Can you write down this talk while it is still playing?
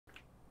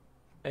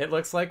It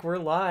looks like we're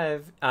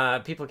live.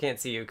 People can't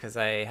see you because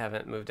I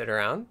haven't moved it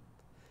around.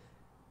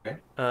 Okay.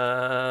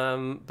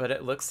 But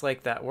it looks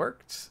like that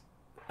worked.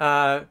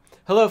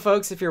 Hello,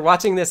 folks. If you're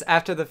watching this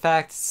after the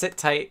fact, sit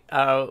tight.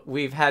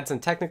 We've had some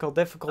technical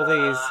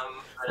difficulties.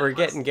 But We're it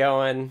looks getting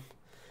going,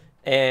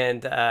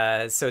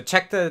 and so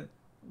check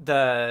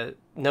the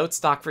note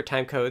stock for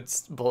time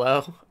codes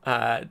below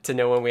to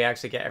know when we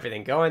actually get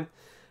everything going.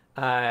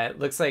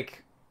 Looks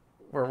like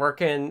we're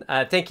working.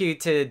 Thank you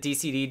to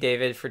DCD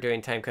David for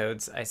doing time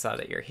codes. I saw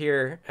that you're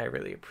here. I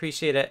really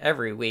appreciate it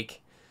every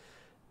week.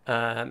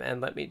 And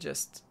let me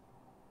just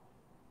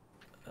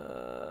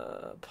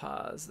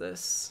pause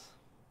this.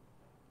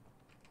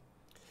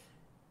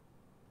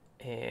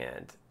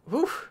 And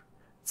whew.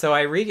 So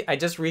I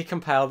just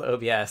recompiled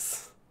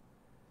OBS.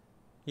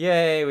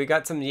 Yay, we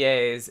got some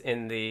yays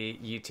in the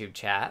YouTube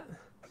chat.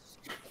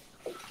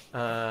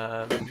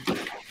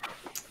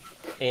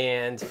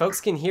 And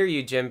folks can hear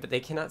you, Jim, but they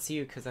cannot see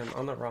you because I'm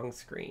on the wrong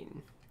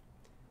screen.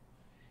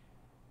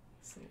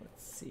 So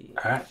let's see.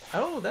 all right.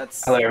 Oh,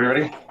 that's Hello,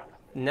 everybody.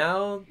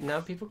 now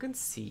people can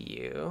see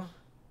you.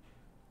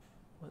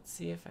 Let's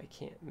see if I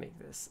can't make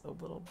this a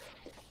little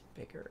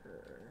bigger.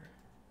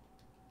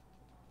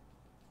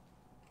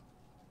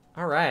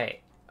 All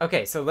right.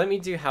 Okay, so let me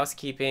do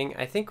housekeeping.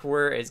 I think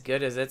we're as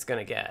good as it's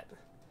gonna get.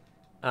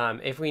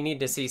 If we need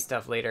to see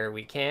stuff later,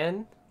 we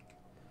can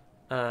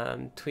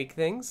tweak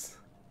things.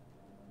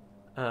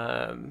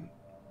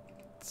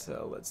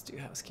 So let's do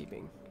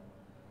housekeeping.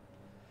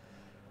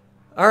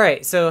 All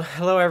right, so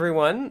hello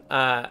everyone.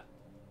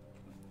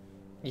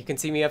 You can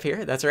see me up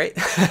here. That's right.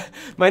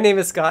 My name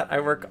is Scott. I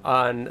work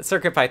on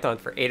CircuitPython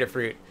for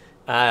Adafruit.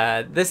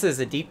 This is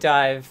a deep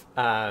dive.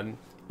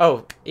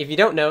 Oh, if you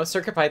don't know,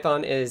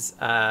 CircuitPython is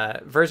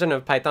a version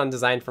of Python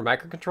designed for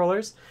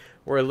microcontrollers,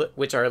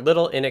 which are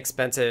little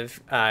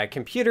inexpensive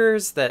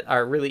computers that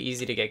are really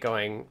easy to get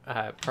going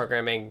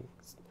programming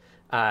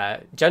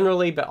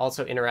generally, but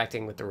also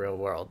interacting with the real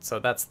world. So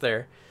that's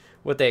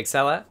what they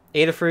excel at.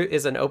 Adafruit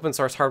is an open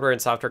source hardware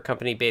and software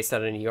company based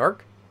out of New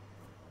York.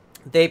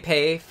 They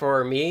pay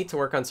for me to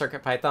work on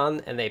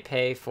CircuitPython, and they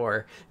pay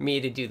for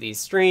me to do these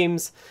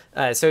streams.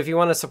 So if you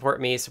want to support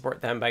me,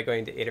 support them by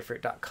going to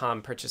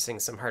adafruit.com, purchasing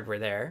some hardware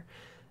there.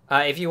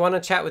 If you want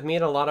to chat with me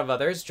and a lot of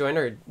others, join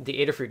the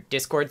Adafruit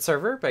Discord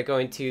server by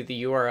going to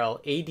the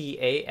URL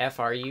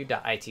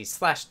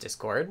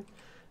adafru.it/discord.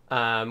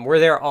 We're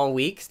there all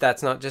week.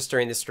 That's not just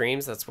during the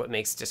streams. That's what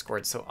makes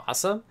Discord so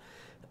awesome.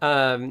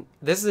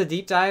 This is a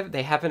deep dive.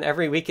 They happen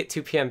every week at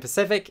 2 p.m.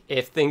 Pacific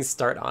if things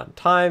start on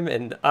time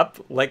and up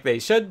like they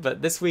should.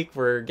 But this week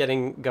we're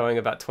getting going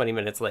about 20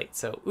 minutes late.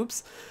 So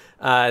oops.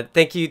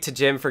 Thank you to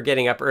Jim for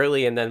getting up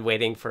early and then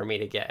waiting for me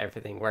to get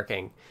everything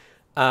working.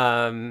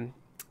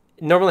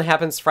 Normally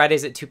happens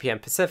Fridays at 2 p.m.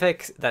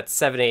 Pacific. That's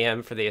 7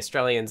 a.m. for the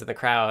Australians in the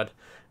crowd.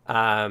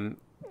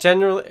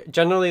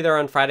 Generally they're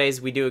on Fridays.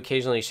 We do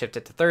occasionally shift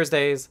it to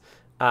Thursdays.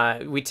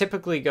 We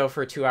typically go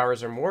for 2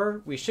 hours or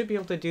more. We should be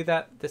able to do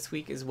that this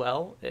week as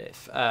well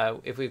if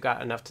we've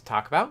got enough to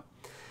talk about.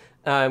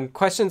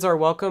 Questions are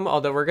welcome,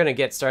 although we're going to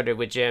get started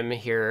with Jim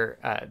here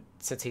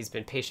since he's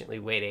been patiently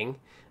waiting.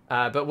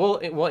 But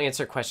we'll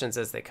answer questions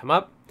as they come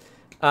up.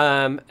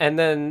 And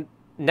then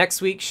next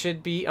week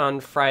should be on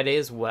Friday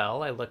as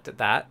well. I looked at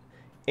that.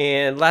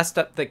 And last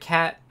up, the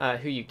cat,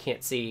 who you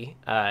can't see,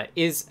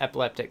 is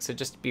epileptic. So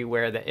just be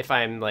aware that if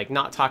I'm like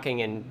not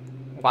talking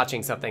and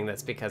watching something,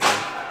 that's because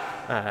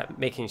I'm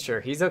making sure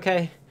he's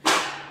okay.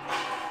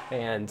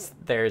 And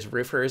there's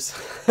roofers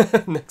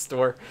next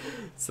door,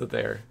 so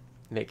they're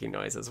making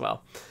noise as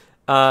well.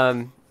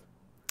 All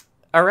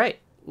right,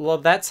 well,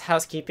 that's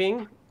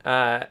housekeeping.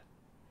 We're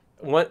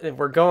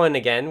going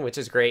again, which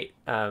is great.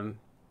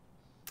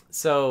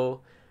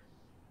 So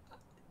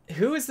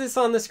who is this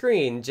on the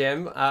screen,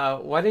 Jim?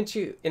 Why don't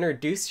you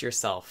introduce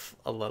yourself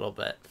a little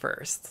bit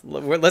first?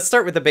 Let's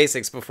start with the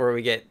basics before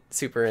we get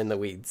super in the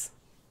weeds.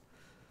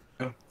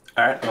 Cool.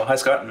 All right. Well, hi,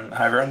 Scott, and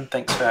hi, everyone.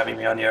 Thanks for having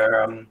me on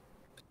your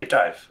deep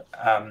dive.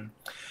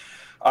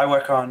 I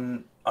work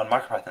on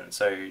MicroPython,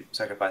 so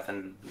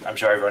CircuitPython. I'm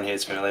sure everyone here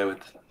is familiar with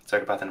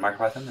CircuitPython and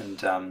MicroPython,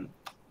 and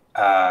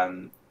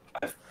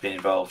I've been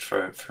involved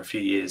for a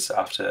few years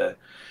after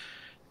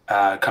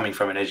coming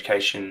from an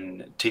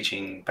education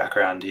teaching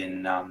background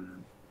in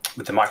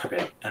with the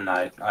microbit, and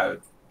I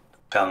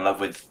fell in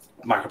love with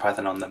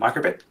MicroPython on the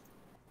microbit,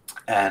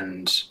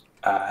 and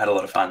had a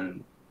lot of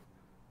fun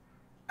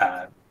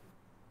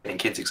getting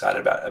kids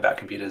excited about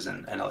computers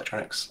and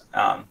electronics.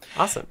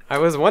 Awesome. I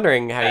was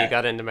wondering how you And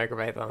got into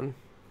MicroPython.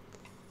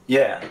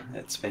 yeah, uh,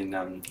 it's been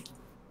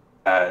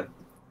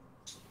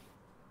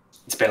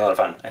a lot of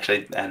fun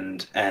actually,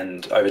 and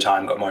over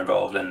time got more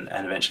involved and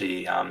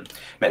eventually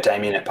met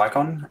Damien at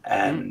PyCon, Mm.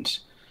 and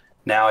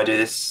now I do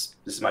this.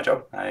 This is my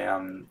job.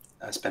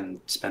 I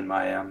spend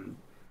my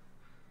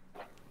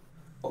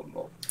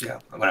yeah,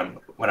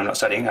 when I'm not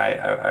studying,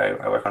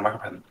 I work on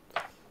MicroPython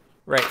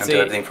Right. and do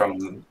everything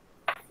from.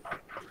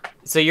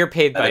 So you're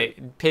paid I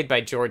think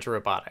by George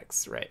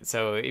Robotics, right?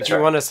 So if that's you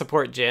right. want to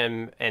support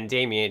Jim and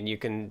Damien, you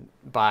can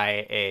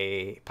buy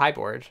a Pi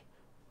board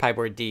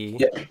D.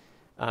 Yeah,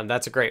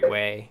 That's a great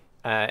way.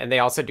 And they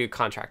also do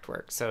contract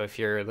work. So if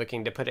you're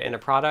looking to put it in a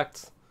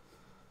product,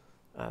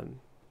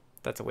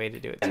 that's a way to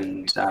do it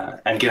too.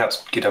 And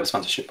GitHub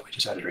sponsorship, which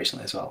is added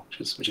recently as well,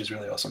 which is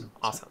really awesome.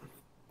 Awesome.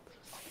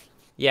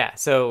 Yeah,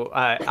 so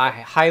I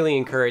highly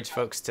encourage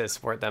folks to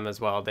support them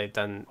as well. They've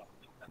done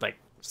like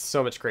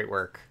so much great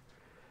work,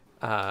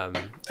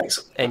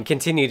 Thanks. and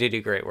continue to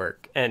do great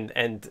work.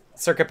 And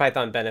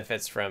CircuitPython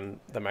benefits from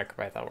the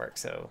MicroPython work.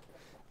 So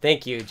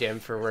thank you,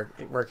 Jim, for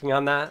working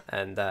on that,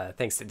 and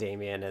thanks to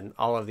Damien and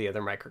all of the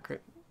other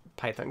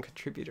MicroPython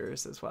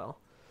contributors as well.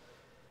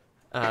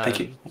 Thank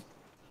you.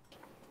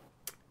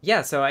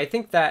 Yeah, so I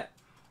think that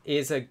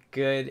is a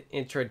good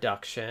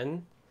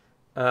introduction.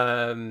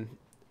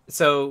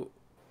 So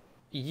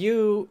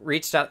you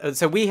reached out.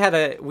 So we had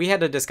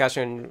a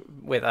discussion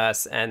with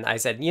us, and I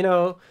said,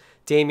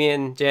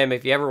 Damien, Jim,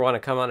 if you ever want to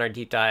come on our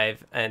deep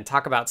dive and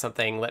talk about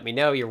something, let me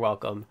know. You're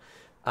welcome.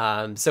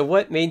 So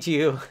what made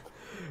you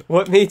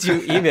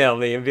email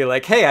me and be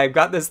like, hey, I've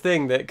got this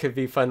thing that could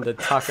be fun to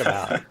talk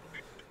about?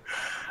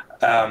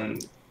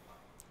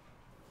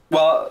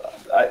 Well,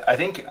 I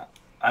think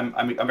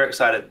I'm very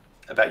excited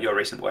about your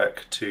recent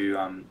work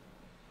to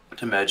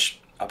merge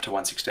up to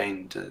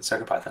 1.16 to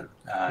CircuitPython.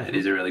 It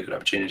is a really good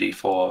opportunity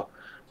for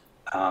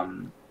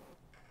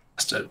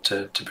us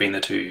to bring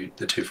the two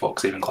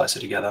forks even closer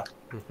together.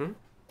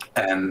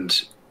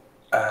 And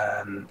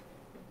in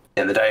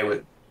the day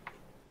with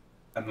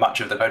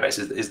much of the code base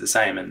is the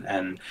same,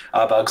 and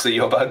our bugs are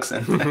your bugs,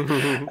 and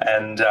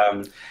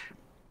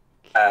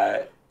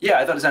yeah,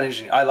 I thought it sounded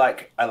interesting. I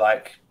like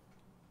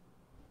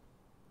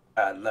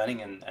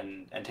learning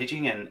and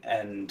teaching,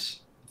 and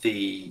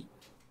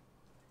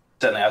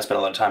certainly I've spent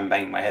a lot of time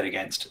banging my head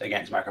against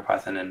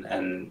MicroPython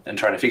and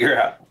trying to figure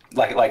out,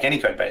 like any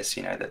code base,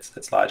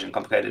 that's large and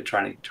complicated,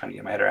 trying to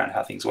get my head around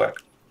how things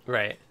work.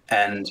 Right.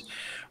 And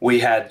we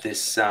had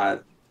this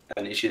an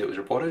issue that was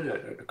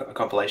reported, a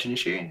compilation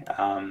issue,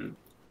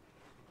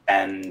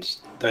 and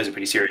those are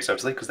pretty serious,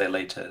 obviously, because they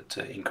lead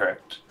to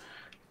incorrect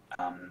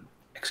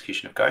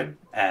execution of code.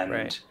 And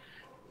right.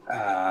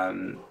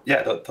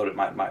 Yeah, thought it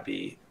might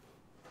be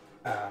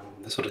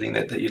the sort of thing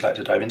that you'd like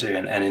to dive into,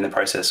 and in the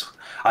process,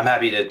 I'm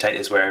happy to take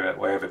this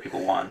wherever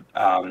people want.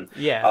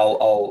 Yeah.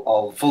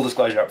 I'll full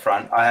disclosure up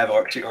front. I have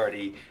actually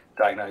already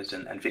diagnosed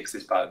and fixed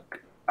this bug,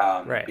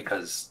 right.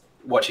 because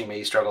watching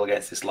me struggle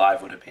against this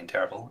live would have been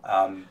terrible.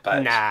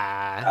 But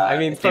I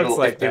mean, if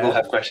people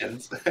have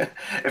questions,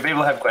 if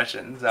people have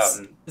questions,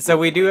 so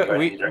we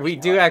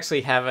do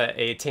actually have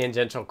a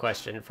tangential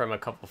question from a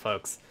couple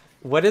folks.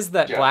 What is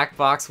that black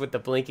box with the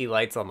blinky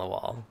lights on the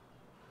wall?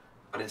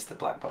 What is the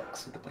black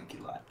box with the blinky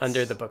lights?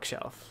 Under the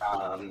bookshelf.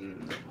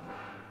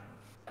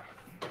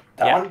 That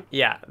one?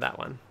 Yeah, that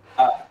one.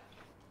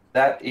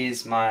 That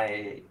is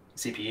my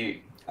CPU.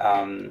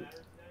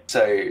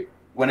 So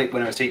when I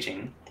was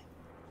teaching,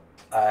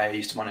 I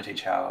used to want to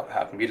teach how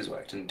computers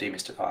worked and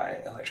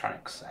demystify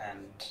electronics,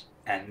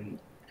 and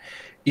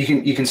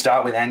you can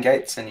start with AND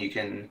gates and you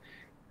can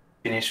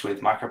finish with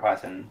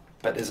MicroPython,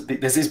 but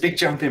there's this big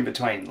jump in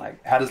between,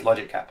 like how does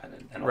logic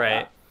happen and all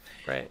that.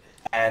 Right.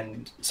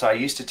 And so I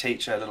used to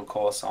teach a little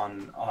course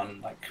on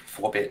like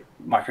 4-bit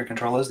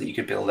microcontrollers that you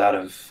could build out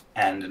of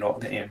and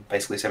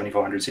basically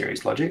 7400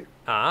 series logic.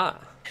 And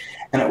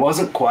it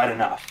wasn't quite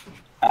enough.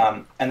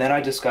 And then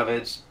I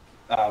discovered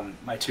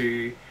my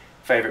two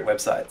favorite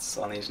websites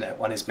on the internet.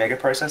 One is Mega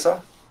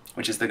Processor,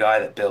 which is the guy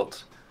that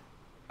built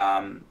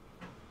out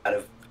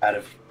of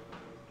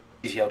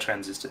TTL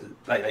transistors,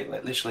 like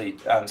literally,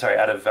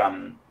 out of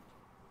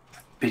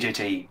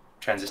BJT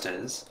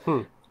transistors.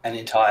 An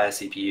entire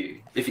CPU.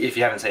 If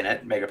you haven't seen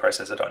it,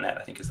 megaprocessor.net,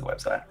 I think, is the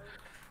website.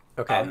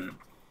 Okay.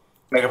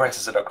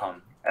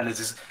 Megaprocessor.com. And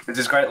there's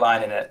this great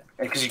line in it,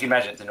 because you can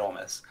imagine it's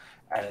enormous.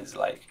 And it's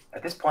like,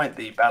 at this point,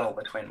 the battle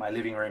between my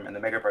living room and the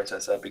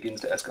megaprocessor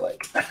begins to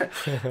escalate.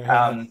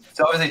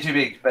 So obviously too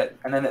big.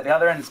 And then at the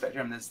other end of the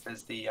spectrum,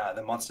 there's the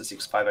Monster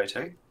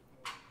 6502,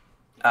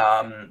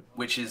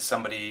 which is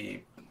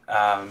somebody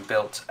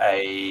built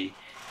a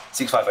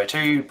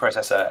 6502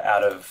 processor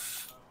out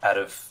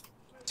of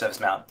surface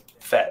mount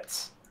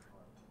FETs.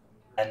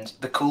 And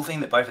the cool thing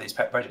that both of these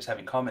projects have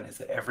in common is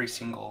that every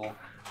single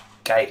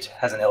gate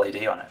has an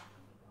LED on it.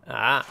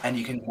 And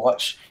you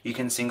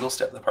can single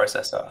step the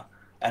processor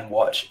and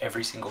watch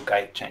every single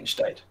gate change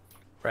state.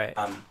 Right.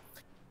 And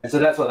so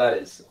that's what that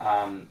is.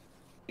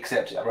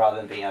 Except rather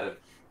than being out of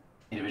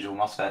individual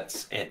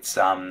MOSFETs, it's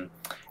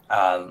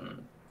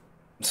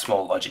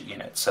small logic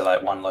units. So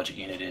like one logic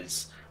unit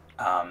is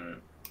a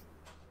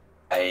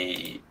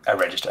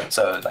register.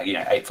 So like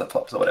 8 flip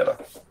flops or whatever.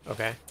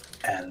 Okay.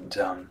 And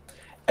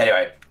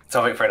anyway,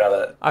 topic for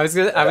another. I was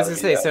gonna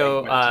say,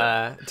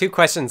 so 2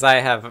 questions. I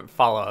have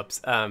follow-ups.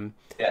 Yeah,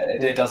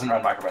 it doesn't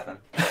run MicroPython.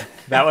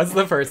 That was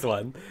the first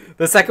one.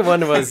 The second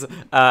one was,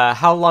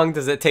 how long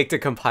does it take to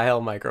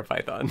compile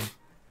MicroPython?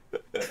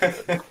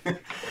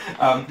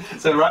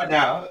 So right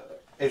now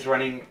it's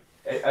running.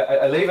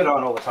 I leave it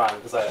on all the time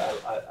because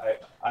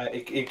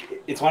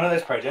it's one of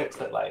those projects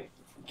that like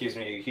gives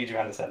me a huge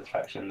amount of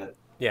satisfaction. That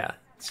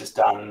It's just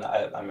done.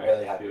 I'm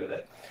really happy with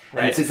it.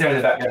 And Right. it sits there in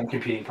the background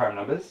computing prime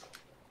numbers.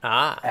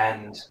 Ah.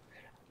 And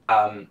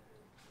I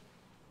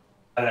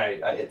don't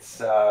know, it's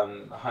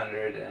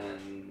 100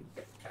 and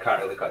I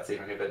can't really quite see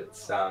from here, but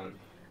it's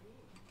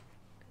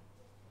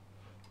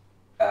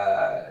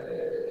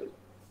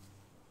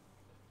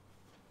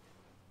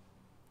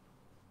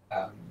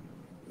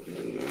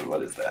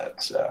what is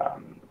that?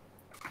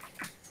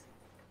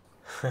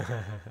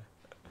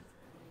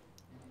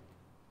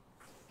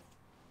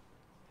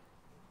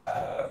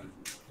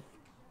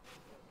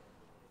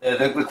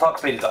 The clock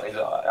speed is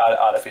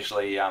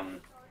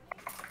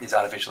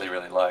artificially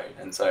really low,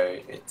 and so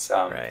it's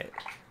Right.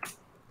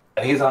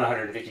 I think it's on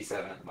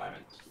 157 at the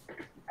moment.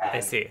 And, I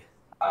see.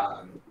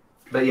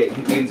 But yeah, you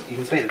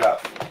can speed it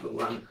up.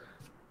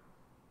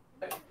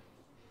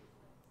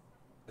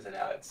 So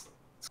now it's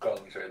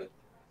scrolling through the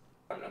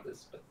phone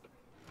numbers. But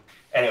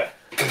anyway,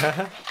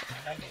 That's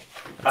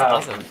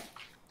awesome.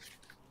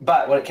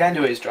 But what it can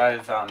do is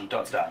drive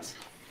dot stars.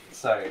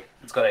 So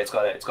it's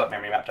got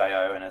memory mapped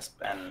I/O and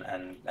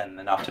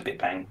enough to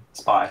bitbang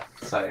SPI.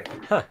 So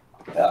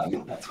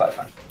that's quite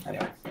fun.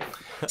 Anyway,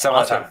 some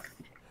Awesome.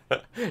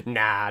 other time.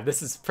 Nah,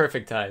 this is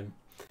perfect time.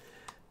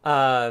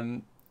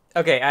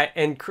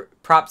 Okay,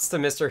 props to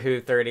Mr.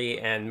 Who 30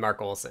 and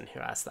Mark Olson who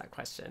asked that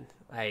question.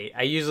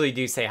 I usually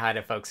do say hi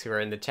to folks who are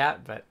in the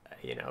chat, but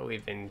you know,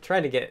 we've been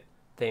trying to get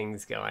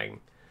things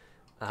going.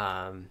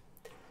 All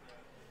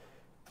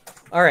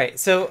right,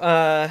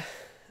 so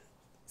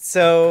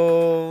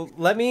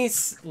let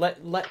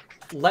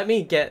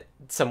me get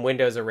some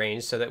windows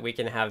arranged so that we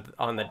can have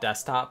on the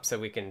desktop so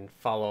we can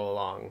follow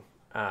along.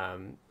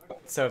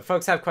 So if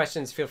folks have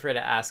questions, feel free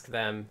to ask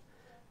them.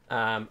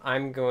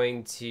 I'm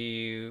going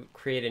to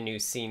create a new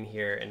scene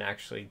here and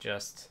actually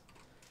just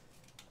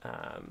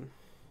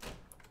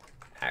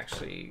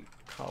actually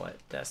call it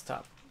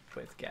desktop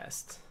with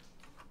guest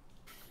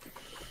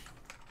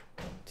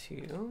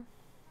 2.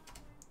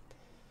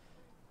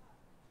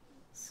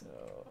 So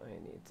I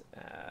need to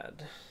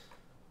add,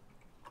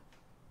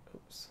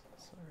 oops,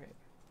 sorry.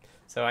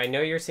 So I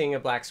know you're seeing a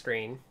black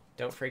screen.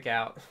 Don't freak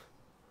out.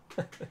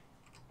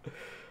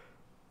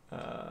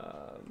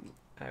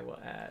 I will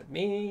add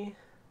me.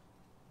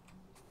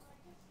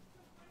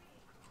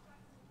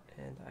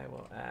 And I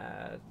will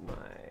add my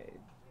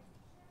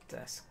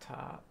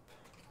desktop.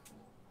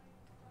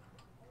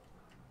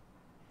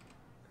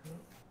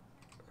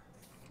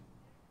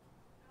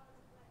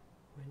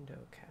 Window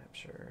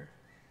capture.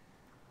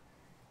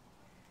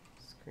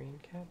 Screen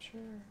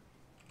capture.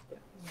 Yeah,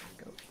 there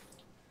we go.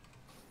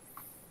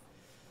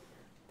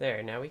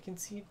 There, now we can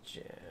see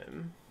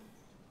Jim.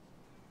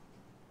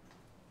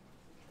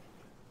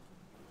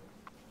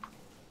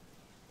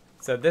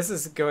 So this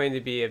is going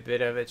to be a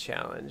bit of a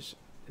challenge.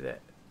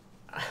 That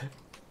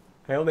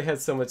I only had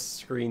so much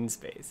screen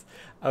space.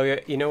 Oh,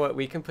 you know what?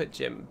 We can put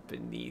Jim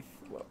beneath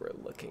what we're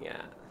looking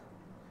at.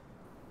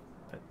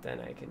 But then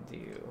I can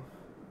do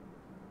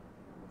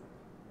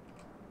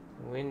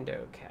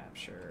window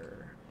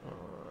capture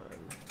on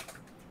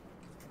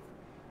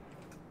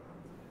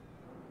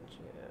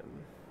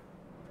Jim.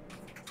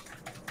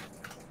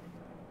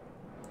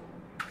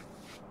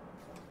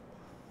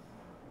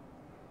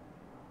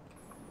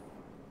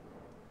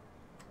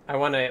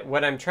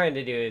 What I'm trying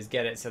to do is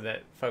get it so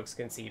that folks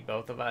can see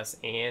both of us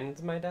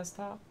and my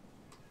desktop.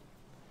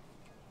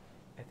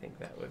 I think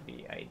that would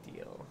be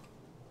ideal.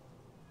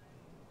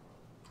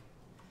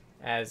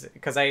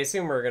 Because I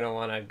assume we're going to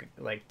want to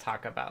like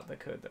talk about the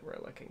code that we're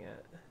looking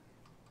at.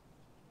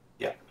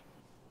 Yeah.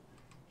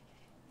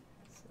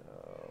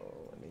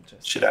 So let me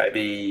just... Should I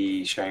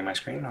be sharing my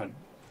screen? Or...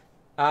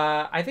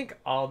 I think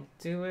I'll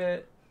do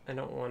it. I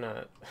don't want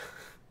to...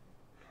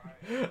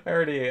 I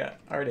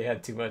already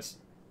had too much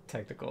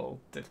technical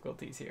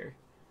difficulties here.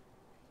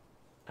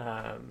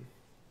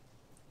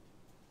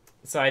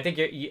 So I think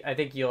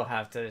you'll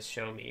have to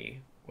show me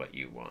what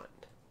you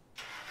want.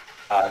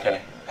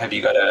 Okay. Have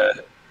you got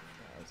a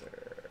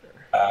browser?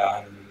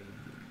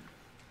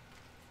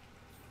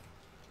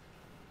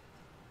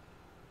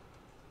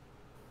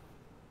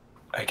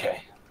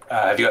 Okay.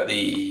 Have you got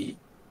the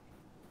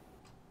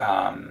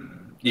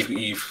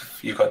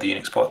you've got the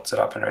Unix port set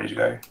up and ready to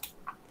go?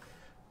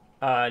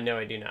 No,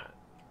 I do not.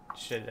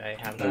 Should I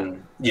have that?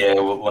 Yeah,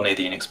 we'll need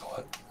the Unix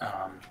port.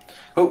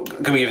 Well,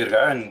 can we give it a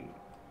go and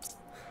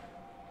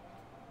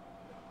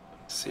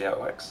see how it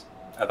works?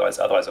 Otherwise,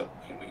 we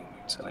can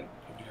certainly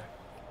give it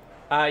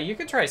a go. You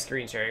could try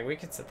screen sharing. We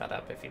could set that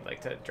up if you'd like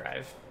to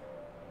drive.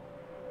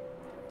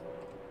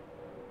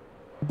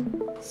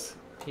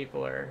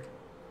 People are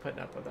putting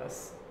up with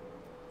us.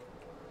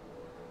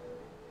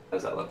 How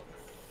does that look?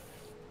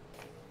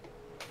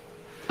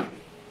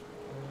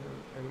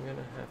 I'm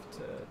gonna have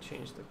to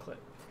change the clip.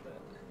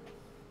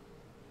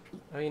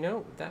 Oh, you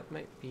know, that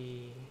might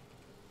be...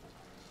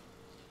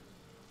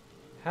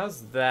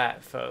 How's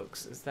that,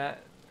 folks? Is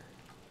that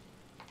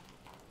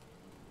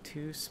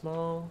too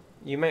small?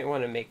 You might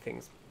want to make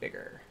things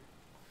bigger.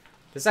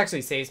 This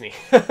actually saves me.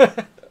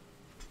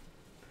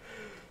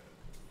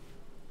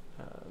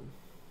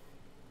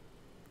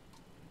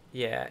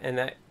 Yeah, and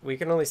that we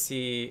can only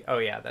see. Oh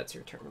yeah, that's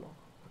your terminal.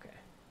 Okay.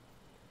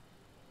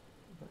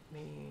 Let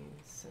me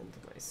send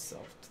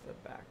myself to the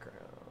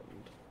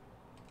background.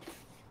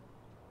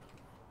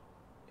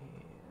 And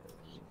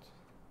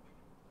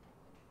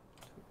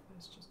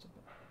that's just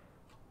about.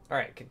 All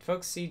right, can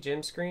folks see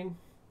Jim's screen?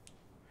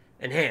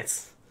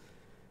 Enhance.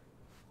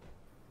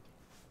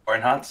 Or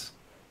enhance?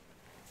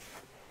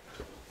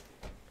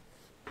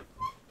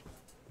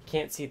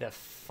 Can't see the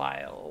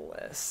file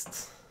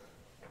list.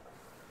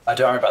 Don't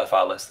worry about the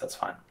file list. That's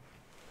fine.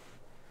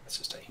 Let's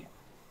just take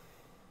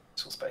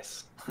useful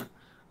space.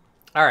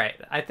 All right,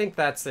 I think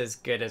that's as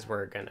good as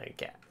we're gonna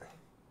get.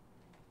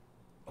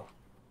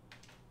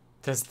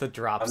 Does the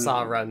drop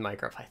saw run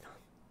MicroPython?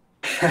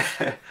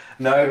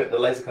 No, but the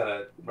laser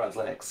cutter runs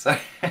Linux. So.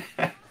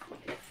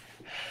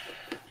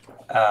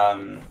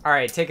 All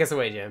right, take us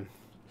away, Jim.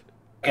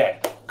 Okay,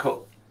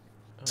 cool.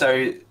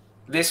 So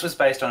this was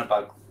based on a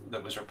bug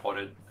that was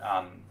reported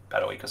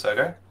about a week or so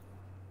ago,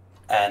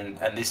 and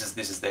this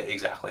is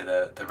exactly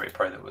the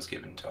repro that was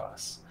given to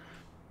us,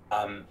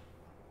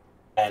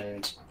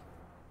 and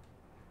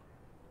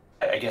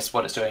I guess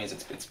what it's doing is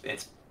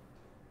it's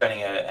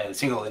turning a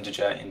single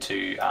integer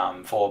into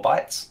 4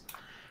 bytes,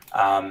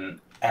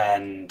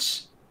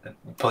 and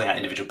pulling out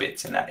individual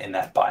bits in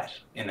that byte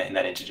in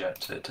that integer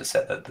to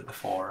set the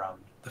 4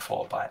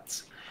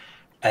 bytes.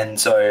 And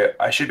so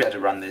I should be able to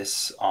run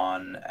this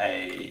on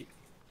a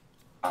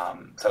so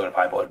I've got a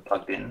Pi board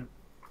plugged in.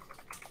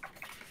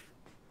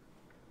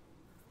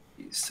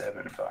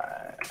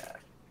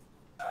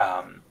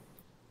 7.5.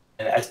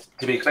 And as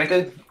to be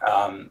expected,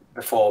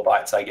 the 4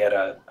 bytes I get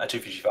a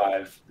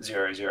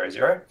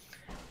 255,000,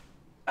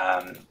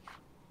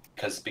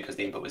 because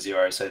the input was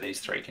 0, so these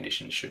 3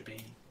 conditions should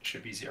be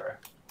 0.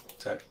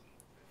 So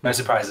no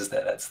surprises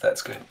there.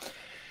 That's good.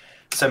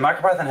 So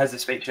MicroPython has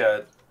this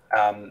feature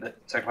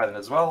that CircuitPython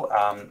as well,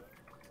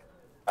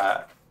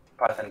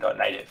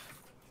 Python.native.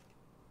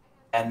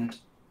 And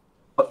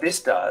what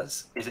this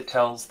does is it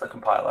tells the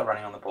compiler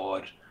running on the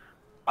board,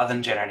 rather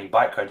than generating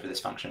bytecode for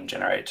this function,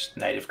 generate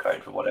native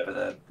code for whatever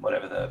the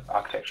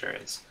architecture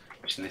is,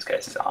 which in this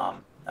case is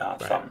ARM,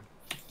 Thumb.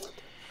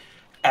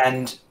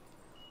 And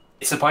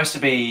it's supposed to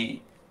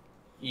be,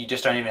 you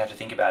just don't even have to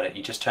think about it.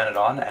 You just turn it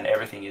on, and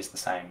everything is the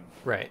same.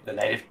 Right. The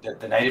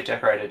native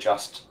decorator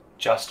just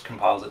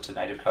compiles it to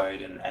native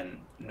code,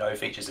 and no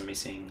features are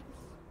missing.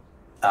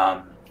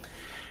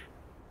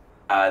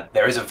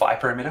 There is a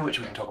Viper emitter, which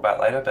we can talk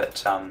about later,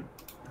 but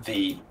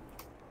the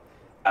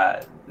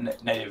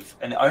native,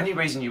 and the only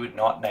reason you would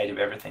not native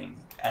everything,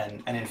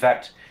 and in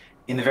fact,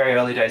 in the very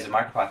early days of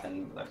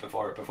MicroPython,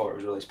 before it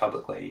was released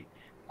publicly,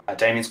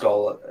 Damien's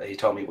goal, he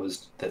told me,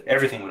 was that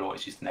everything would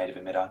always use the native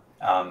emitter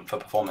for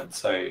performance.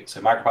 So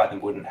MicroPython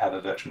wouldn't have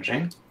a virtual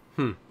machine.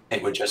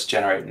 It would just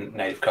generate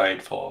native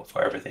code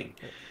for everything.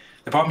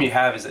 The problem you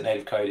have is that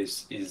native code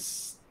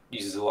uses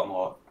a lot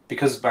more,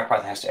 because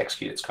MicroPython has to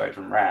execute its code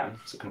from RAM,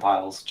 so it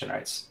compiles,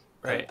 generates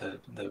the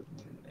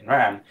in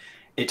RAM.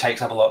 It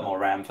takes up a lot more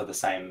RAM for the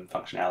same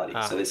functionality.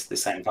 So this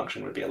same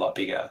function would be a lot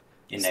bigger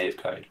in native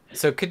code.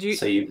 So could you?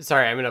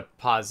 Sorry, I'm gonna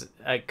pause.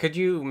 Could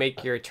you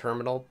make your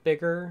terminal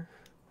bigger?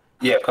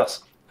 Yeah, of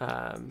course.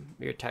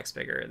 Your text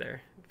bigger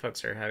there.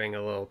 Folks are having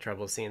a little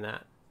trouble seeing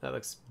that. That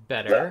looks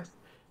better.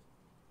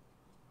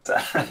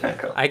 Yeah.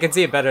 Cool. I can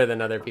see it better than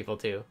other people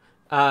too.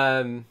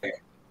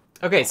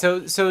 Okay,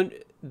 so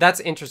that's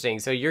interesting.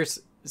 So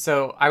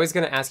I was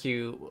gonna ask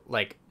you,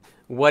 like,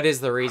 what is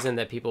the reason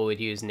that people would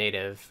use the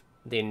native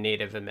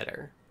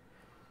emitter?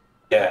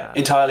 Yeah,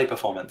 entirely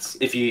performance.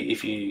 If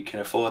you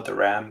can afford the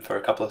RAM for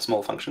a couple of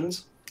small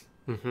functions,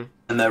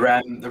 and the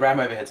RAM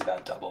overhead's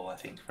about double, I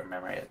think, from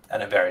memory,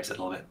 and it varies a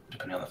little bit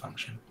depending on the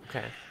function.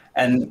 Okay.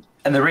 And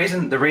the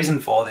reason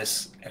for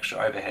this extra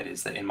overhead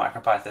is that in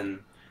MicroPython,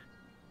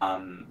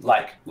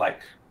 like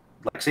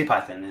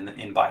CPython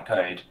in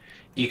bytecode,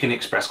 you can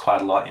express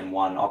quite a lot in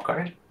one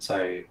opcode.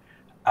 So,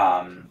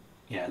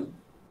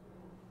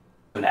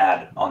 an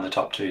add on the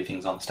top 2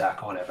 things on the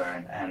stack or whatever,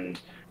 and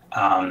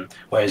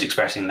whereas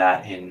expressing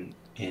that in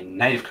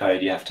native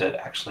code, you have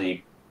to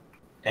actually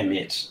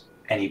emit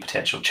any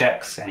potential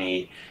checks,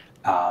 literally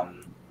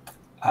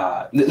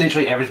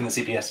everything the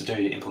CPU has to do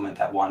to implement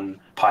that one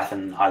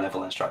Python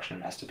high-level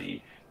instruction has to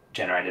be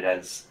generated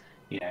as,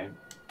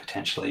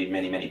 potentially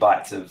many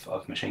bytes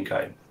of machine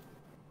code.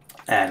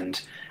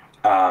 And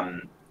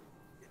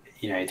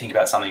you think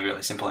about something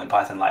really simple in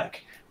Python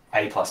like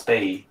A plus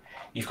B.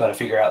 You've got to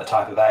figure out the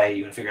type of A.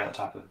 You've got to figure out the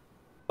type of,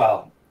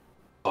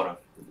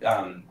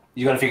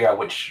 you've got to figure out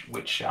which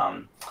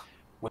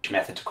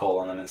method to call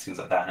on them and things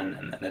like that.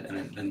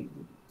 And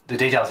the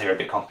details here are a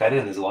bit complicated,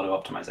 and there's a lot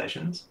of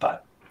optimizations.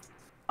 But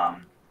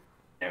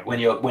when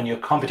your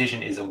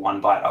competition is a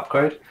 1 byte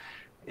opcode,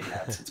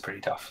 it's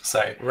pretty tough.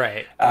 So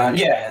right.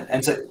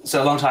 And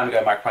so a long time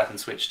ago, MicroPython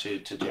switched to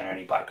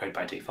generating bytecode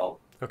by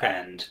default. Okay.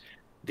 And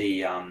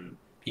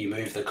you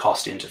move the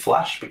cost into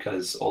Flash,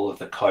 because all of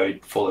the code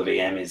for the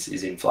VM is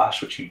in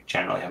Flash, which you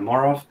generally have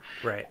more of.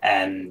 Right.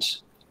 And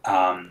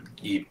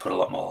you put a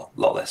lot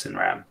less in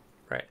RAM.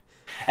 Right.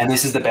 And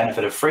this is the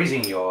benefit of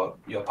freezing your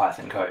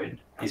Python code,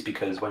 is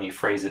because when you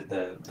freeze it,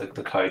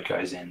 the code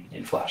goes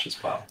in Flash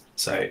as well.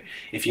 So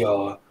if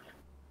you're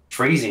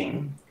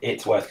freezing,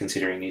 it's worth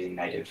considering using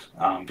native,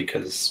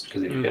 because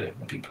then you get a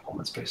big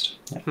performance boost.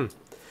 Yeah.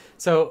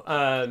 So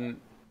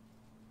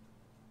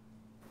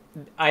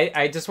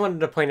I just wanted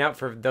to point out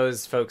for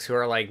those folks who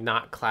are like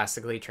not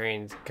classically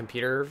trained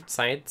computer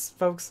science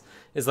folks,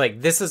 is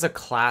like this is a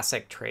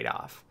classic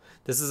trade-off.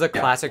 This is a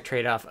classic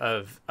trade-off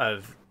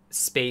of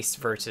space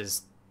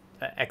versus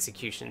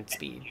execution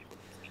speed.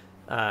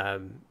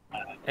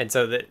 And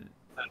so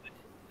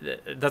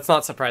that's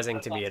not surprising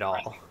to me at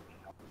all.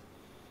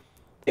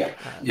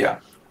 Yeah.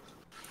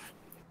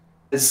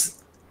 There's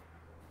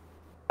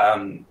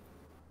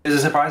a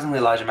surprisingly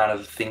large amount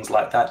of things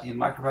like that in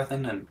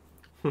MicroPython, and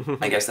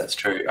I guess that's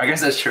true. I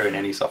guess that's true in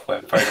any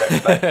software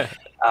project, but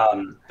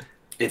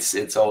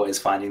it's always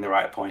finding the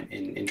right point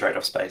in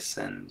trade-off space,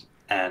 and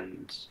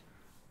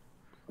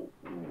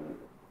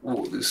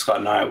Scott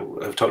and I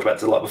have talked about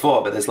this a lot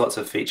before, but there's lots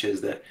of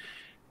features that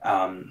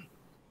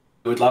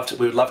we would love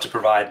to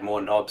provide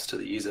more knobs to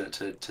the user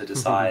to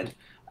decide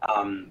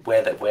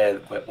what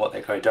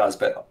their code does,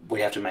 but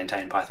we have to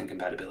maintain Python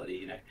compatibility.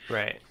 You know,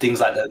 right? Things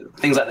like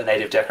the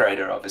native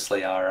decorator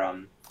obviously are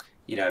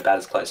about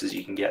as close as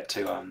you can get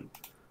to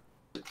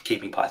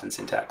keeping Python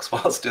syntax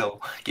while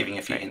still giving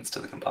a few hints to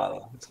the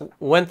compiler.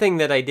 One thing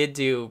that I did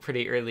do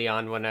pretty early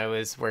on when I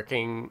was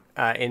working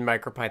in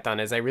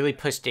MicroPython is I really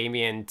pushed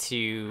Damien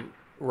to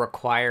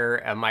require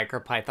a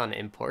MicroPython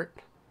import.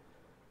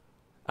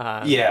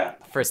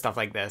 For stuff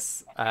like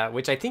this,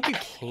 which I think you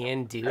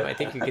can do. I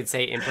think you could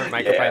say import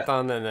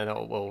MicroPython and then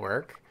it will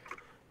work.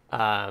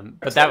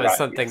 But that was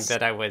something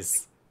that I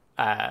was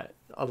a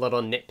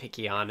little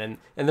nitpicky on. And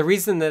the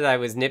reason that I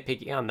was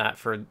nitpicky on that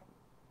for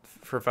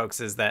folks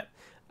is that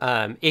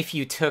if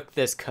you took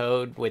this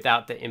code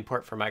without the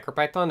import for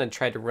MicroPython and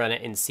tried to run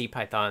it in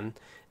CPython,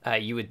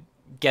 you would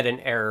get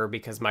an error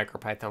because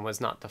MicroPython was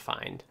not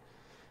defined.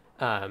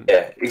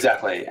 Yeah,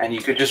 exactly. And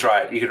you could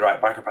write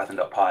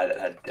MicroPython.py that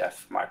had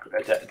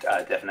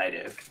def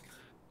native.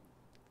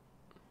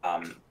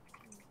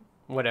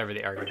 Whatever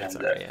the arguments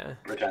are,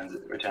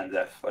 returns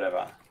f,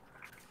 whatever.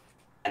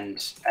 And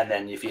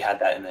then if you had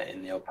that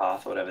in your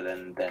path or whatever,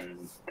 then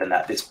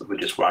this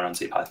would just run on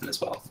CPython as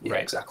well. Yeah,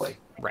 right. Exactly.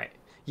 Right.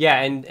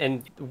 Yeah,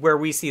 and where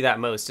we see that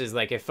most is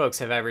like if folks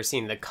have ever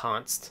seen the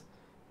const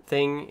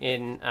thing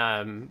in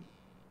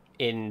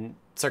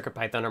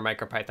CircuitPython or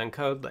MicroPython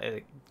code,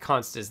 like,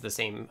 const is the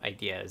same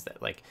idea as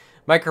that. Like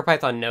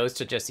MicroPython knows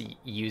to just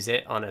use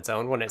it on its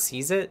own when it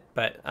sees it,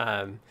 but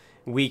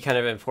we kind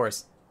of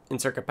enforce in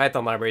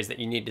CircuitPython libraries that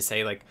you need to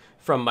say like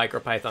from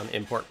MicroPython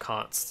import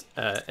const,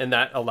 and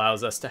that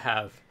allows us to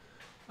have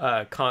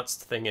a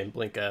const thing in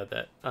Blinka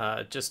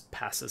that just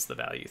passes the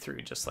value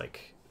through, just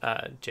like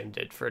Jim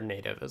did for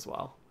native as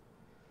well.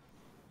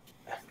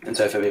 And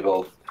so for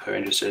people who are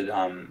interested,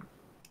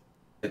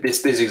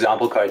 this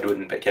example code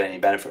wouldn't get any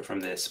benefit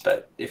from this,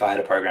 but if I had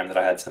a program that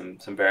I had some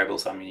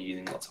variables I'm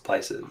using lots of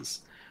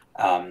places,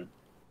 I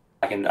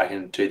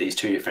can do these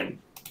two different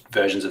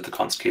versions of the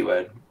const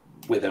keyword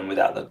with and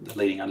without the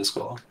leading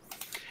underscore.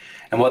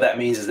 And what that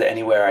means is that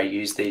anywhere I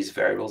use these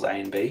variables A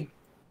and B,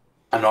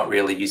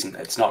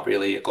 it's not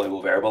really a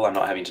global variable. I'm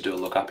not having to do a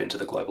lookup into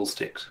the global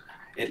sticks.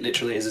 It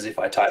literally is as if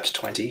I typed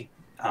 20,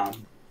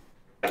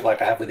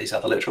 like I have with these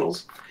other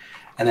literals.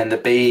 And then the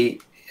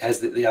B has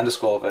the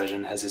underscore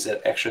version has this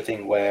extra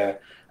thing where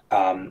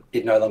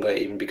it no longer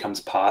even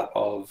becomes part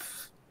of,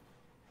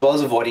 as well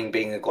as avoiding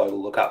being a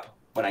global lookup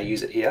when I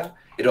use it here,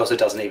 it also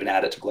doesn't even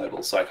add it to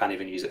global, so I can't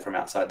even use it from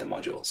outside the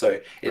module. So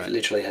it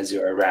literally has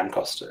zero RAM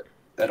cost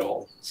at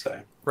all. So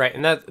right,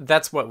 and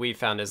that's what we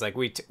found is like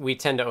we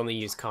tend to only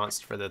use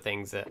const for the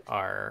things that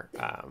are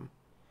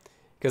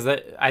because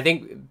I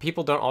think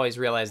people don't always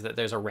realize that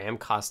there's a RAM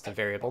cost to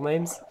variable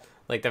names.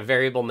 Like the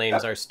variable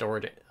names are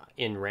stored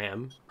in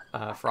RAM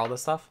for all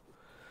this stuff.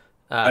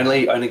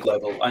 Only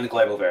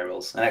global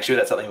variables, and actually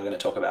that's something we're going to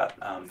talk about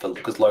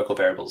because local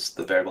variables,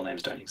 the variable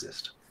names don't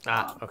exist.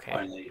 Okay.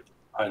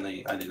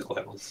 Only the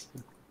globals.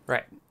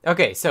 Right.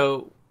 Okay.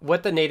 So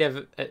what the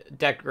native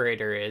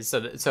decorator is,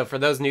 so for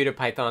those new to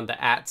Python, the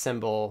 @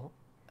 symbol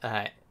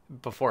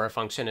before a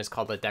function is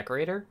called a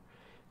decorator,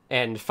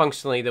 and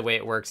functionally the way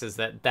it works is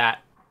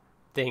that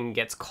thing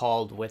gets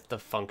called with the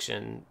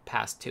function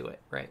passed to it,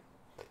 right?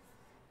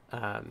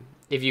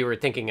 If you were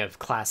thinking of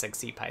classic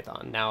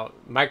CPython. Now,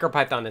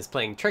 MicroPython is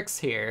playing tricks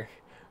here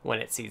when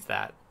it sees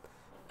that,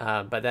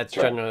 but that's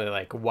generally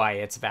like why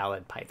it's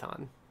valid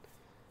Python.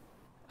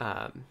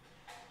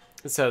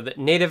 So the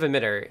native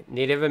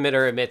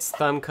emitter emits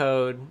thumb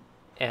code.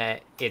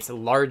 It's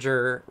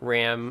larger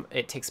RAM.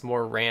 It takes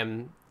more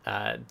RAM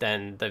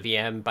than the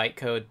VM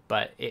bytecode,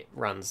 but it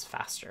runs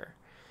faster.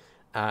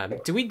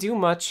 Do we do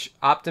much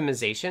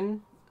optimization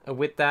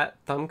with that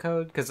thumb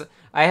code? Because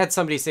I had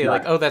somebody say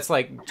like, "Oh, that's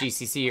like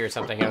GCC or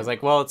something." I was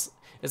like, "Well,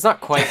 it's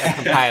not quite a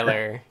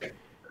compiler."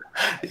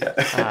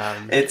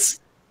 Yeah, it's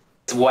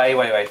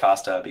way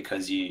faster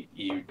because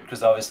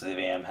because obviously the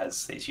VM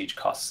has these huge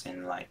costs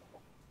in like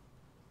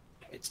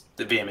it's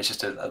the VM is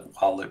just a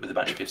while loop with a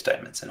bunch of if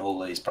statements and all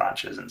these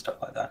branches and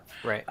stuff like that.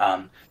 Right.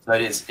 So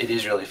it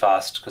is really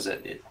fast because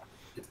it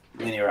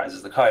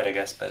linearizes the code, I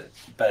guess. But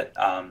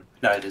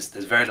no, there's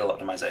very little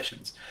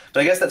optimizations.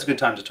 But I guess that's a good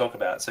time to talk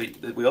about. So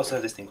we also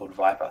have this thing called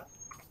Viper.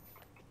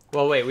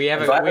 Well, wait, we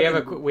have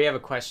a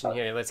question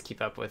here. Let's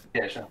keep up with.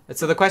 Yeah, sure.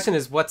 So the question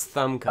is, what's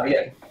thumb code?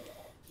 Oh,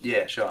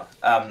 yeah, sure.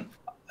 I'm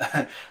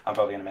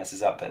probably going to mess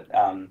this up, but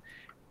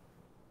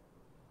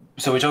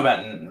so we're talking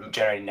about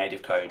generating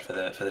native code for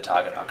the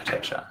target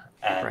architecture,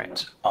 and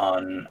Right.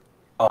 on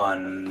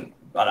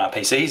our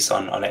PCs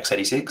on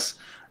x86,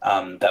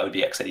 that would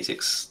be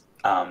x86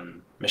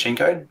 machine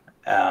code,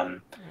 Right.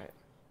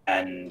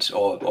 and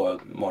or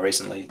more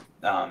recently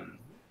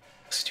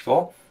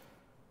 64.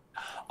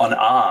 On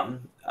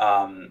ARM,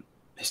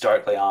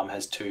 historically ARM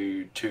has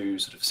two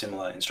sort of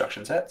similar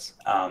instruction sets,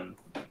 ARM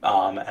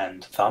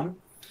and Thumb,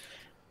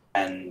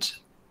 and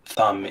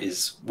Thumb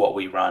is what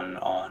we run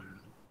on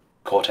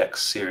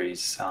Cortex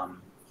series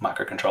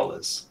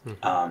microcontrollers.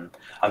 Mm-hmm.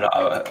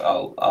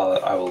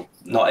 I will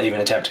not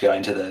even attempt to go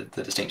into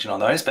the distinction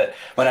on those, but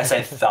when I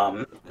say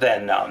Thumb,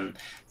 then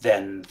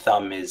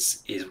Thumb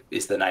is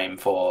the name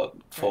for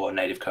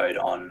native code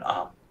on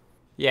ARM.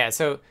 Yeah.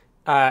 So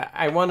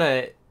I want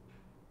to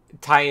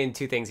tie in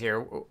two things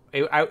here.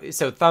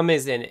 So Thumb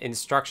is an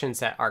instruction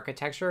set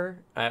architecture,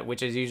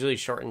 which is usually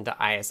shortened to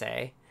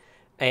ISA,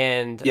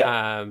 and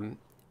Yeah.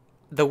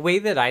 The way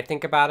that I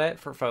think about it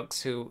for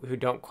folks who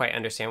don't quite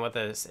understand what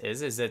this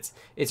is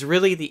it's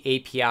really the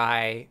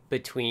API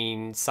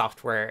between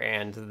software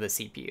and the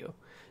CPU.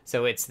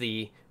 So it's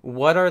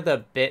what are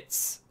the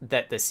bits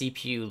that the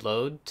CPU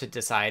load to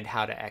decide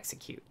how to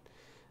execute.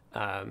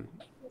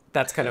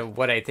 That's kind of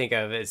what I think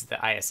of as the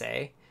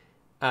ISA.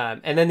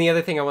 And then the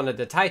other thing I wanted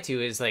to tie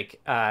to is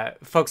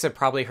folks have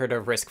probably heard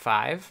of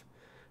RISC-V.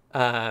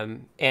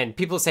 And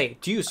people say,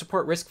 do you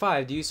support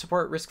RISC-V? Do you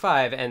support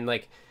RISC-V? And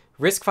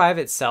RISC-V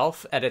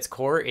itself at its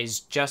core is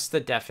just the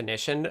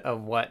definition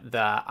of what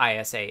the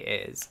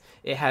ISA is.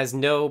 It has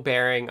no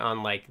bearing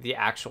on the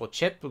actual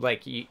chip,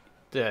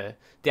 the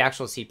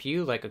actual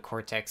CPU, like a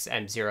Cortex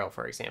M0,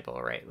 for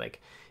example, right?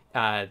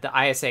 The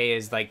ISA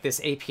is this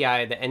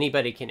API that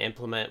anybody can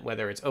implement,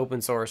 whether it's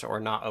open source or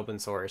not open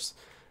source.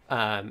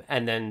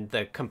 And then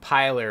the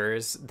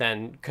compilers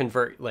then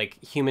convert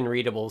human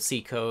readable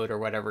C code or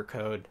whatever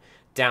code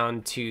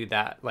down to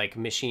that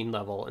machine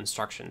level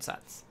instruction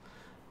sets.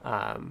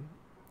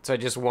 So I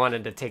just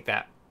wanted to take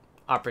that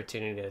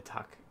opportunity to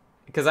talk,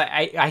 because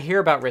I hear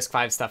about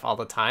RISC-V stuff all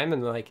the time,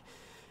 and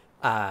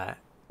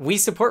we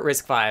support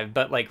RISC-V,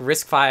 but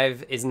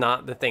RISC-V is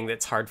not the thing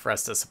that's hard for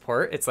us to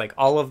support. It's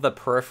all of the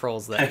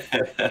peripherals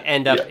that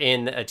end up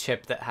in a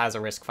chip that has a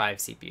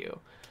RISC-V CPU.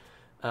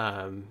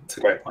 It's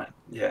a great point.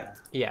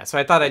 Yeah. So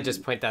I thought I'd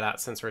just point that out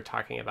since we're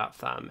talking about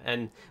Thumb.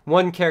 And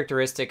one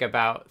characteristic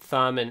about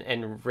Thumb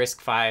and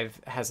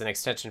RISC-V has an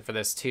extension for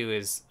this too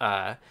is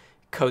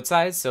code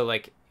size. So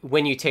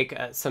when you take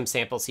some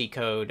sample C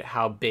code,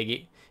 how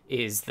big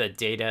is the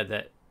data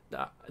that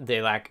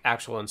the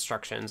actual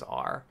instructions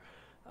are?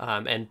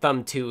 And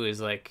Thumb 2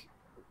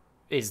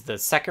 is the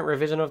second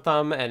revision of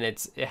Thumb, and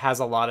it has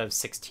a lot of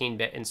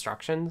 16-bit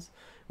instructions,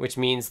 which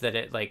means that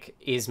it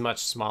is much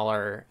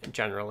smaller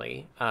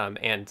generally.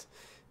 And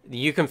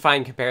you can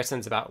find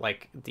comparisons about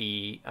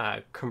the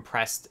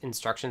compressed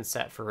instruction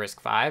set for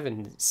RISC-V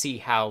and see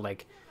how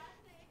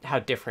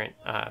different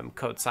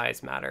code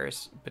size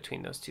matters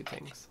between those two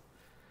things.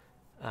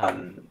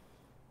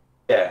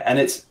 Yeah, and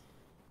it's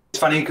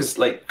funny because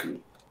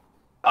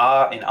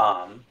R in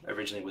ARM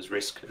originally was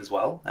RISC as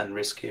well, and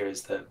RISC here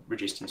is the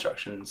reduced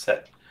instruction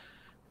set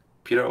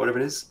computer or whatever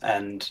it is,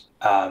 and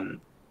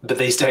but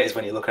these days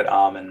when you look at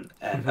ARM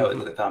and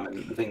look at Thumb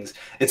and things,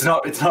 it's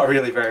not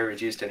really very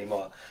reduced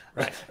anymore.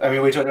 Right. I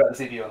mean, we talked about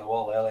the CPU on the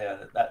wall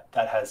earlier.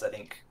 That has, I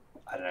think,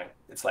 I don't know,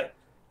 it's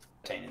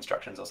 10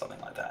 instructions or something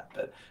like that.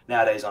 But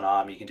nowadays on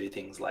ARM you can do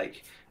things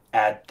like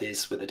add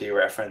this with a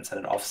dereference and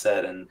an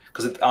offset, and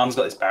because ARM's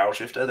got this barrel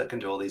shifter that can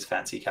do all these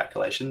fancy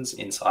calculations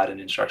inside an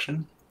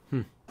instruction.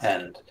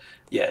 And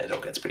yeah, it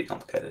all gets pretty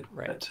complicated.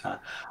 Right.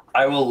 But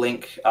I will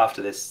link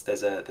after this.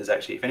 There's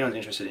actually, if anyone's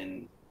interested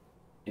in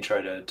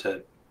intro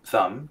to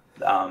Thumb,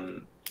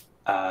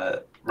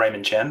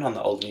 Raymond Chen on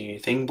the Old New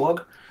Thing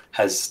blog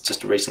has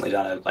just recently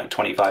done a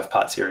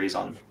 25-part series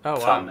on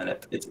Thumb, and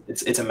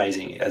it's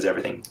amazing as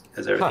everything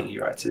he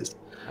writes is.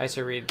 I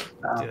should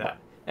do that.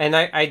 And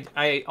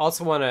I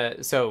also want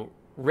to, so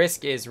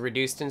RISC is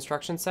reduced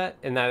instruction set,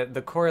 and that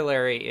the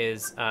corollary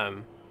is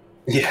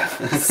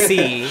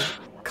C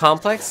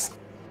complex.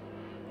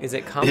 Is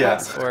it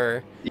complex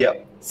or?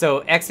 Yep.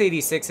 So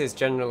x86 is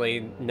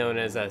generally known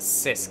as a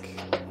CISC,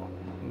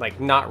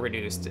 not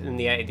reduced, and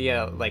the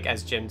idea,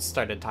 as Jim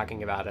started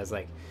talking about, as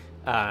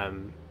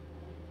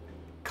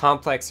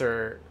complex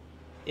or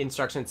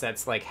instruction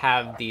sets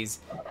have these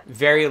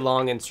very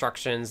long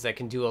instructions that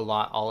can do a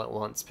lot all at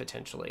once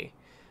potentially.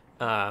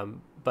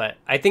 But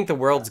I think the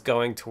world's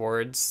going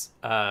towards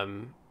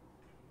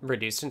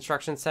reduced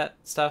instruction set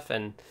stuff,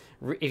 and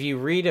if you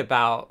read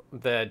about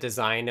the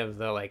design of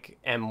the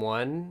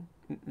M1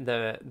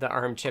 the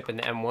ARM chip and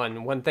the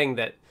M1, one thing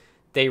that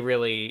they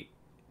really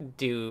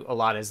do a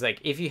lot is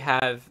like if you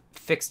have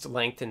fixed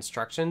length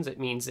instructions, it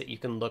means that you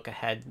can look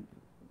ahead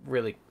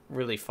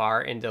really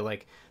far into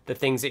like the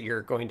things that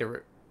you're going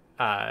to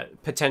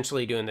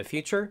potentially do in the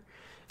future.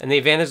 And the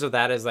advantage of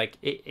that is like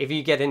if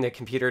you get into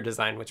computer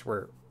design, which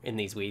we're in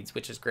these weeds,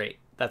 which is great,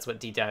 that's what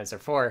deep dives are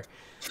for,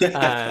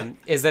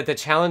 is that the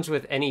challenge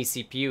with any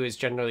CPU is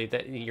generally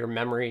that your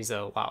memory is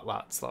a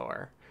lot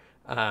slower.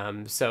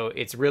 So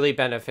it's really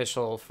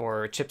beneficial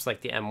for chips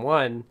like the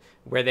M1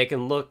 where they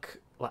can look,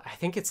 I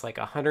think it's like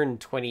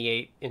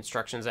 128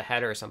 instructions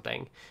ahead or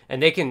something,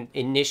 and they can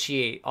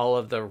initiate all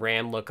of the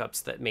RAM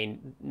lookups that may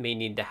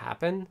need to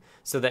happen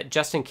so that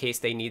just in case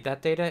they need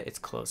that data, it's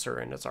closer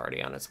and it's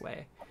already on its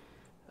way.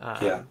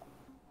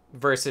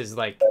 Versus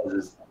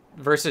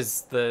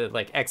the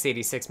like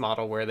x86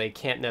 model where they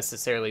can't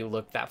necessarily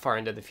look that far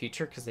into the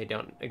future because they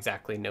don't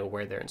exactly know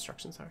where their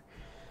instructions are.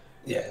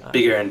 Yeah,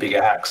 bigger and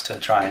bigger hacks to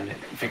try and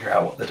figure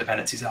out what the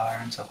dependencies are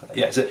and stuff like that.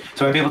 Yeah, so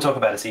when people talk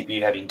about a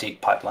CPU having deep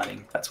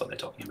pipelining, that's what they're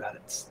talking about.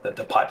 It's that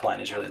the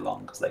pipeline is really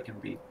long because they can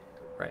be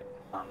right.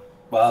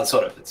 Well,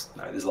 sort of.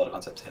 There's a lot of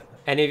concepts here.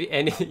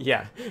 And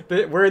yeah,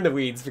 but we're in the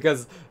weeds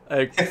because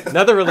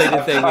another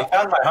related thing. I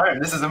found my home.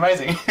 This is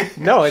amazing.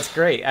 No, it's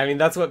great. I mean,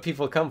 that's what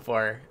people come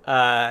for.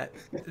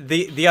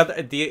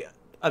 The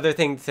other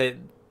thing to,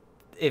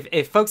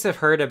 if folks have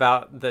heard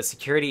about the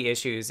security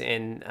issues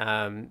in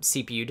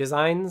CPU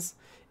designs,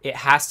 it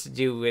has to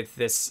do with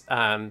this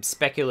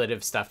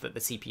speculative stuff that the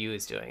CPU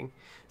is doing.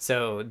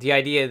 So the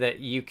idea that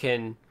you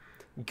can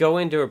go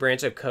into a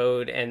branch of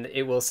code and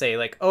it will say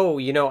like, oh,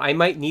 you know, I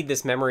might need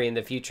this memory in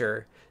the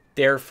future,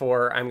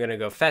 therefore I'm going to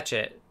go fetch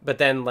it. But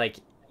then like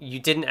you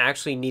didn't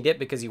actually need it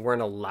because you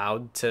weren't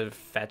allowed to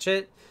fetch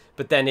it.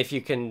 But then if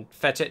you can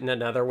fetch it in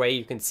another way,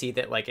 you can see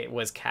that like it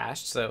was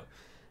cached. So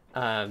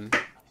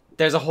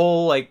there's a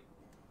whole like,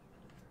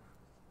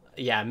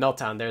 yeah,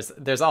 meltdown.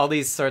 There's all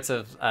these sorts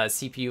of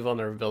CPU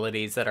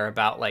vulnerabilities that are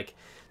about like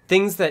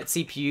things that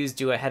CPUs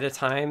do ahead of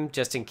time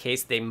just in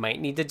case they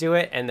might need to do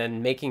it, and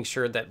then making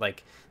sure that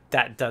like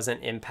that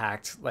doesn't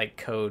impact like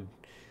code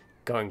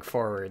going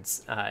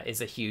forwards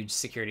is a huge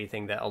security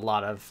thing that a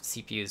lot of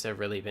CPUs have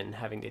really been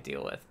having to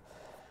deal with,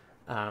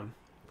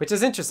 which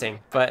is interesting,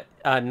 but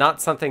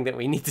not something that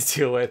we need to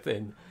deal with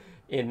in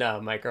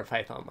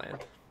MicroPython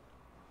land.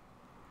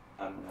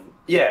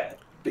 Yeah,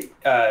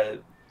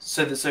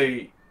 so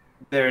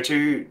there are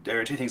two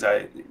things that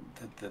I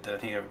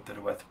think that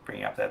are worth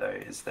bringing up there though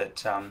is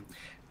that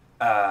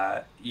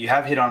you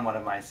have hit on one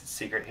of my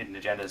secret hidden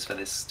agendas for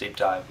this deep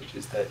dive, which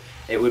is that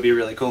it would be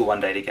really cool one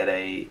day to get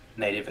a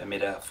native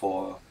emitter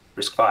for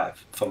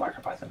RISC-V for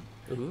MicroPython.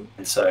 Mm-hmm.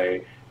 And so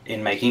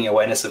in making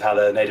awareness of how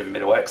the native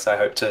emitter works, I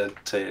hope to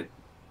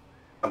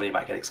somebody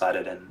might get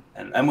excited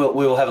and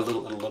we'll have a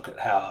little look at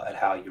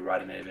how you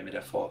write a native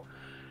emitter for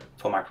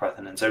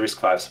MicroPython. And so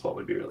RISC-V support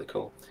would be really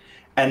cool.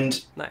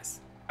 And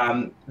nice.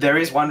 There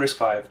is one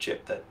RISC-V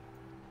chip that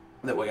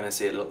we're going to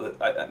see a little.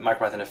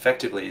 MicroPython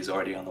effectively is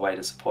already on the way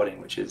to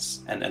supporting, which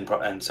is and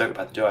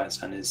CircuitPython 2 I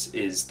understand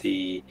is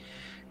the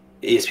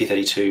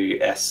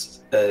ESP32S.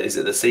 Is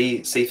it the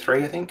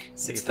C3? I think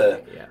C3, it's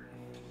the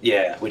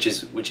which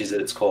is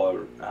at its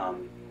core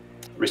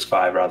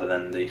RISC-V rather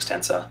than the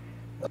extensor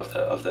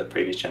of the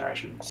previous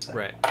generations. So,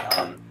 right.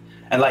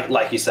 And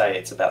like you say,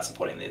 it's about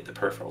supporting the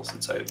peripherals,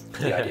 and so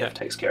the IDF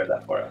takes care of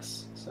that for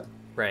us. So.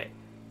 Right.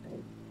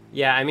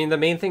 Yeah, I mean, the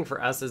main thing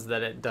for us is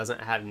that it doesn't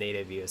have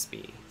native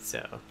USB,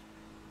 so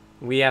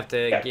we have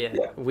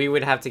to we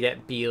would have to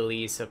get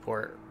BLE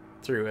support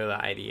through the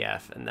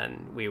IDF, and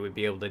then we would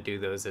be able to do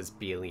those as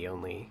BLE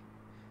only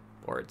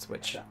boards,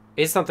 which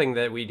is something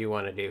that we do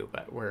want to do,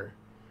 but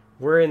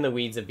we're in the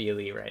weeds of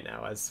BLE right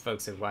now, as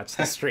folks who've watched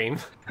the stream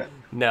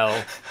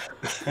know.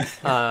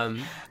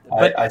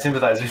 But I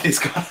sympathize with you,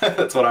 Scott.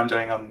 That's what I'm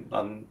doing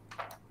on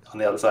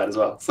the other side as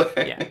well. So.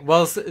 Yeah.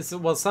 Well,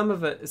 some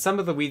of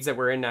the weeds that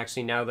we're in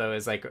actually now though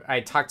is like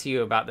I talked to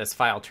you about this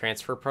file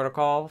transfer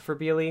protocol for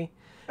BLE,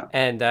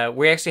 and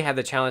we actually have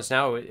the challenge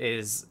now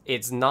is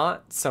it's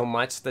not so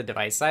much the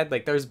device side.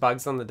 Like there's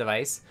bugs on the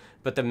device,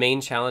 but the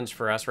main challenge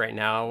for us right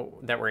now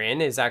that we're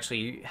in is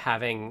actually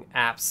having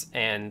apps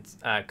and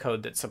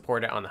code that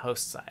support it on the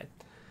host side.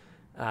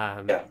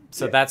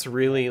 So that's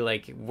really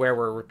like where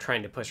we're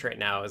trying to push right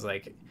now is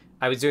like.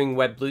 I was doing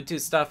web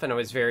Bluetooth stuff, and I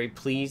was very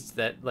pleased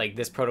that like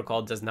this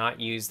protocol does not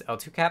use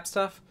L2CAP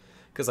stuff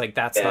because like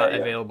that's not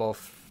available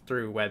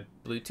through web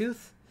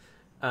Bluetooth.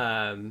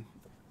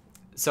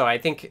 So I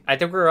think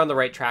we're on the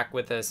right track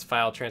with this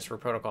file transfer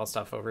protocol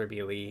stuff over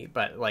BLE,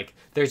 but like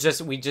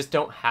we just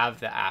don't have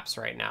the apps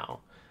right now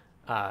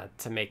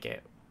to make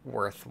it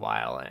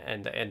worthwhile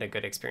and a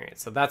good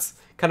experience. So that's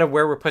kind of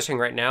where we're pushing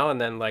right now,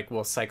 and then like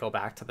we'll cycle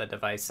back to the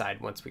device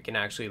side once we can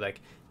actually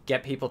like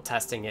get people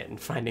testing it and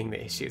finding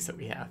the issues that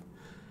we have.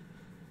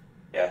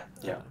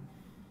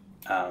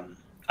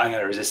 I'm going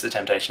to resist the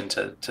temptation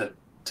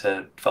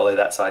to follow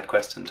that side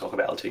quest and talk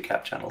about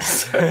L2CAP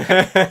channels.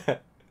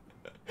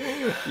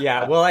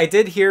 Yeah, well, I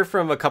did hear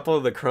from a couple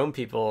of the Chrome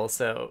people,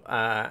 so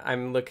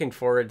I'm looking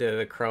forward to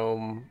the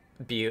Chrome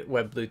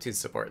web Bluetooth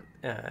support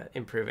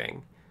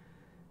improving.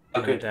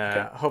 Oh, good. And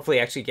Okay. hopefully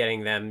actually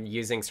getting them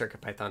using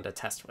CircuitPython to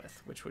test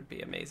with, which would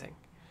be amazing.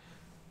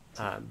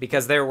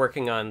 Because they're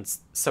working on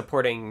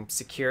supporting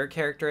secure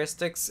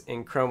characteristics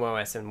in Chrome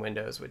OS and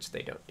Windows, which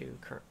they don't do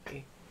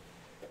currently.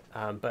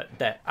 But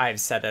that I've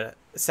set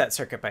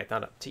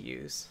CircuitPython up to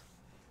use.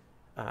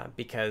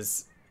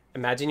 Because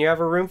imagine you have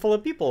a room full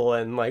of people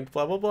and like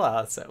blah, blah,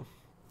 blah. So.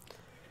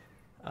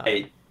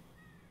 Hey,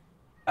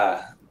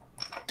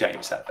 don't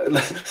use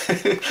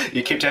that.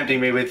 You keep tempting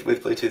me with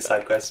Bluetooth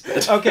side quests.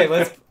 But... Okay,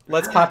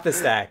 let's pop the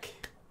stack.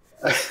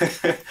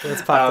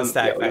 Let's pop the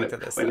stack back to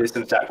this. We'll do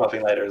some stack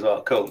popping later as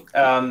well. Cool.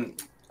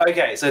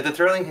 Okay, so the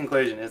thrilling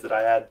conclusion is that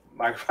I add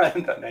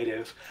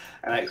MicroPython.native,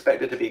 and I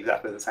expect it to be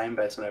exactly the same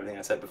based on everything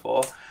I said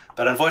before,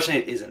 but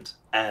unfortunately it isn't,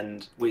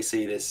 and we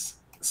see this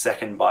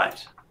second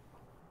byte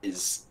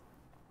is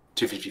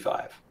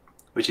 255,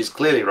 which is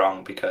clearly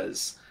wrong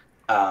because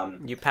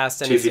you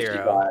passed in a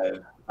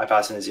 0. I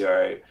passed in a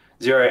 0.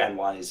 0 and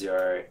 1 is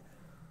 0.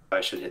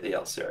 I should hit the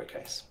else 0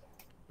 case.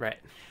 Right.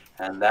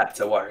 And that's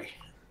a worry.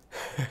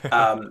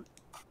 And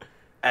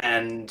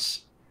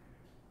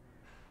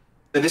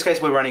in this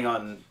case, we're running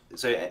on,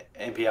 so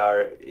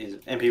NPR is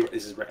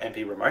this is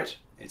NP Remote.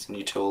 It's a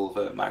new tool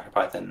for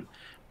MicroPython.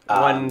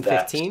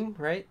 115,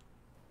 right?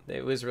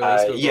 It was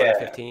released with yeah.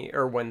 115,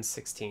 or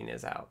 116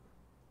 is out.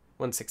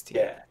 116.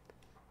 Yeah.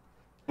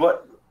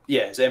 What?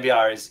 Yeah. So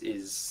NPR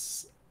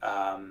is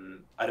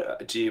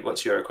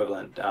what's your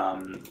equivalent?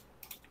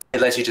 It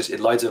lets you it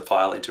loads a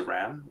file into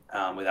RAM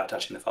without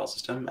touching the file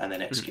system, and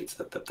then executes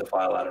the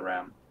file out of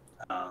RAM.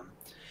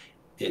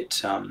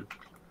 It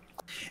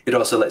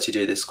also lets you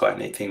do this quite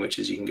neat thing, which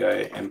is you can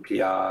go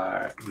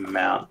npr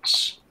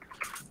mount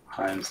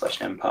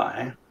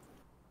home/mpy,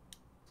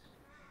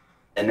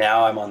 and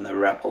now I'm on the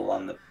REPL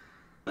on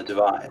the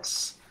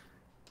device.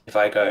 If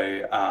I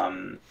go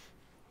and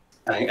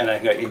I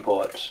can go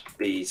import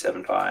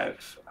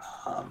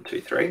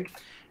b7523,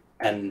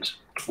 and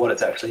what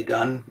it's actually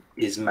done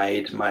is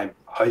made my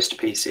host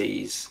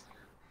PC's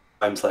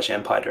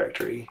home/mpy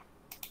directory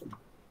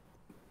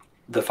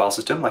the file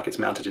system, like it's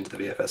mounted into the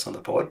VFS on the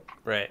board.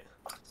 Right.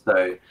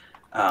 So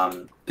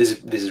this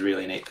is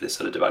really neat for this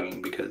sort of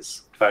debugging,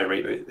 because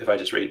if I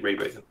just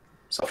reboot the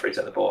soft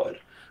reset the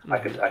board, I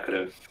could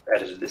have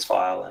edited this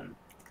file and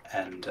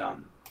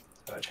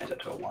if I change that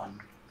to a 1,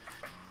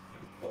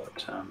 but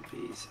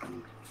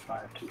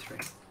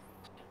v7523.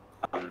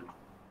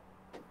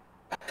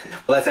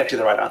 Well, that's actually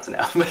the right answer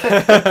now.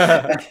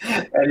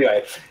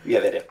 Anyway, yeah,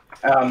 that is.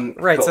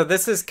 Right. Cool. So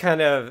this is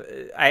kind of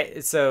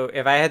so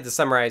if I had to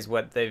summarize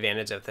what the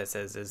advantage of this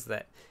is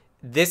that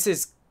this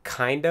is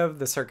kind of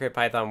the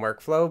CircuitPython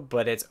workflow,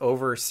 but it's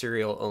over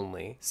serial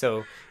only.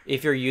 So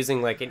if you're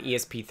using like an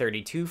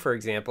ESP32, for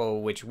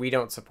example, which we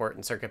don't support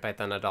in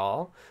CircuitPython at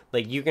all,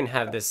 like you can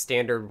have this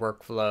standard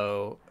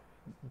workflow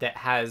that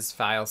has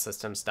file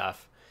system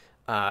stuff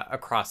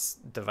across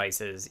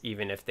devices,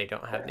 even if they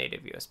don't have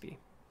native USB.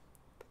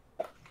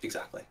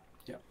 Exactly.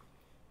 Yeah.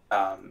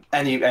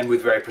 And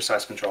with very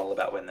precise control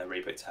about when the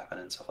reboots happen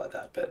and stuff like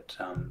that. But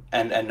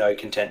and no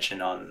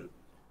contention on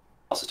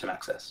file system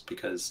access,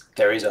 because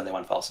there is only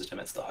one file system.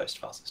 It's the host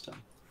file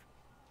system.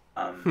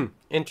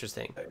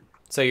 Interesting.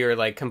 So you're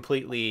like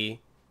completely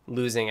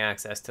losing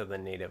access to the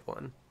native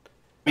one.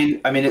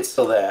 I mean, it's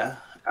still there.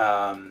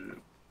 But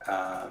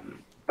I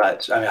mean,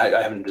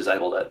 I haven't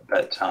disabled it.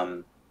 But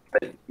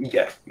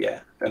yeah.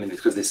 I mean,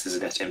 because this is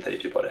an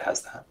STM32 board, it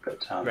has that.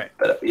 But right.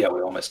 But yeah,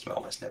 we almost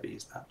never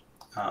use that.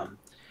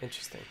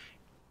 Interesting.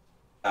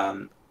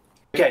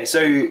 Okay,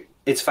 so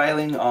it's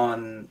failing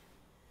on.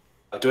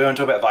 Do we want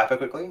to talk about Viper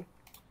quickly?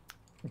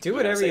 Do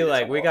whatever you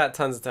like. We got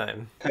tons of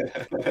time.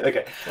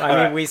 Okay.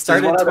 I mean, we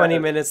started 20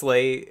 minutes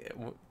late.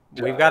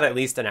 We've got at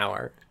least an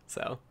hour.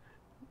 So.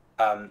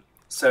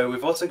 So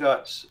we've also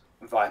got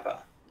Viper.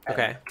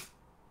 Okay.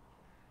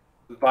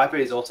 Viper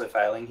is also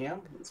failing here.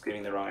 It's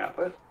giving the wrong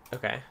output.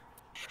 Okay.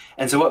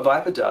 And so what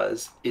Viper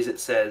does is it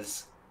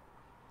says,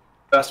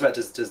 first about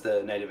does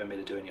the native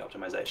emitter do any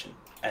optimization?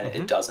 And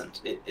it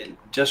doesn't. It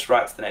just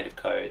writes the native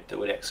code that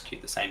would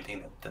execute the same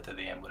thing that the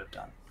VM would have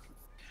done.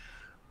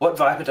 What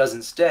Viper does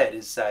instead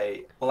is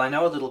say, well, I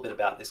know a little bit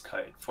about this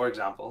code. For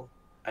example,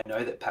 I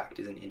know that packed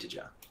is an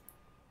integer.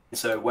 And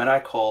so when I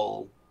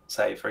call,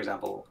 say, for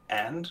example,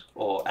 and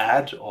or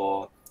add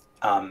or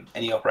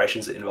any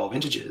operations that involve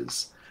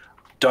integers,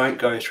 don't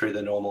go through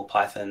the normal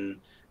Python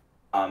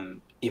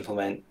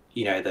implement,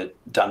 the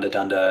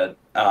dunder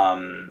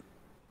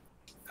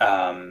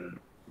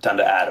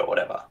add or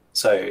whatever.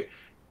 So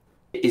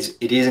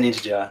it is an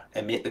integer,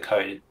 emit the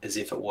code as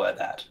if it were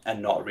that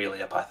and not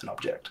really a Python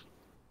object.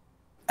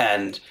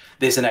 And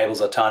this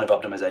enables a ton of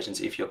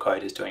optimizations if your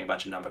code is doing a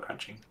bunch of number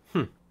crunching.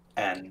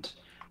 And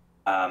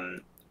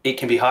it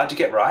can be hard to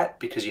get right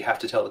because you have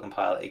to tell the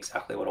compiler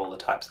exactly what all the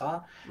types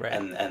are. Right.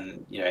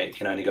 And it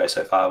can only go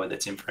so far with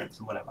its inference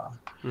and whatever.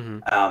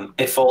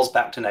 It falls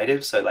back to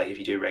native, so like if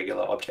you do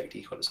regular object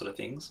equal sort of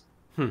things.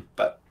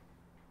 But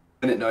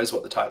when it knows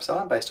what the types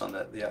are based on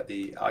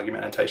the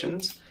argument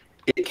annotations,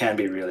 it can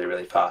be really,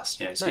 really fast.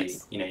 So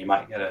nice. You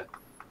might get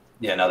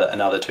yeah,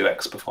 another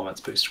 2x performance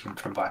boost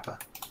from Viper.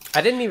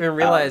 I didn't even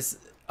realize.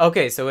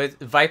 Okay, so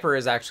Viper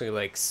is actually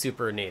like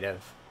super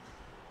native.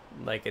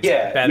 Like it's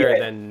better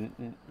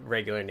than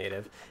regular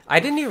native. I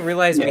didn't even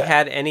realize we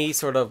had any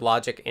sort of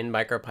logic in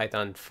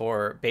MicroPython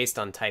for based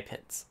on type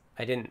hints.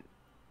 I didn't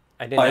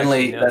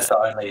only know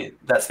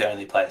that's the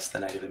only place the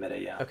native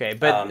emitter. Yeah. Okay,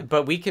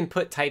 but we can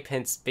put type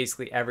hints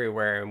basically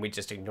everywhere, and we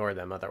just ignore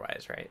them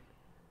otherwise, right?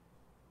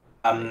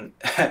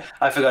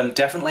 I've forgotten.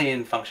 Definitely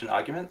in function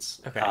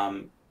arguments. Okay.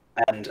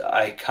 And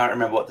I can't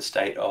remember what the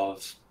state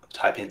of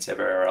type hints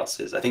everywhere else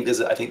is. I think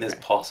there's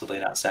possibly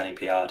an outstanding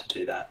PR to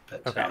do that,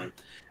 but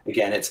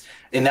again, it's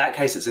in that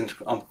case it's a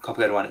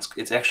complicated one.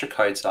 It's extra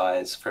code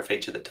size for a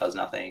feature that does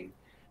nothing.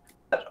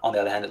 But on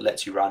the other hand, it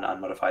lets you run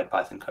unmodified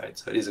Python code,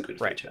 so it is a good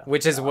feature.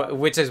 Which is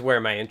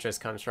where my interest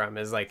comes from.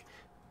 Is like,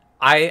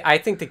 I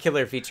think the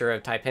killer feature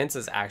of type hints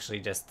is actually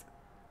just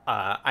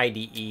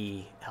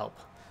IDE help.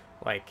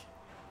 Like,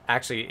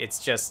 actually, it's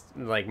just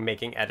like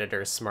making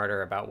editors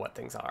smarter about what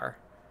things are.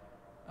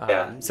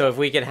 So if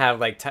we could have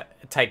like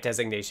type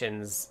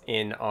designations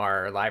in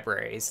our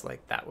libraries,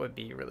 like that would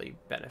be really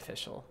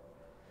beneficial.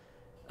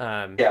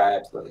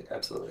 Yeah,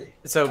 absolutely.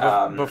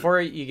 So before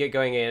you get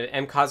going in,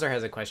 M. Kaiser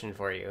has a question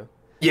for you.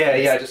 Yeah,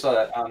 I just saw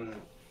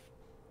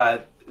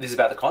that. This is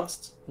about the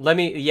consts. Let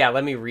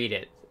me read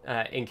it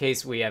in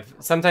case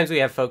sometimes we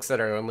have folks that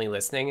are only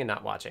listening and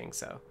not watching.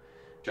 So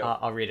sure.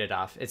 I'll read it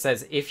off. It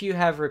says, if you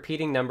have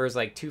repeating numbers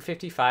like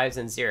 255s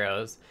and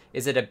zeros,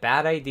 is it a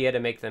bad idea to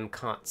make them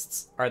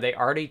consts? Are they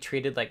already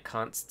treated like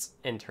consts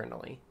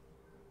internally?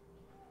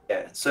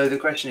 Yeah. So the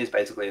question is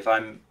basically, if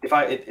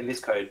in this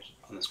code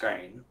on the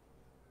screen,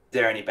 is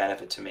there any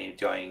benefit to me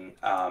doing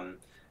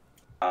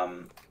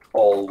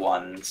all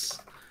ones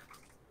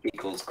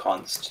equals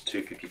const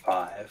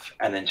 255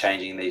 and then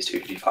changing these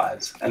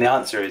 255s? And the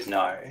answer is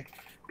no,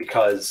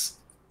 because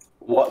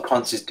what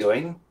const is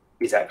doing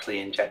is actually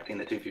injecting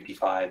the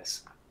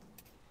 255s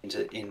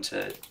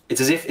into it's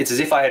as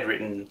if I had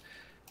written,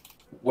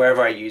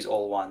 wherever I use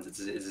all ones, it's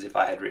as if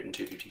I had written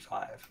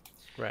 255.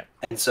 Right.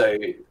 And so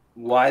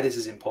why this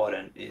is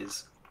important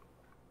is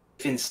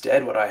if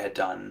instead what I had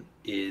done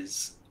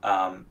is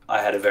I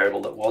had a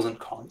variable that wasn't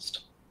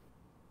const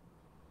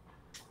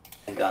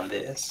and done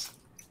this,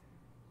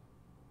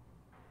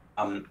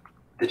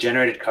 the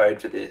generated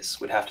code for this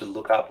would have to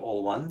look up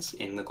all ones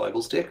in the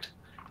global stick.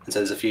 And so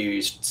there's a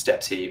few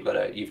steps here.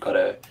 You've got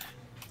to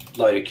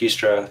load a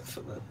QStra,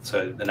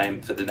 so the name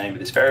of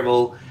this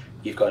variable.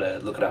 You've got to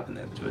look it up and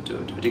then do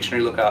a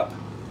dictionary lookup,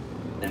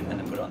 and then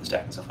put it on the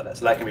stack and stuff like that.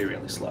 So that can be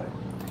really slow.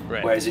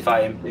 Right. Whereas if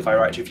I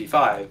write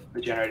 255,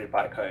 the generated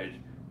bytecode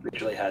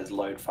literally has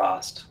load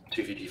fast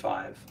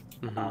 255,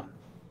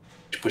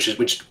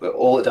 which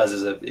all it does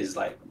is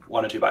like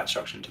 1 or 2 byte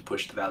instruction to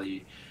push the value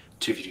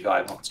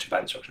 255. Well, it's 2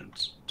 byte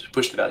instructions to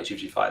push the value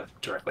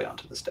 255 directly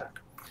onto the stack.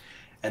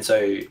 And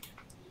so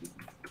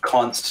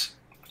const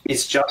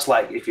is just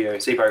like, if you're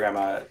a C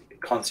programmer,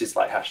 const is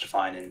like hash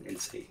define in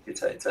C.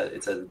 It's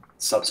a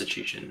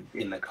substitution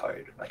in the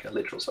code, like a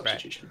literal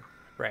substitution.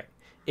 Right.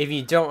 If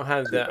you don't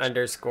have the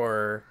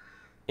underscore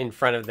in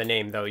front of the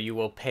name, though, you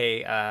will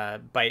pay a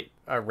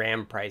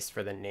RAM price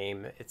for the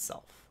name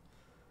itself.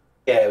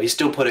 Yeah, we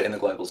still put it in the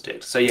global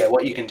stick. So yeah,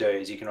 what you can do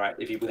is you can write,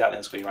 without the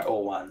underscore, you write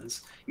all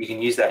ones. You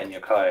can use that in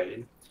your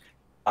code,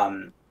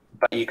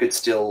 but you could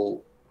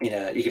still, you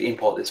could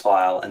import this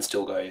file and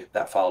still go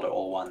that file to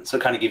all ones. So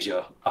it kind of gives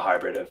you a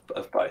hybrid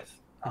of both,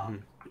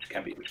 which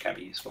can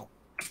be useful.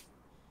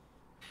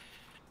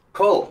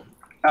 Cool.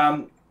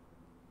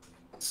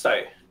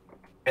 So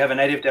we have a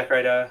native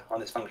decorator on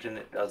this function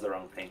that does the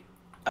wrong thing.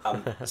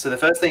 So the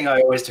first thing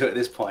I always do at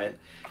this point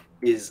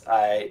is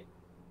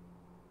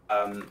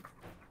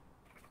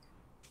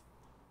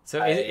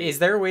is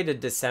there a way to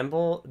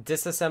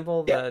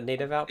disassemble the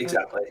native output?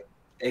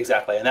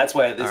 Exactly, and that's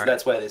where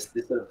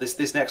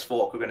this next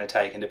fork we're going to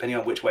take, and depending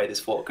on which way this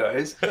fork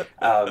goes,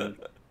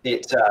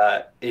 it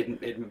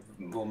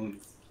will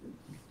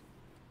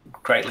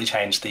greatly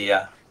change the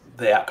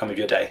outcome of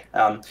your day.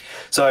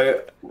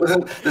 So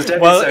there's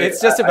definitely,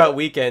 it's just about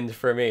weekend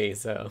for me.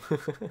 So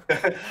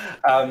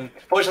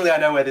fortunately, I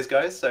know where this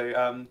goes. So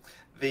on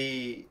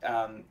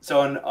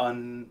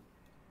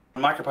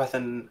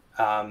MicroPython,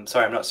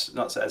 sorry, I'm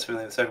not as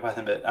familiar with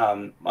CircuitPython, but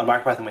on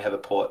MicroPython we have a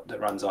port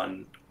that runs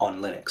on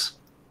Linux.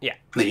 Yeah.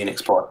 The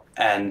Unix port,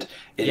 and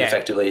it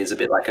effectively is a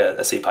bit like a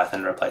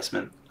CPython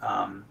replacement.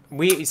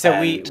 We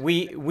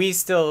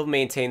still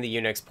maintain the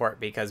Unix port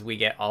because we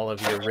get all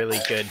of your really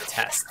good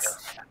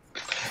tests.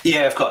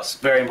 Yeah, of course,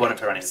 very important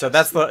for running. So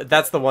that's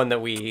the one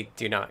that we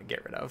do not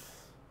get rid of.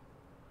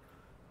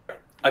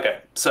 Okay,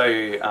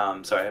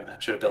 so sorry, I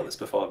should have built this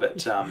before,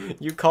 but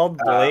you called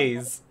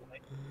Blaze.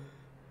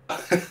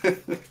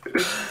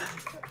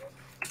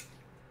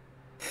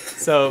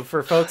 So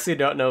for folks who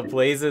don't know,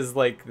 Blaze is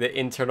like the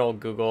internal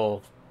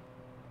Google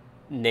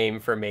name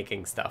for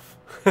making stuff.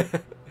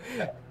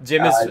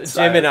 Jim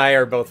and I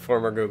are both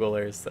former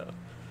Googlers, so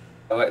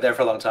I worked there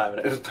for a long time,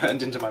 and it was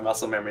burned into my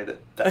muscle memory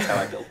that's how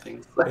I build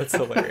things. That's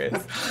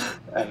hilarious.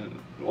 And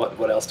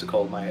what else to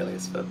call my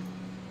alias for?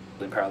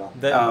 in parallel.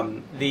 The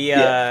thing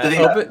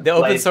that the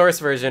open Blade- source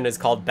version is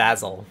called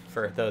Bazel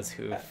for those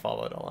who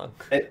followed along.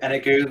 and a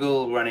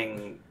Google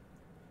running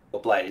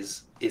or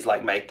Blaze is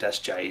like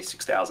make-j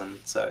 6000,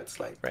 so it's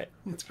like Right.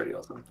 it's pretty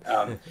awesome.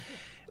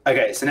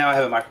 Okay, so now I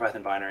have a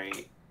MicroPython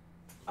binary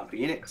for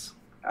Unix,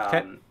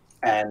 Okay.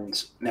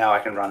 and now I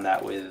can run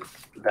that with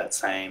that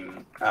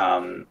same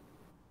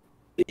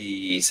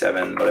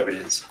E7, whatever it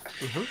is,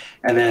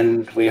 and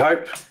then we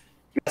hope,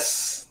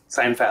 yes,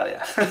 same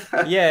failure.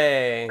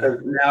 Yay!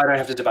 Now I don't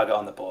have to debug it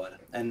on the board,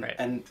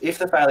 and if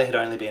the failure had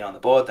only been on the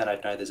board, then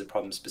I'd know there's a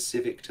problem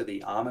specific to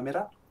the ARM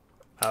emitter.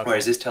 Okay.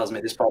 Whereas this tells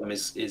me this problem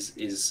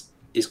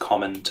is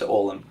common to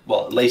all them.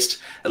 Well, at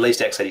least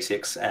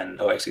x86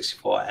 or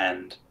x64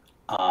 and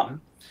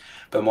ARM.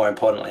 But more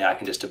importantly, I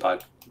can just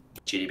debug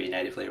GDB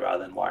natively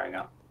rather than wiring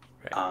up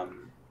an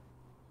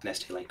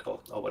ST-Link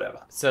or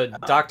whatever. So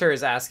Doctor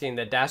is asking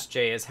the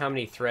 -j is how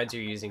many threads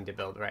you're using to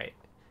build, right?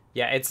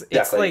 Yeah, it's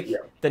Exactly,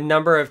 like the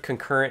number of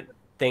concurrent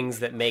things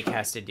that make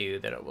has to do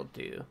that it will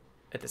do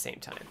at the same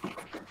time.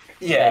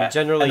 Yeah, and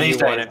generally and you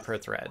these want days- it per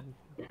thread.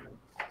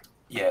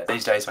 Yeah,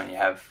 these days when you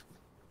have,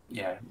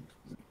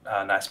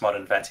 nice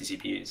modern fancy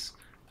CPUs,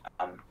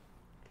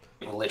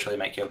 it will literally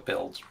make your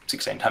build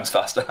 16 times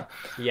faster.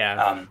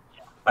 Yeah.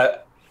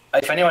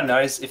 If anyone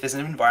knows if there's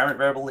an environment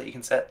variable that you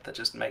can set that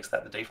just makes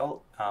that the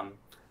default,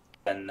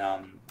 then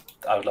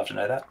I would love to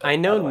know that. I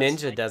know otherwise-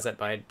 Ninja does it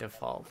by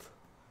default.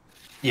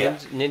 Yeah.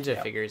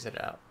 Ninja figures it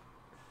out.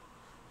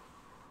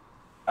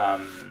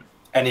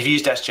 And if you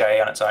use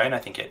 -j on its own, I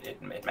think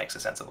it makes a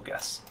sensible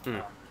guess.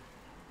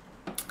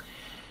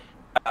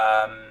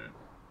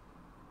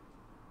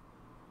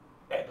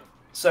 Okay.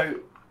 So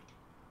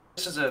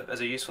just as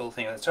a useful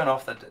thing, let's turn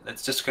off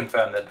let's just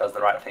confirm that it does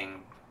the right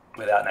thing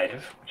without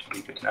native, which would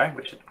be good to know,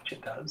 which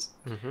it does.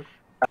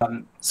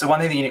 So one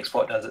thing the Unix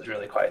port does that's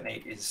really quite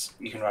neat is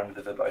you can run with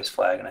the verbose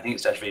flag, and I think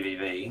it's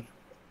 -vvv,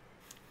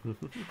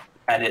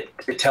 and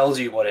it tells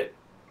you what it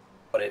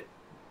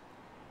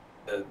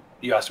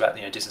you asked about,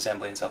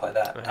 disassembly and stuff like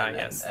that,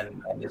 yes.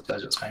 and it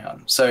knows what's going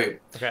on. So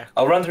Okay.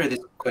 I'll run through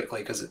this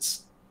quickly because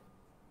it's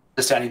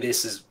understanding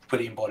this is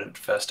pretty important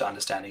first to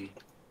understanding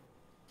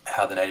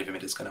how the native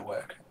emitter is going to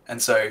work.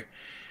 And so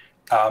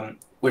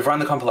we've run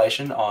the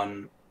compilation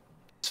on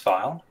this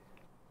file,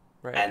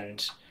 Right.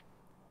 and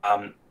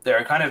there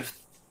are kind of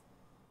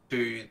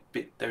two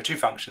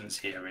functions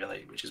here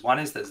really, which is one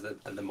is there's the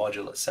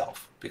module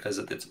itself, because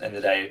at the end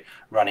of the day,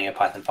 running a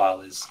Python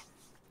file is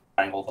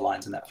running all the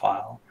lines in that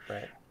file.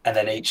 Right. And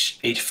then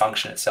each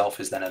function itself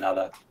is then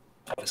another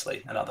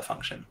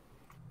function.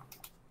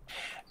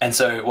 And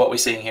so what we're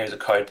seeing here is a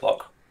code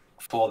block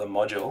for the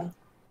module,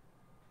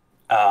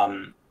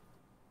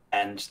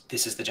 and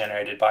this is the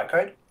generated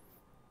bytecode.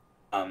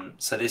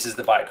 So this is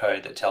the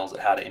bytecode that tells it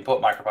how to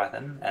import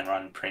MicroPython and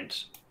run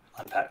print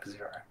unpack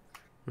 0.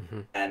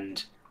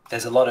 And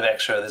there's a little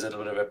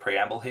bit of a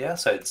preamble here.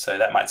 So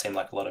that might seem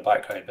like a lot of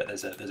bytecode, but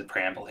there's a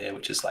preamble here,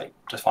 which is like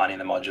defining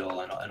the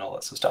module and all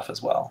that sort of stuff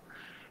as well.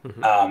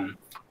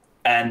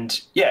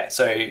 And yeah,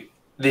 so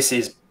this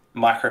is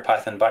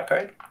MicroPython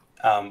bytecode,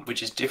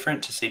 which is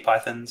different to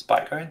CPython's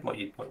bytecode,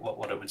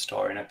 what it would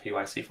store in a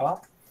PYC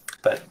file,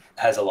 but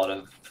has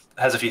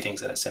a few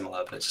things that are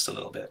similar, but it's just a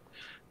little bit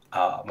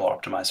more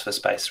optimized for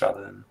space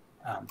rather than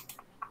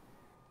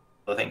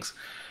other things.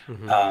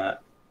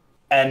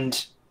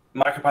 And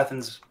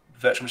MicroPython's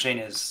virtual machine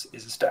is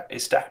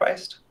stack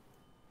based,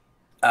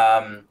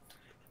 and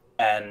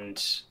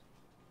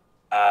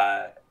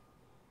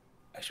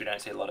actually we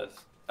don't see a lot of.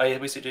 Oh yeah,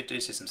 we do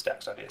see some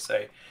stack stuff here.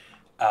 So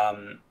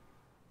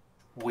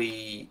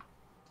we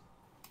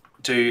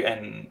do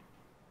an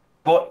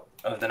import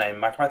of the name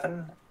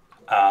MicroPython,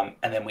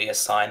 and then we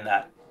assign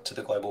that to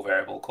the global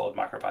variable called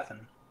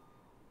MicroPython.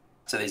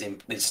 So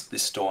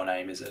this store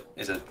name is a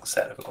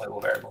set of a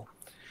global variable.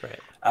 Right.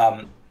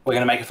 We're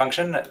going to make a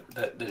function that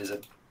is a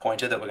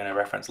pointer that we're going to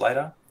reference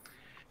later.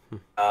 We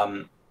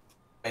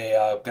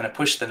are going to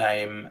push the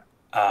name.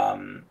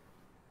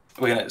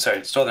 We're going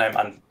to store the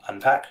name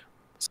unpack.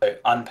 So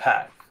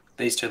unpack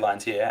these two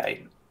lines here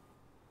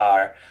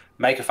are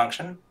make a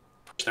function,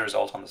 push the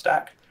result on the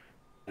stack,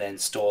 and then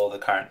store the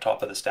current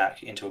top of the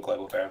stack into a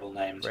global variable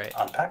named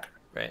unpack.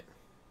 Right.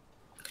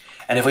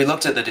 And if we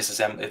looked at the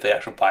disassembly, the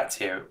actual bytes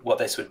here, what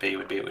this would be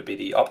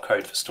the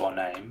opcode for store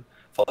name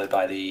followed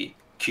by the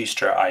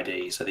qstr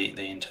ID, so the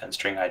intern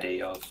string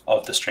ID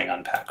of the string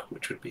unpack,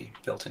 which would be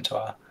built into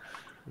our.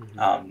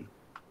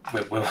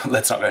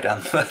 Let's not go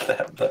down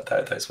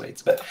those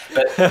weeds, but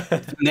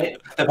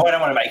the point I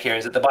want to make here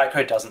is that the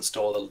bytecode doesn't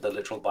store the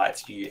literal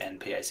bytes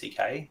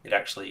UNPACK. It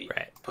actually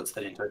puts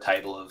that into a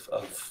table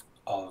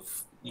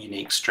of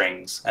unique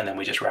strings, and then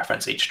we just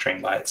reference each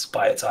string by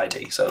its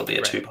ID. So it'll be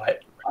a 2-byte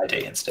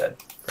ID instead.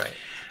 Right.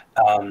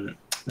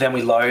 Then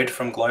we load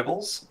from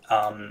globals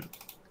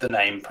the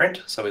name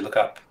print. So we look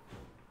up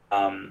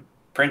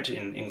print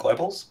in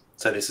globals.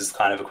 So this is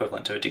kind of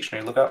equivalent to a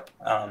dictionary lookup,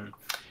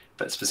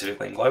 but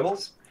specifically in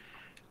globals,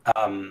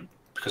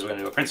 because we're going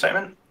to do a print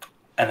statement.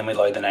 And then we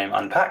load the name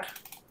unpack.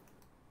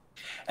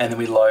 And then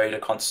we load a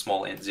const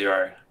small int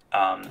 0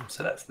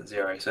 So that's the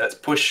 0. So that's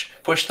push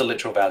the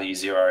literal value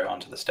 0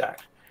 onto the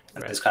stack.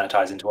 And this kind of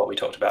ties into what we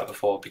talked about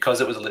before. Because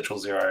it was a literal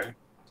 0,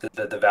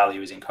 the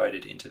value is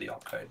encoded into the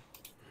opcode.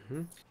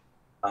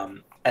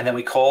 And then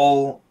we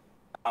call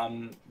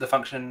the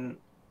function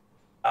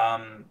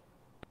the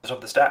top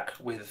of the stack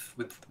with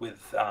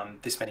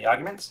this many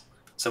arguments.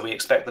 So we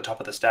expect the top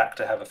of the stack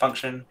to have a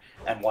function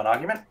and one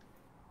argument,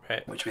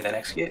 which we then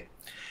execute.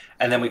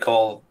 And then we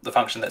call the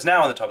function that's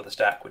now on the top of the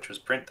stack, which was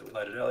print that we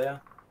loaded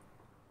earlier.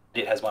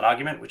 It has one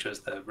argument, which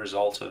was the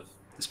result of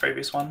this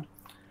previous one.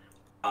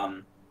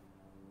 We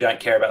don't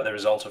care about the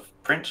result of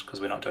print because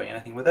we're not doing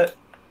anything with it.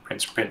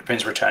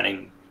 Print's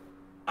returning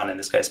none in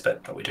this case,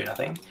 but we do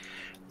nothing.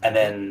 And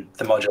then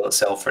the module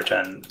itself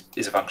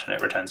is a function.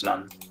 It returns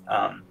none.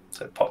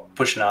 So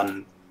push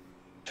none,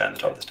 return the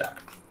top of the stack.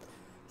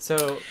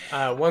 So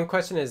one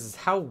question is,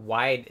 how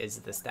wide is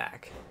the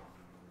stack?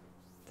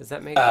 Does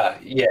that make?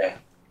 Yeah,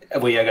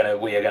 we are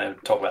gonna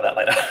talk about that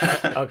later.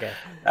 Okay.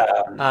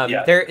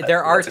 Yeah,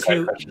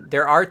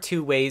 there are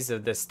two ways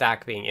of the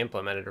stack being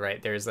implemented,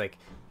 right? There's like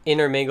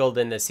intermingled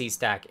in the C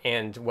stack,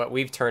 and what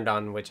we've turned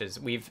on, which is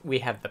we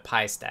have the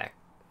pi stack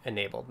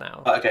enabled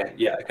now. Okay.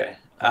 Yeah. Okay.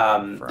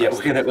 Yeah,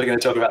 we're gonna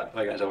talk about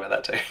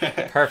that too.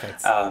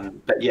 Perfect.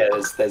 But yeah,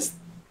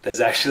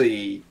 there's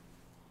actually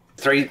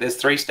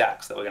three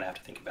stacks that we're gonna have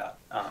to think about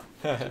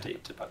to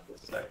debug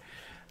this. So,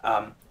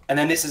 and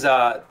then this is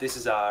our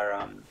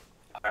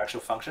actual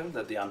function,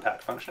 the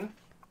unpack function,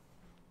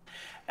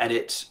 and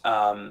it's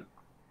the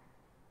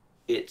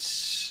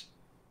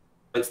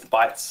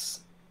bytes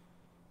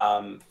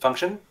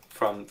function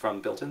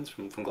from built-ins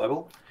from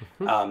global.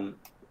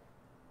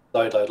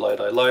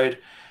 Load,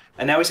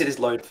 and now we see this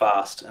load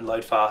fast, and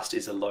load fast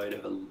is a load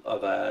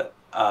of a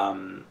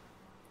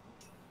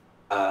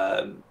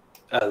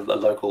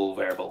local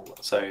variable.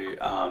 So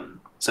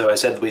I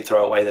said we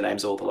throw away the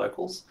names of all the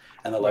locals,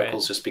 and the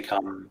locals just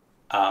become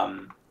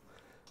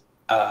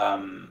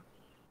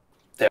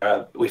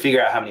we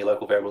figure out how many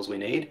local variables we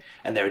need,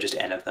 and there are just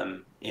n of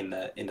them in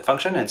the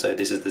function, and so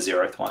this is the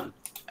 0th one.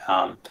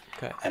 And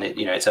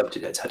it's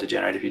had to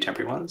generate a few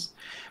temporary ones,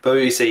 but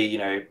we see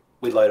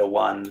we load a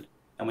 1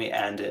 and we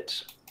AND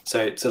it.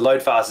 So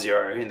load fast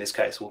 0 in this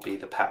case will be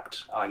the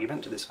packed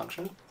argument to this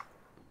function.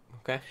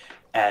 Okay.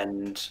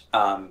 And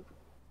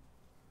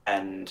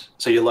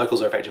so your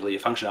locals are effectively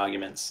your function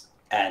arguments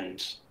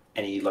and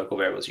any local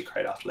variables you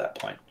create after that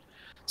point.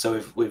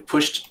 So we've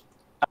pushed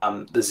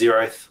the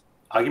 0th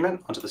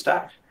argument onto the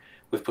stack.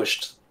 We've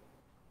pushed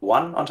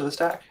 1 onto the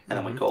stack, and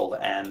then we call the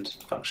AND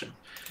function.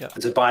 Yep.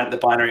 And so the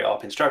binary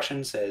op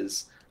instruction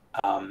says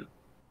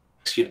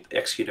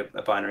execute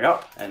a binary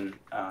op, and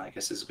I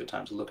guess this is a good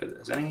time to look at it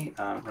as any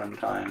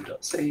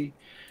runtime.c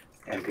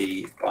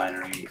mp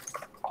binary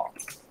op.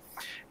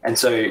 And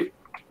so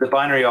the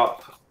binary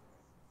op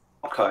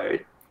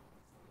code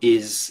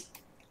is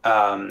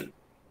telling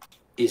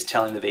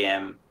the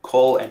VM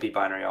call mp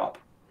binary op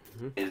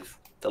with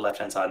the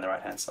left-hand side and the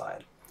right-hand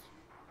side.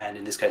 And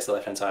in this case, the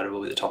left-hand side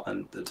will be the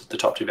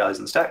top two values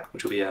in the stack,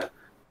 which will be a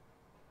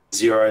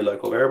 0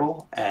 local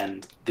variable,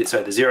 and the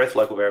 0th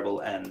local variable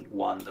and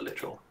 1 the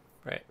literal.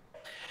 Right.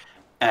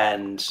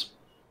 And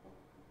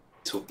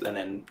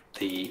then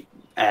the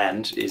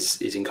AND is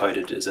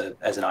encoded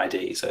as an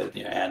ID. So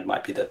AND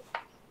might be the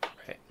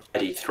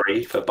ID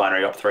 3 for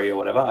binary op 3 or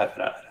whatever. I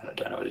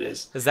don't know what it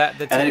is. Is that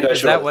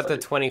what the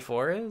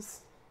 24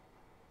 is?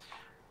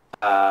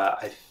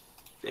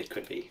 It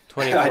could be.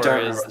 24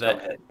 is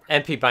the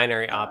MP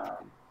binary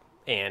op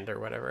and or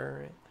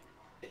whatever,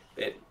 right?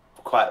 It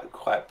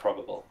quite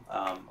probable.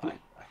 I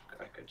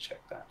could check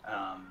that.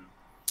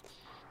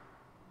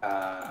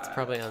 It's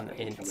probably on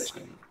the int.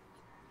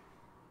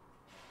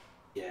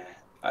 Yeah,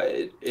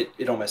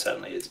 it almost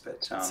certainly is.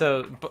 But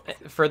so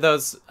for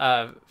those,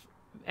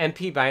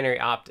 MP binary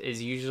opt is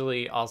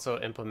usually also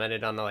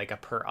implemented on a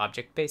per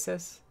object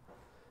basis.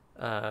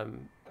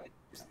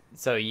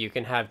 So you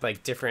can have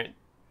different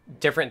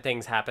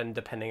things happen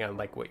depending on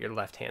what your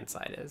left hand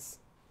side is.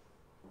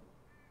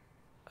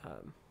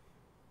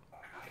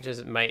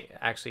 Just might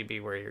actually be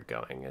where you're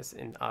going as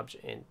in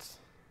object int.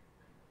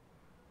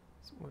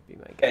 Would be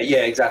my guess.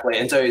 Yeah, exactly.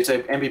 And so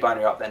MP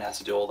binary op then has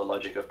to do all the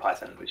logic of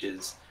Python, which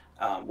is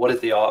what is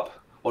the op,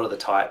 what are the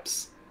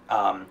types,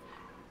 and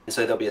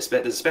so there's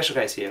a special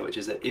case here, which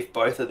is that if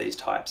both of these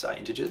types are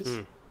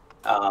integers,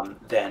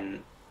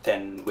 then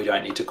we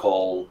don't need to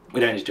do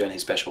anything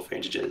special for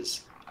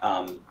integers.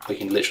 We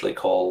can literally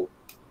call,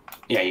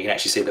 you can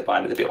actually see the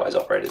bitwise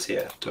operators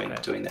here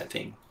doing their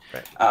thing.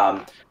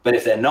 Right. But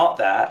if they're not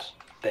that,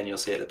 then you'll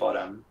see at the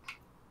bottom,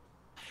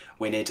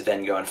 we need to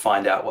then go and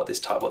find out what the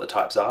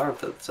types are.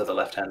 So the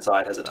left-hand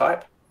side has a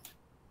type.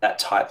 That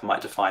type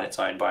might define its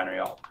own binary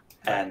op,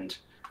 and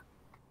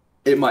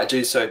it might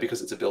do so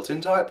because it's a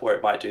built-in type, or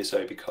it might do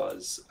so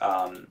because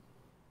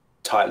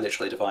type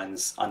literally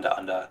defines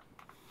under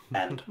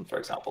and, for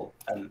example,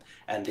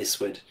 and this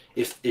would,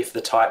 if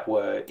the type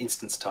were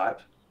instance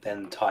type,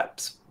 then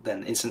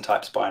instant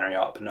type's binary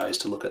op knows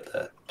to look at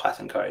the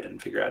Python code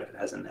and figure out if it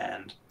has an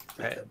and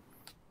method.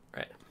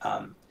 Right.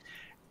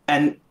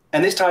 And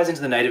And this ties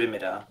into the native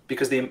emitter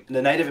because the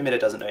native emitter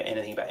doesn't know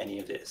anything about any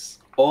of this.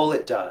 All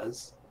it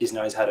does is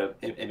knows how to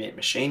emit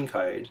machine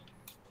code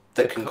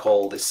that can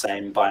call this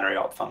same binary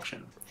op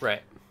function.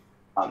 Right.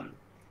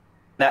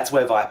 That's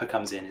where Viper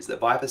comes in, is that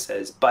Viper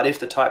says, but if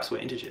the types were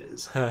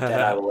integers, then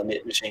I will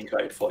emit machine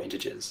code for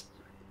integers.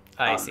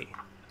 I see.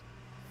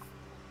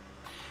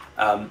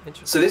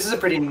 So this is a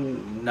pretty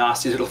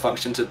nasty little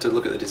function to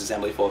look at the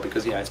disassembly for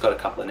because, it's got a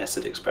couple of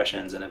nested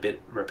expressions and a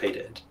bit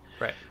repeated.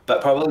 Right.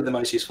 But probably the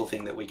most useful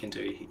thing that we can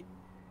do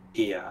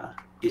here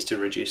is to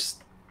reduce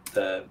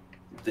the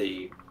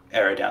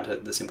error down to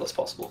the simplest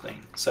possible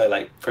thing. So,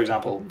 like, for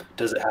example,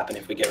 does it happen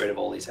if we get rid of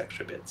all these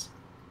extra bits?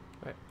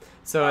 Right.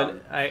 So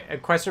a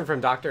question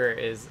from Doctor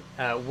is,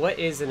 what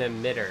is an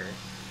emitter?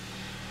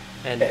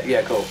 And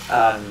yeah, cool.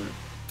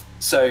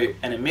 So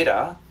an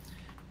emitter,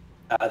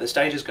 the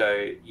stages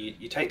go,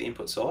 you take the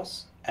input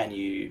source and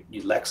you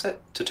lex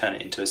it to turn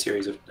it into a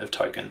series of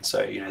tokens.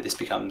 So, this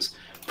becomes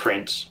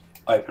print,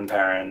 open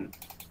parent,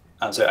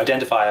 so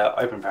identifier,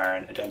 open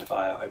parent,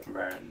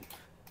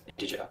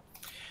 integer.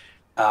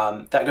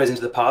 That goes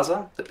into the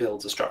parser that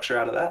builds a structure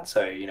out of that.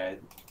 So,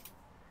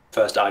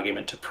 first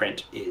argument to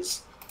print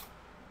is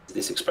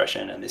this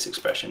expression, and this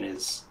expression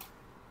is,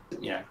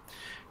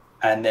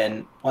 and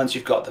then once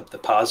you've got the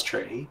parse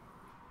tree,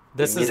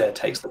 the emitter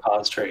takes the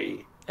parse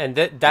tree. And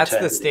that's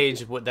the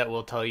stage that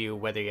will tell you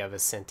whether you have a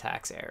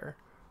syntax error.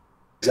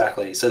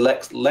 Exactly. So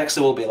Lexa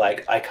will be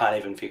like, I can't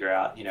even figure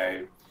out,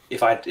 the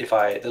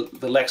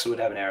Lexa would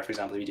have an error, for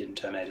example, if you didn't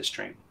terminate a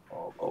string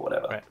or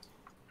whatever.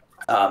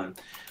 Right.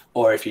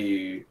 Or if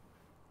you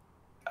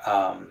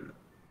had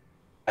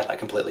like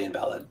completely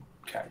invalid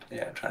character.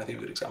 Yeah, I'm trying to think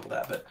of a good example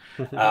of that.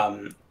 But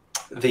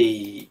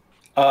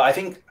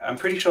I'm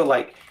pretty sure,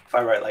 like, if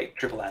I wrote like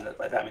triple and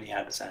like that many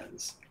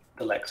ampersands,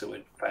 the Lexa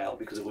would fail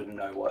because it wouldn't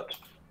know what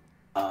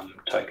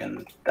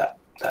token that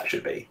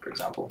should be, for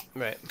example.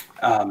 Right.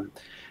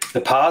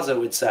 The parser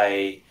would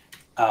say,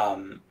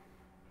 no,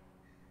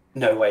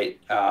 wait.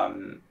 I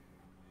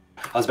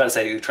was about to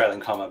say trailing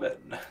comma, but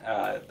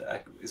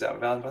is that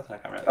valid in Python? I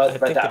can't remember. I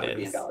think that it would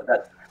be is. invalid.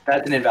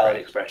 That's an invalid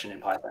expression in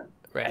Python.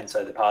 Right. And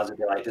so the parser would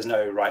be like, there's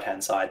no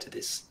right-hand side to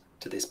this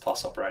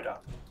plus operator.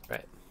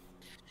 Right.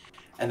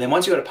 And then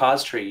once you've got a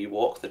parse tree, you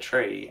walk the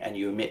tree and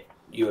you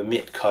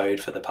emit code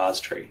for the parse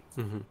tree.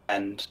 Mm-hmm.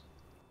 And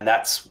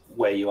that's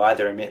where you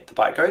either emit the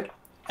bytecode.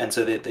 And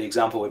so the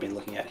example we've been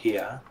looking at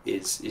here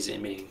is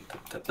emitting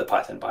the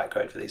Python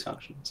bytecode for these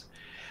functions.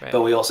 Right.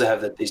 But we also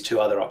have these two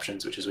other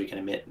options, which is we can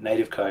emit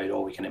native code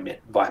or we can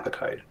emit Viper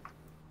code.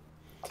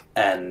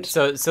 And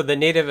so the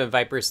native and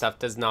Viper stuff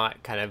does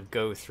not kind of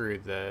go through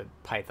the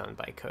Python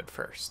bytecode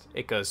first.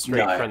 It goes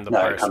straight from the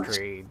parse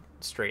tree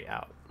straight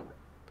out.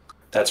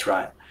 That's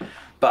right.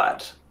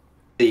 But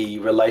the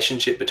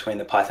relationship between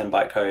the Python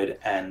bytecode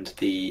and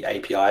the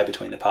API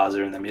between the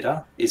parser and the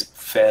emitter is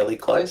fairly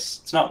close.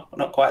 It's not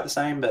quite the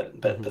same,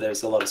 but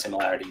there's a lot of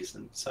similarities,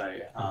 and so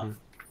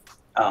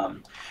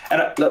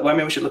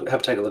we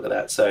should take a look at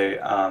that.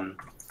 So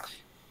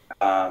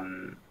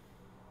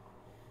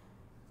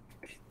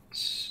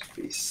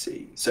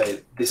BC. So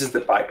this is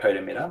the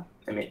bytecode emitter,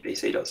 emit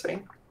bc.c.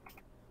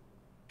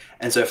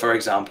 And so, for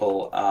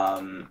example,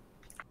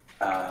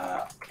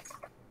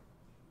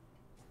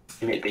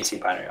 emit bc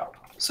binary op.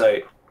 So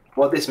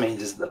what this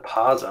means is the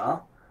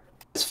parser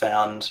has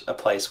found a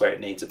place where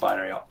it needs a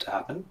binary op to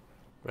happen.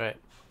 Right.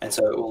 And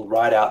so it will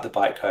write out the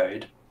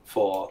bytecode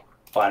for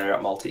binary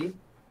op multi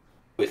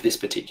with this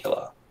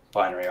particular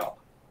binary op.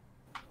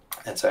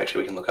 And so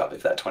actually we can look up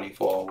if that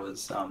 24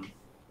 was, I'm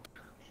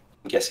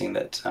guessing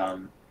that,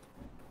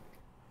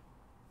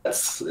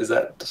 that's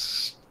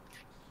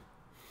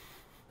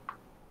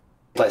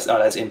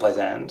in place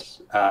and.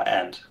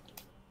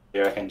 Do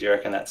you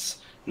reckon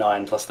that's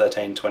 9 plus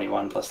 13,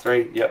 21 plus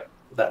 3? Yep,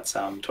 that's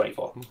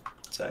 24.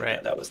 So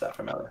right. that was that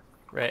from earlier.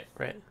 Right.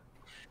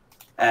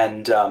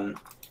 And so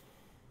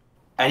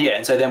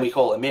then we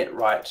call emit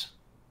right.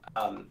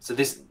 So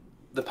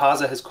the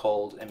parser has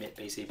called emit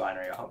bc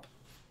binary op.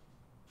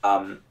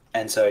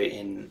 And so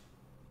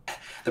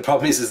the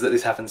problem is that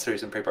this happens through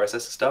some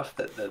preprocessor stuff.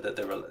 That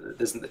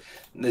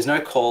there's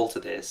no call to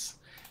this,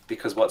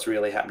 because what's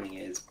really happening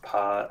is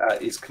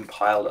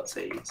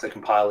compile.c. So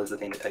compile is the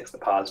thing that takes the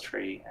parse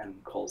tree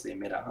and calls the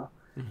emitter.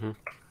 Mm-hmm.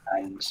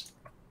 And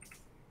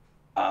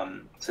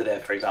so there,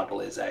 for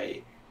example, is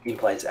a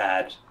in-place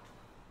add.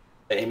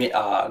 The emit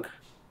arg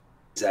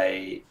is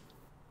a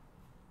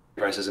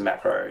processor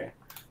macro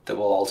that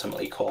will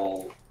ultimately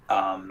call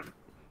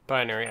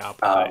binary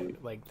op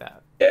like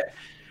that. Yeah.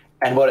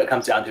 And what it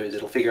comes down to is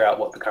it'll figure out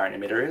what the current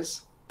emitter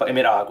is. But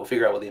emit arg will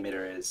figure out what the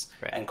emitter is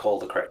and call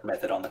the correct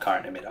method on the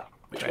current emitter,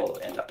 which will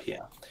end up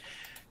here.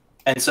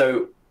 And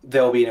so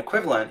there'll be an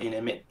equivalent in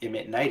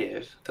emit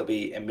native. There'll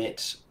be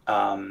emit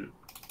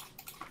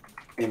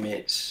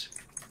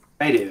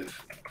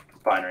native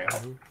binary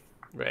op.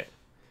 Right.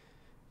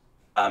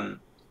 And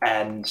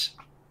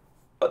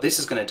what this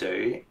is going to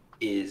do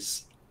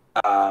is,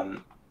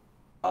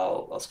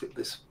 I'll skip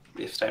this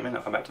if statement.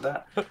 I'll come back to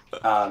that.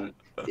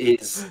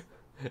 Is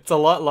it's a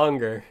lot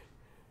longer.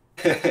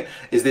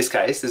 is this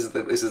case. This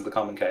is the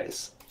common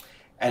case,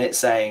 and it's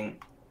saying,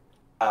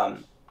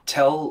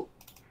 tell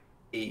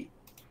the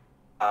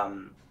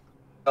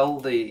so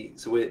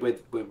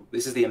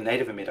this is the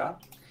native emitter.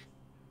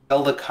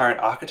 Tell the current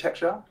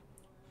architecture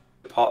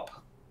to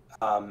pop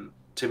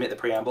to emit the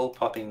preamble,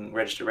 popping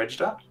register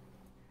register.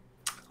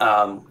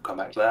 Come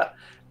back to that,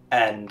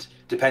 and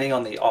depending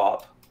on the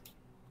op,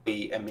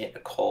 we emit a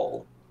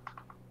call,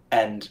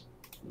 and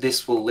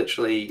this will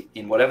literally,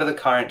 in whatever the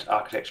current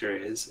architecture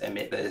is,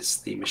 emit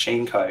the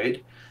machine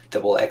code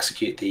that will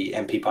execute the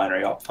MP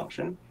binary op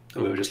function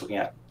that we were just looking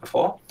at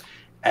before,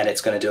 and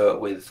it's going to do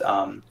it with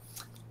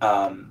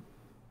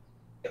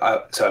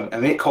so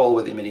emit call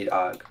with immediate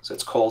arg. So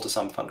it's call to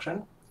some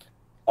function.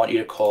 I want you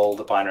to call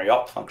the binary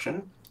op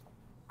function,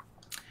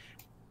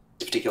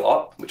 this particular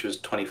op, which was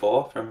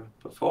 24 from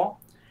before,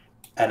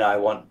 and I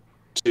want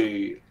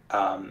to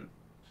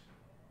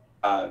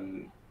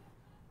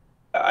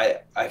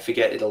I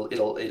forget,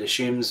 it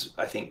assumes,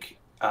 I think,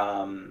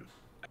 I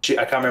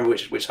can't remember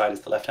which side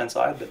is the left hand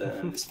side, but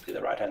then this will be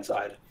the right hand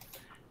side.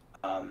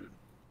 Then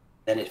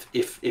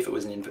if it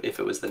was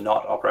the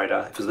not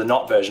operator, if it was the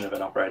not version of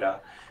an operator,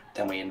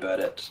 then we invert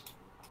it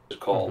to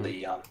call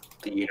the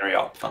unary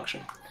op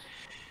function.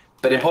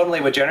 But importantly,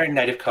 we're generating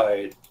native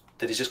code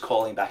that is just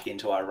calling back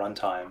into our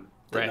runtime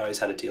that knows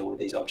how to deal with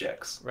these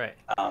objects. Right.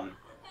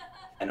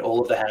 And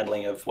all of the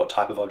handling of what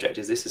type of object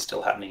is this is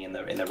still happening in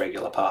the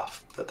regular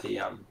path that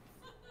the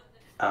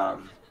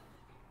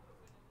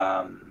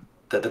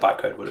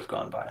bytecode would have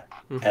gone by.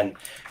 And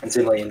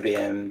similarly in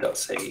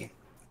vm.c,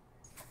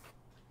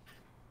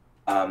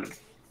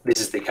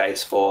 this is the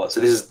case for, so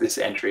this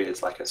entry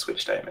is like a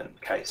switch statement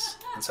case,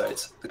 and so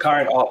it's the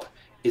current op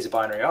is a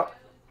binary op.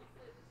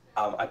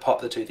 I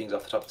pop the two things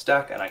off the top of the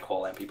stack and I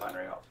call MP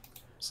binary op.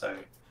 So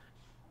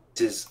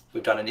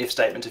we've done an if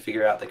statement to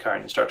figure out the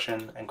current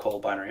instruction and call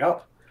binary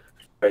op.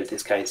 But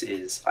this case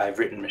is I've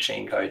written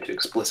machine code to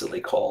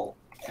explicitly call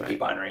MP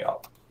binary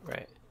op.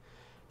 Right.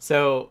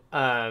 So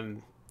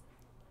mcauser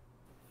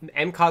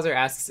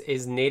asks,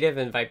 is native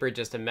and Viper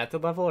just a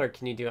method level, or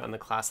can you do it on the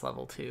class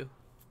level too?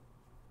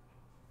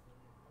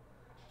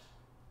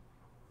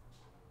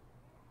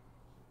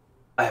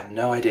 I have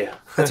no idea.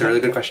 That's a really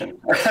good question.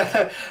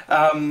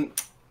 To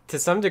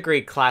some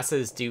degree,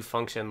 classes do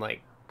function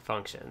like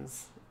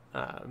functions.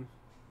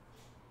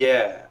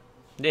 Yeah.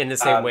 In the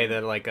same way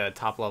that like a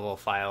top level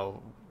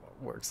file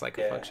works like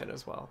a function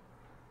as well.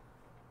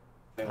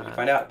 We can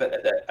find out,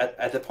 but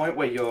at the point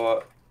where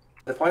you're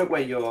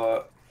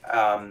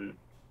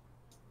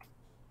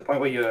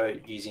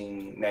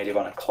using native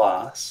on a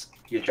class,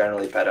 you're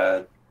generally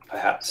better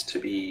perhaps to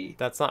be.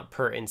 That's not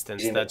per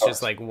instance. That's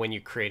just like when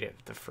you create it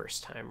the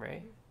first time,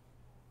 right?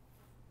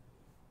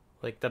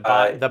 Like the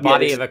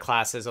body of a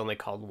class is only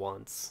called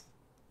once.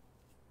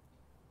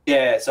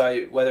 Yeah,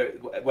 so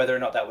whether or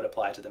not that would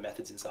apply to the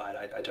methods inside,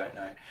 I don't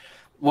know.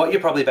 What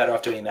you're probably better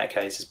off doing in that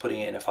case is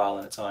putting it in a file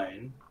on its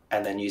own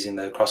and then using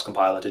the cross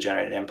compiler to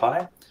generate an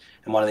MPy.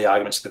 And one of the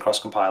arguments of the cross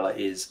compiler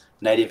is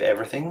native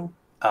everything,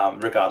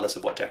 regardless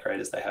of what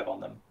decorators they have on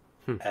them.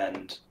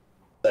 And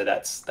so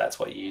that's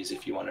what you use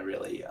if you want to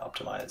really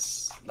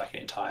optimize like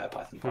an entire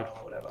Python file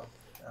or whatever.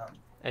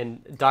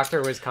 And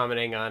Doctor was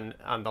commenting on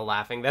the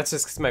laughing. That's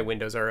just because my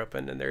windows are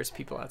open and there's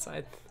people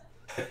outside.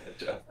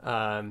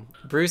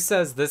 Bruce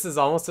says this is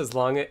almost as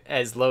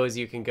low as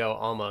you can go,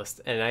 almost,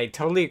 and I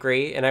totally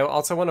agree. And I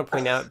also want to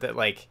point out that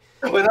like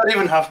we're not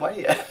even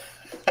halfway yet.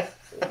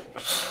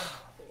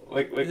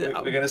 We're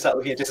going to start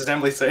looking at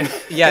disassembly soon.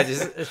 Yeah,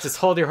 just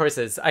hold your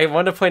horses. I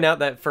want to point out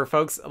that for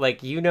folks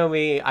like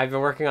me, I've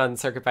been working on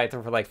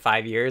CircuitPython for like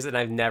 5 years, and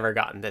I've never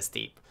gotten this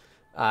deep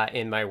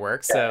in my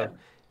work. So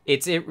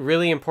it's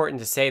really important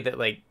to say that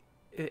like,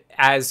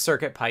 as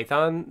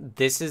CircuitPython,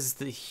 this is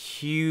the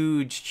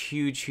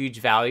huge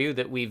value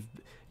that we've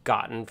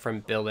gotten from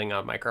building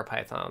on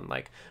MicroPython.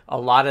 Like a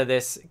lot of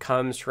this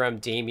comes from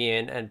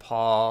Damien and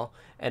Paul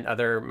and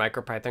other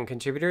MicroPython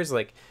contributors.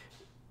 Like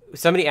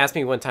somebody asked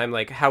me one time,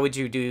 like, how would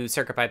you do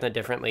CircuitPython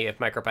differently if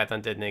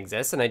MicroPython didn't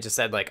exist? And I just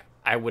said, like,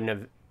 I wouldn't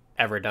have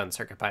ever done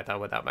CircuitPython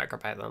without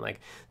MicroPython. Like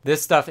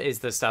this stuff is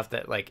the stuff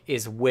that like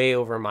is way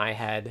over my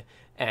head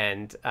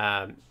and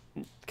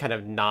kind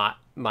of not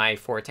my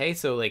forte.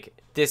 So like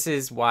this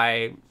is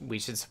why we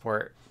should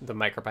support the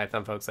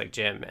MicroPython folks like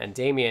Jim and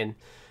Damien,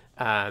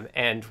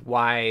 and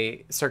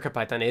why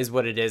CircuitPython is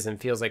what it is and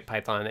feels like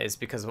Python is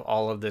because of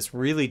all of this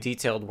really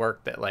detailed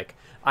work that like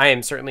I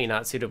am certainly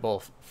not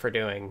suitable for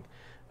doing,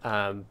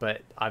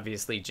 but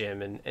obviously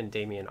Jim and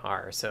Damien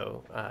are.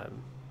 So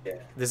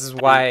this is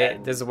why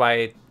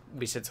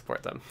we should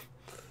support them.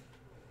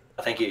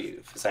 Thank you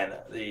for saying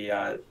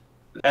that.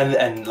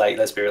 And like,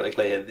 let's be really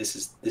clear, this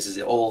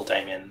is all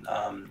Damien.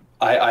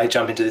 I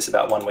jump into this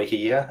about 1 week a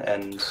year,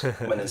 and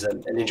when there's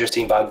an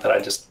interesting bug that I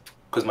just,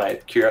 because my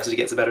curiosity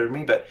gets the better of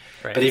me. But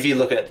if you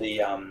look at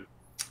the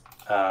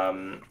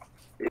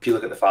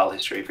file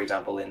history, for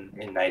example,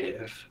 in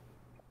native,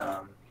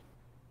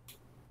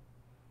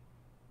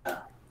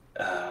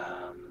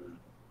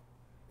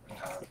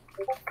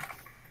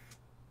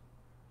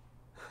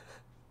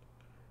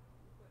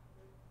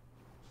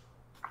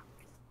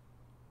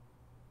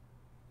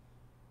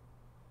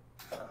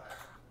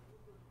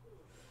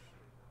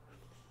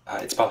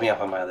 It's popping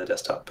up on my other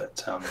desktop,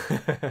 but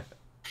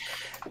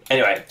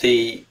anyway,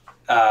 it's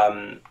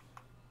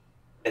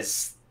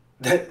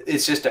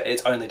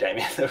only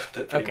Damien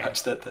that pretty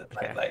much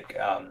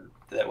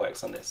that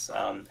works on this,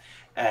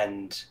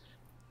 and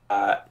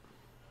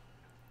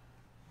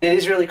it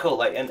is really cool.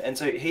 Like, and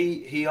so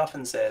he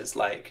often says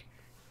like,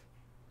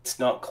 it's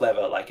not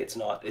clever, like it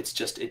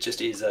just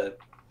is a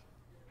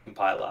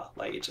compiler,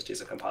 like it just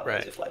is a compiler,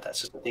 Right. as if like that's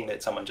just a thing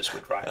that someone just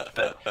would write.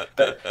 But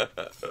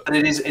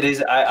it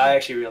is. I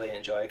actually really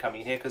enjoy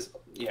coming here because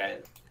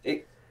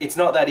it's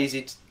not that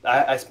easy.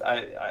 I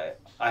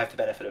have the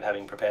benefit of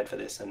having prepared for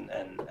this and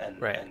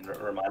Right.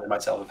 reminded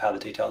myself of how the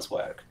details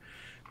work,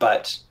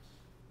 but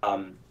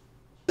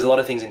there's a lot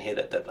of things in here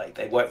that like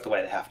they work the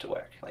way they have to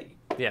work. Like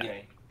Yeah.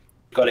 you've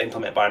got to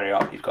implement binary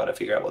op, you've got to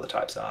figure out what the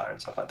types are and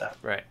stuff like that.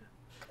 Right.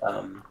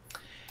 Um,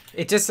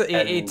 It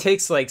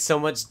takes like so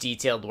much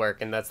detailed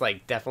work, and that's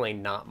like definitely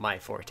not my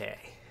forte.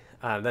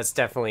 That's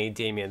definitely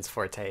Damien's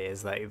forte,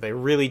 is like they're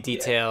really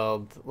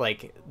detailed,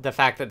 like the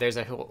fact that there's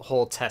a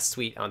whole test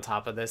suite on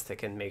top of this that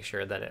can make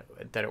sure that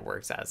it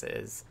works as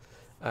is,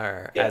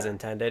 or as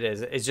intended,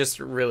 is just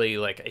really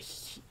like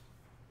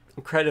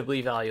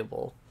incredibly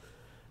valuable.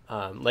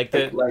 Like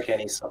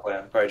any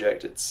software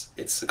project,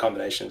 it's a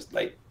combination of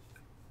like,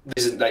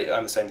 this is like,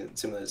 I'm saying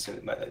similar to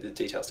the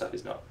detail stuff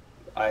is not.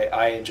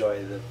 I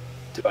enjoy the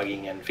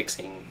debugging and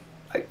fixing,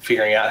 like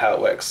figuring out how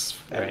it works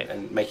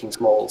and making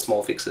small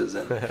fixes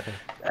and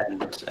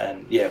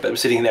but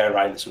sitting there and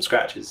writing this from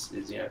scratch is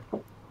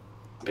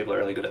people are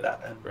really good at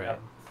that.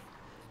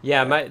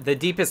 And, the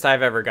deepest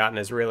I've ever gotten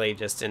is really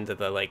just into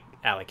the like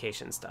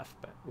allocation stuff,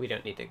 but we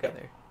don't need to go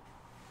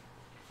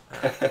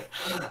there.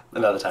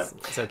 Another time.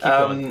 So keep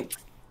going.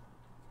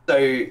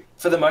 So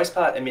for the most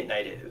part, Emit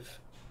Native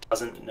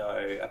doesn't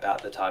know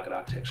about the target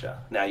architecture.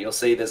 Now you'll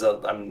see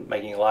I'm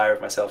making a liar of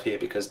myself here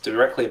because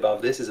directly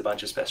above this is a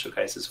bunch of special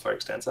cases for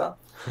Extensor.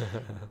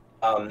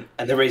 And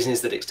the reason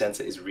is that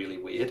Extensor is really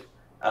weird.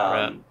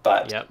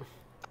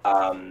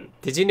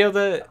 Did you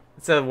know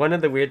so one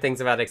of the weird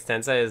things about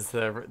Extensor is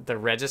the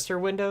register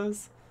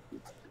windows?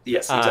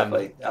 Yes,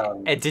 exactly.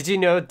 And did you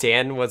know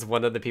Dan was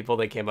one of the people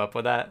that came up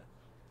with that?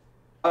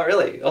 Oh,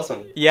 really?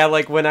 Awesome. Yeah,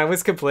 like when I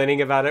was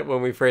complaining about it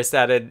when we first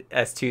added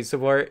S2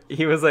 support,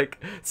 he was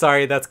like,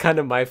 sorry, that's kind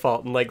of my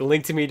fault, and like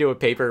linked me to a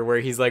paper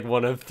where he's like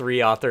one of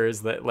 3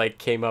 authors that like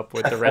came up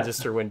with the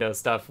register window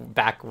stuff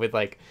back with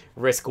like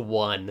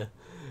RISC-1.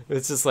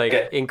 It's just like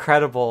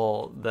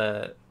incredible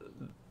the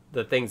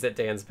things that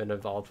Dan's been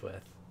involved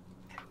with.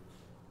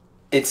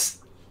 It's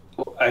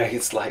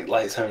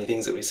like so many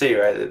things that we see,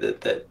 right?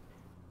 That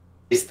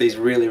these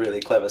really,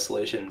 really clever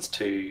solutions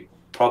to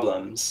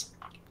problems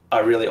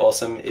are really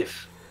awesome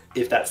if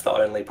that's the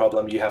only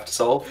problem you have to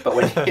solve. But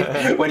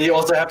when you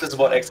also have to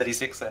support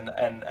x86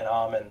 and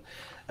ARM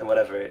and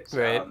whatever, it's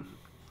right. So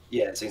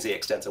you can see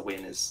Extensor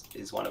Win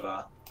is one of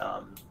our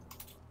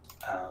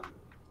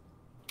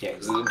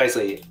because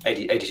basically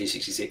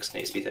 8266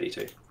 needs to be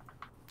 32.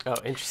 Oh,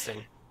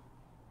 interesting.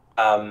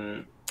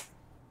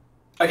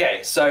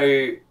 Okay,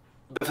 so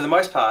but for the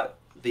most part,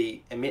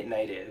 the Emit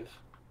Native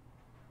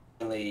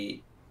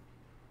only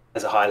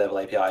has a high level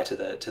API to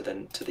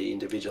the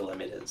individual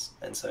emitters,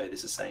 and so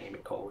this is saying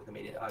emit call with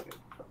immediate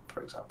argument,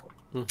 for example.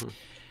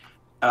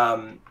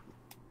 Mm-hmm.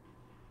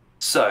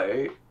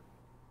 So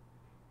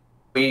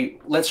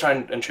let's try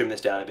and trim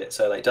this down a bit.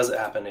 So like, does it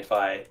happen if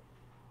I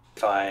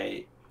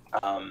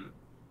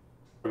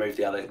remove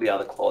the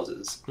other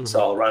clauses? Mm-hmm.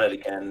 So I'll run it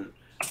again.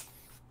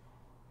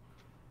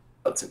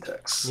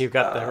 Syntax. You've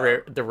got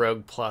the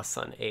rogue plus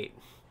on 8.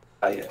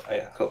 Oh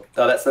yeah, cool.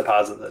 Oh, that's the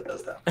parser that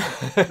does that.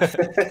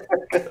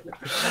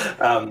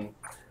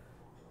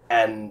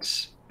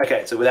 And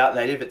okay, so without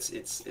native, it's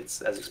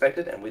as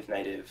expected, and with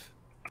native,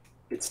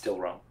 it's still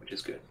wrong, which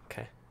is good.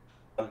 Okay.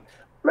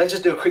 Let's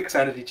just do a quick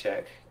sanity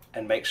check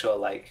and make sure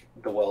like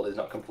the world is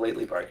not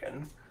completely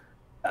broken.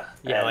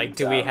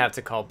 Do we have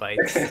to call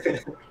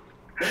bytes?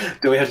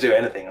 Do we have to do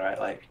anything, right?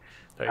 Like,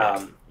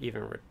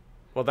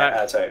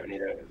 sorry, we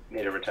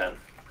need a return,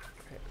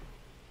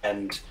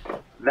 and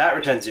that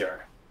returns 0.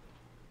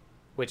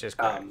 Which is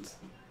correct.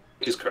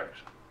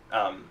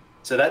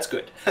 So that's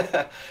good.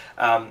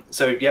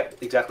 So yep,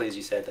 exactly as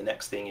you said. The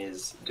next thing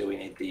is, do we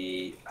need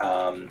the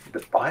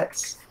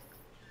bytes?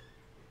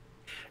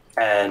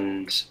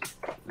 And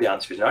the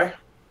answer is no.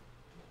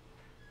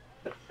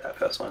 That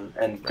first one.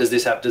 And does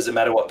it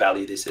matter what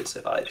value this is?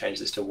 So if I change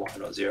this to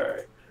 1 or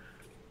 0,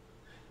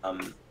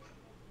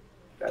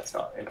 that's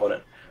not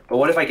important. But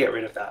what if I get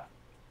rid of that?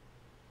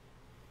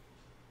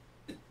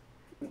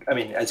 I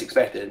mean, as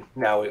expected,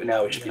 now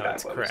it should be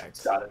back where correct. We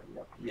started.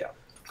 Yeah.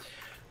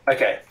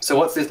 Okay, so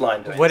what's this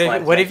line doing?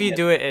 What if you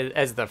do it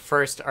as the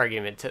first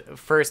argument,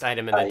 first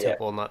item in the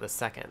tuple, not the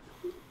second?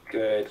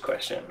 Good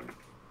question.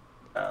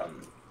 I'll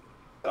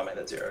make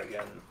that 0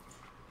 again.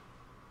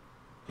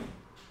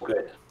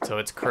 Good. So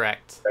it's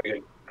correct.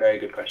 Very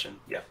good question.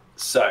 Yeah.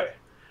 So,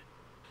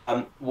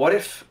 what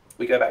if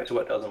we go back to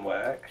what doesn't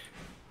work,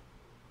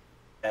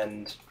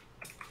 and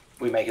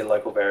we make it a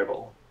local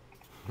variable?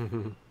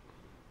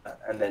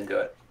 And then do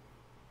it.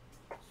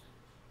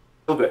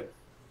 all good.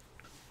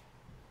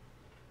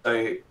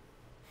 So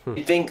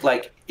you'd think,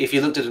 like, if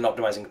you looked at an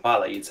optimizing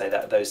compiler, you'd say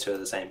that those two are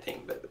the same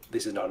thing, but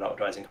this is not an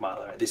optimizing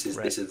compiler. Right? This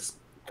is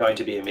going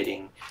to be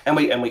emitting, and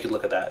we could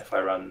look at that if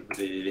I run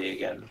VVV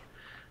again.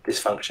 This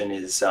function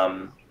is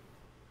sorry,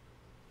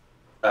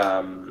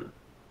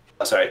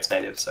 it's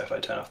native. So if I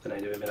turn off the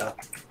native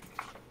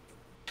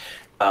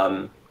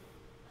emitter,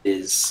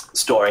 is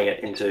storing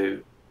it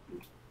into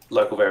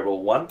local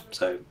variable 1.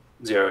 So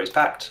 0 is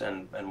packed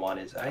and 1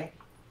 is A,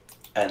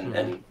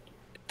 and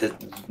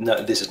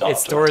no, this is not. It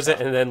stores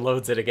it and then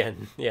loads it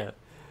again. Yeah,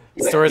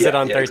 stores it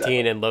on 13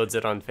 exactly. And loads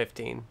it on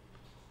 15.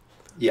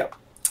 Yeah.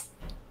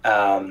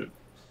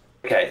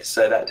 Okay,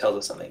 so that tells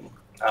us something.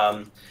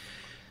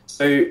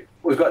 So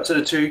we've got sort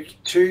of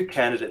two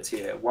candidates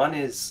here. One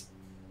is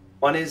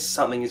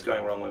something is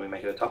going wrong when we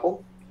make it a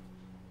tuple.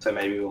 So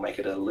maybe we'll make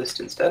it a list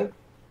instead.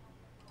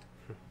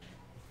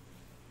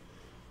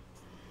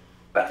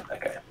 Bad.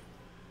 Okay.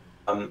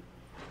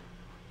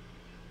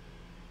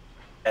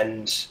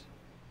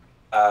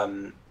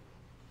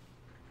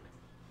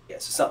 Yeah,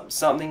 so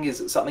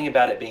something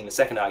about it being the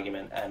second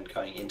argument and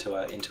going into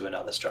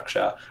another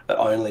structure, but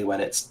only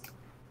when it's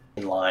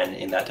in line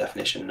in that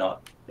definition,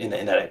 not in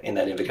that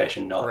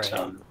invocation, not right.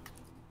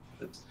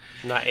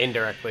 Not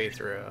indirectly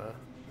through a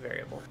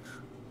variable.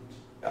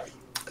 Yeah.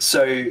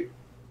 So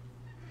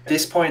at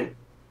this point,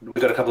 we've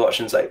got a couple of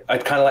options. Like,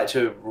 I'd kind of like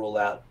to rule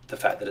out the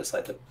fact that it's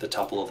like the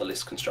tuple or the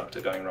list constructor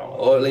going wrong,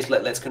 or at least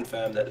let's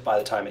confirm that by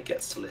the time it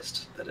gets to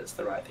list, that it's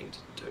the right thing to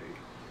do.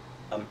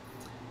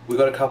 We've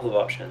got a couple of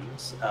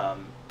options,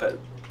 but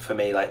for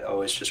me, like, I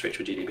always just reach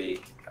with GDB.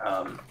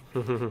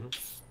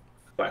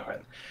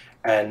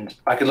 And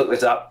I could look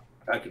this up.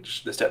 I could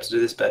just the steps to do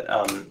this, but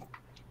so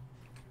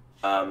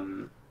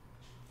I'm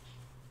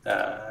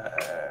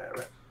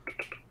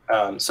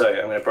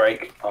going to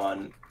break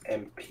on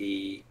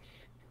MP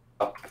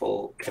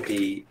tuple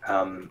MP.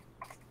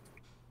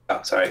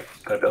 Oh, sorry,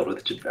 got to build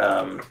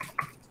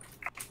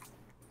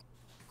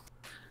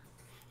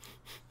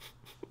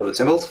with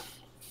symbols.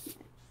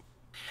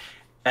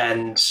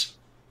 And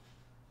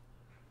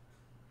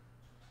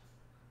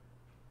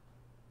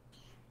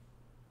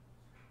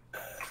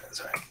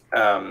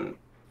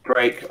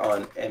break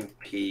on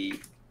MP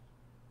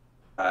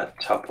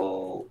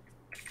tuple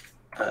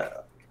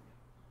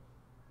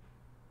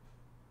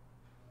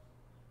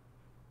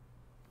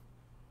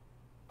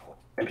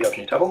MP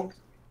option tuple.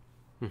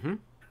 Mm-hmm.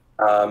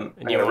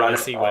 And you want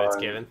to see what it's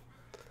given.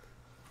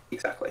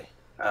 Exactly.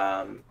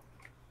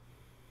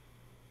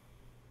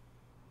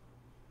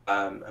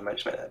 I might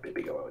just make that a bit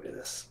bigger while we do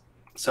this.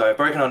 So I've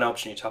broken on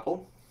option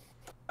tuple,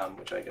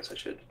 which I guess I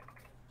should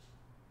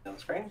on the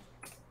screen.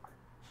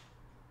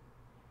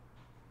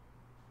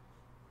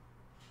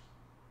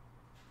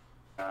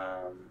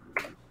 Doing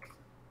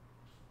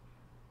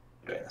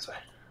it this way.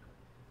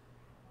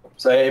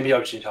 So MP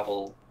option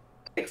tuple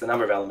takes the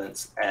number of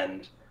elements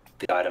and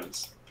the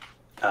items.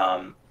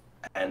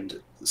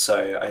 And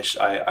so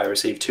I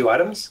receive 2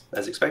 items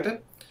as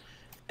expected.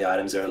 The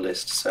items are a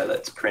list, so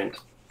let's print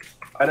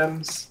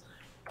items,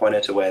 pointer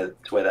to where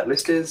that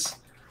list is.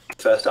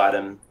 The first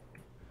item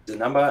is a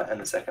number, and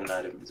the second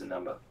item is a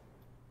number.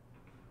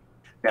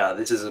 Now,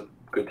 this is a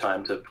good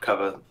time to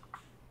cover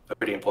a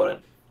pretty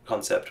important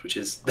concept, which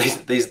is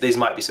these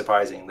might be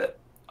surprising, that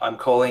I'm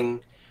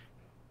calling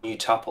new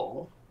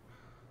tuple.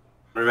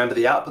 Remember,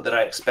 the output that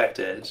I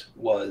expected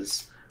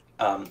was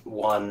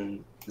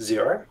 1,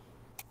 0,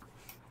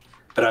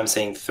 but I'm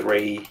seeing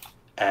 3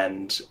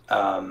 and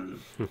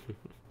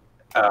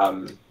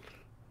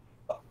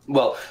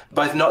well,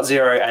 both not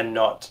 0 and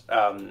not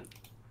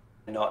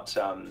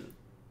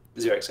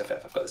 0xff.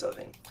 I've got this other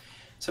thing.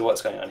 So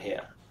what's going on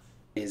here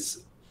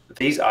is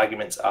these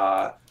arguments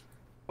are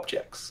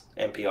objects,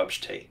 MP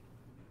obj t.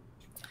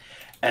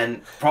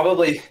 And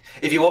probably,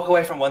 if you walk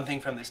away from one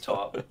thing from this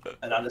talk,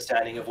 an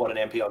understanding of what an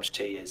MP obj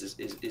t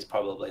is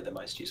probably the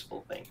most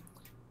useful thing.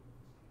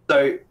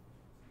 So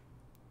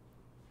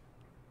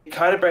it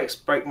kind of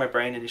break my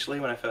brain initially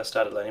when I first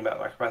started learning about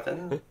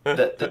MicroPython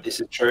that this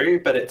is true,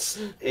 but it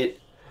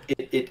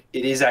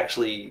is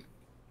actually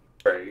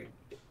true.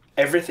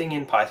 Everything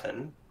in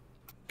Python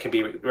can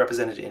be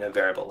represented in a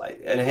variable. Like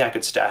anything I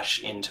could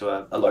stash into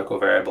a local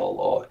variable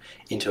or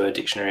into a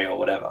dictionary or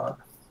whatever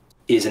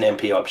is an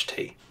MP obj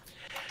t.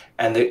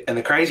 And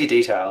the crazy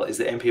detail is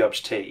that MP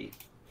obj t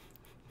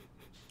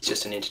is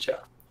just an integer.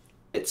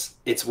 It's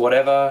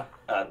whatever.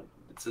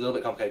 It's a little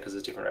bit complicated because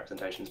there's different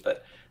representations,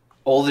 but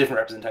all the different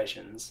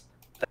representations,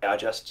 they are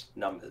just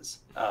numbers.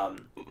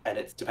 And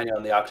it's depending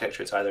on the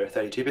architecture, it's either a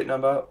 32-bit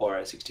number or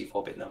a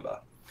 64-bit number.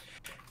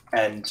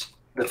 And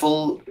the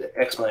full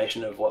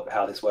explanation of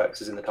how this works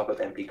is in the top of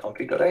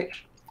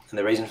mpconfig.h. And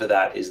the reason for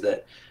that is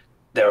that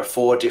there are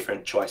 4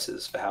 different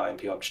choices for how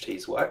MP obj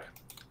t's work.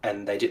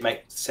 And they did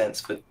make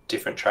sense for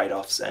different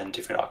trade-offs and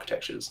different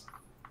architectures.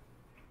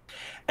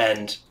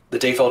 And the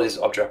default is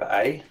objwrapper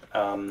A.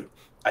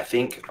 I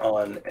think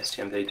on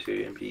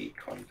STM32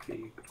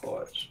 mpconfig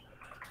port,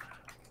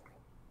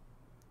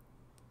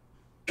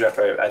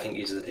 repo I think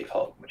uses the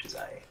default, which is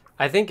A.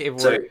 I think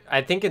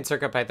I think in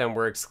CircuitPython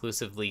we're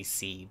exclusively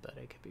C, but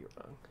I could be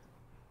wrong.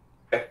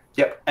 Okay.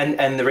 Yep.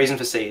 And the reason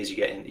for C is you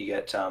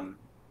get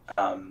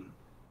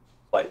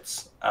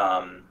floats.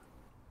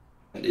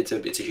 It's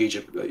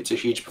a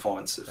huge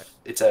performance.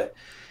 It's a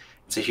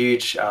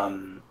huge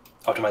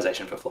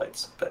optimization for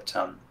floats. But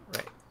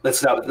right. let's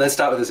start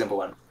with a simple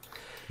one.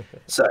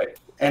 So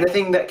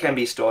anything that can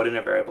be stored in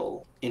a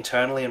variable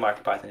internally in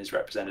MicroPython is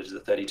represented as a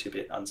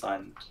 32-bit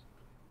unsigned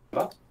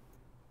number.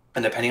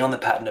 And depending on the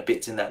pattern of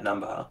bits in that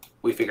number,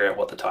 we figure out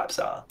what the types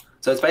are.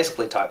 So it's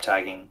basically type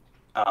tagging.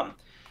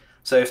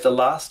 So if the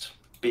last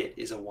bit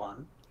is a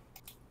 1,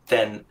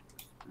 then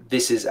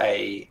this is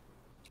a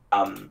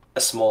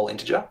small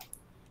integer.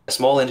 A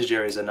small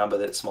integer is a number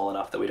that's small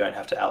enough that we don't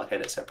have to allocate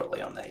it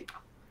separately on the heap.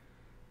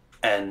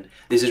 And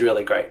this is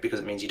really great because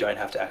it means you don't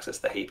have to access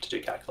the heap to do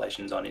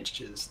calculations on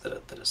integers that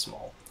are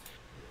small.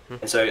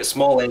 And so a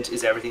small int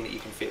is everything that you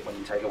can fit when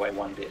you take away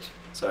 1 bit.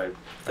 So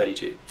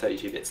 32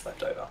 bits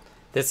left over.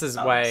 This is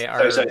why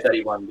so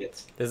 31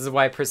 bits. This is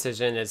why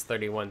precision is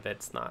 31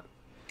 bits, not.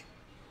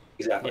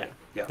 Exactly.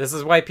 Yeah. This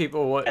is why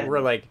people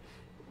were like,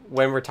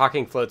 when we're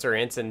talking floats or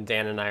ints, and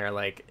Dan and I are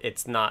like,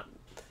 it's not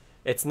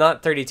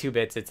 32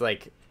 bits. It's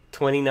like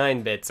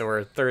 29 bits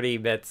or 30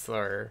 bits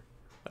or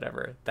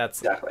whatever.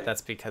 That's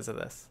because of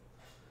this.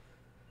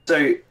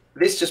 So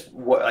this just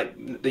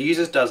the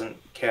users doesn't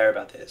care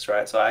about this,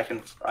 right? So I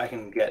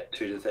can get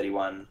 2 to the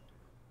 31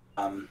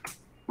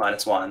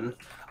 minus 1.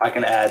 I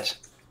can add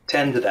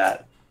 10 to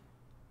that.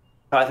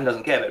 Python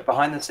doesn't care, but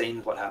behind the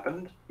scenes, what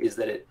happened is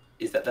that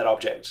that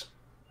object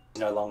is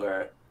no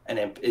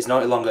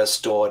longer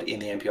stored in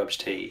the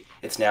MP-OBJ.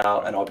 It's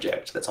now an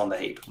object that's on the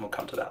heap, and we'll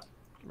come to that.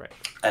 Right.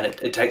 And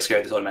it takes care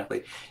of this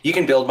automatically. You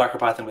can build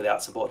MicroPython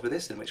without support for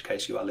this, in which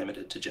case you are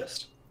limited to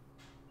just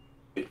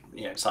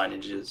signed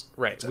integers.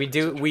 Right. We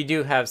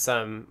do have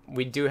some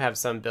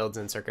builds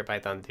in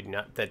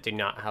CircuitPython that do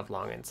not have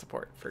long int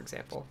support, for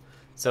example.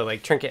 So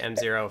like Trinket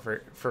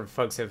M0 for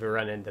folks who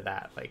run into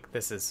that, like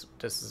this is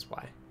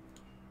why.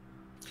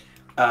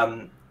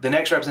 The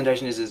next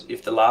representation is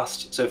if the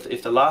last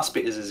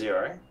bit is a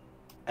 0,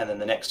 and then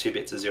the next 2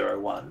 bits are 0,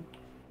 1,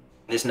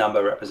 this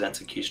number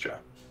represents a Qstra.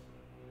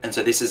 And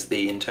so this is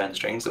the intern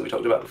strings that we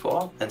talked about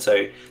before. And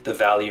so the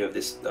value of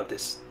this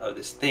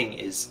thing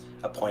is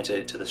a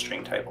pointer to the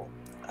string table.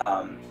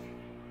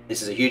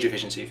 This is a huge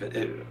efficiency for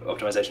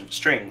optimization for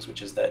strings,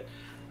 which is that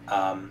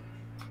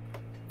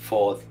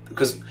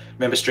because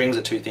remember, strings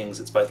are two things.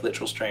 It's both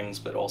literal strings,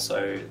 but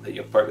also that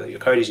your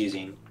code is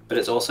using. But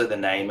it's also the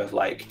name of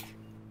like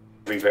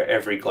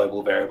every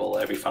global variable,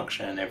 every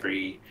function,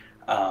 every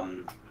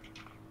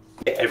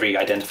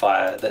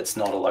identifier that's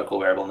not a local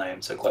variable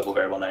name. So global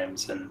variable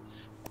names and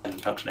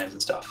function names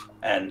and stuff.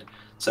 And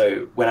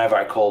so whenever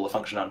I call the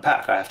function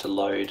unpack, I have to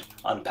load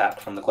unpack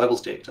from the global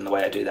stick. And the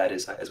way I do that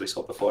is, as we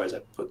saw before, is I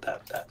put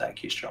that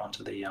Qstra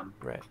onto the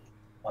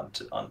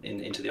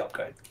into the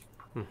opcode.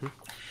 Mm-hmm.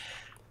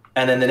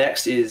 And then the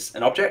next is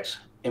an object,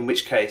 in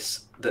which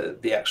case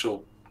the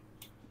actual,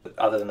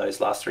 other than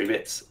those last 3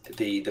 bits,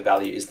 the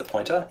value is the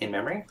pointer in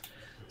memory.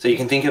 So you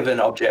can think of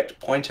an object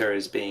pointer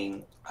as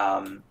being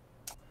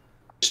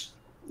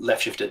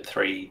left shifted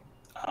 3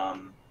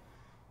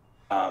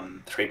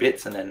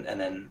 bits and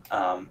then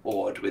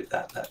ORed with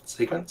that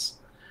sequence.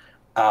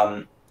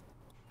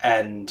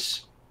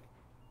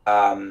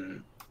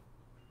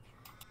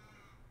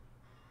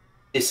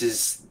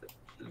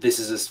 This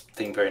is a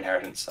thing for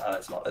inheritance.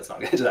 Let's not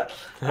get into that.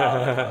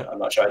 I'm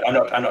not sure.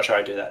 I'm not sure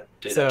I do that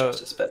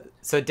justice. But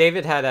so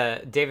David had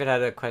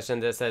a question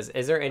that says,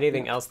 is there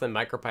anything else than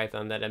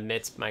MicroPython that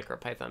emits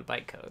MicroPython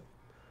bytecode?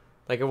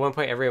 Like at one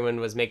point, everyone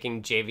was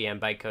making JVM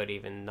bytecode,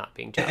 even not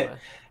being Java.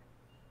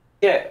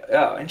 Yeah.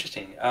 Oh,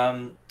 interesting.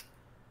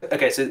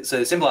 Okay. So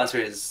the simple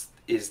answer is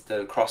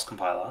the cross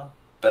compiler,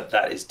 but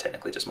that is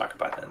technically just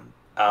MicroPython.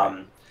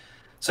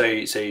 So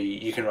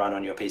you can run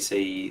on your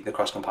PC, the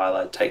cross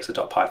compiler takes a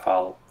 .py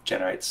file,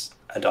 generates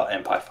a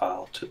 .mpy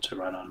file to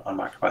run on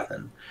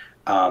MicroPython.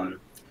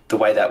 The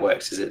way that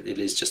works is it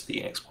is just the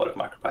Unix port of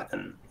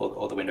MicroPython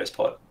or the Windows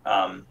port,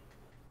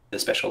 the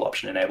special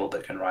option enabled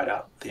that can write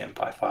out the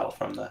mpy file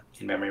from the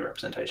in-memory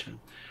representation.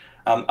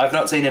 I've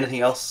not seen anything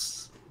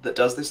else that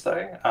does this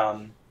though.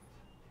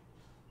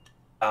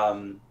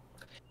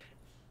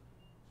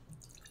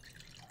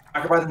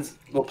 Python's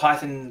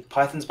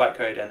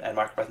bytecode and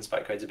MicroPython's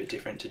bytecode is a bit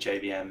different to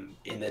JVM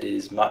in that it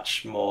is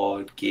much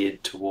more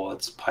geared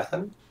towards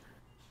Python.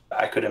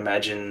 I could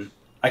imagine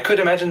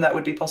that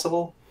would be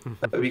possible.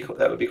 That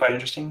would be quite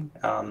interesting.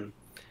 And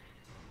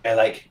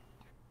like,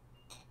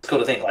 it's cool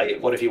to think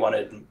like, what if you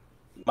wanted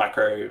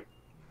micro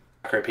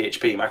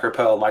PHP, micro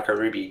Perl, micro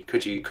Ruby?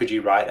 Could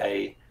you write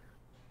a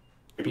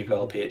Ruby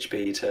Perl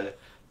PHP to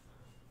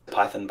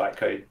Python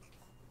bytecode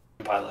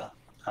compiler?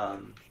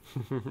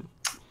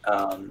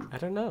 I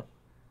don't know.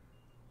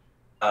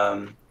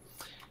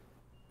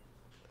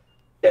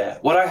 Yeah,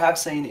 what I have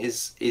seen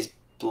is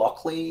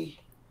Blockly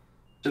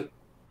to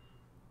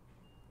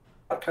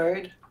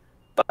code,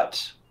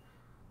 but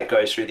it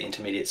goes through the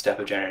intermediate step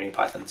of generating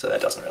Python, so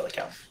that doesn't really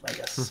count, I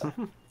guess. So.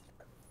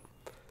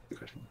 Good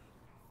question.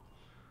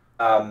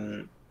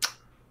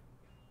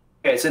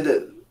 Okay, so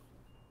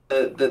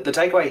the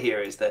takeaway here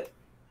is that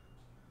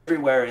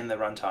everywhere in the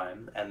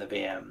runtime and the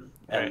VM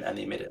and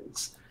the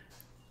emitters,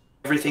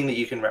 everything that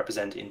you can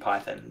represent in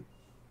Python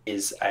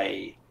is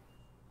a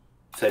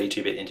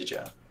 32-bit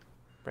integer.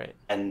 Right.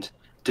 And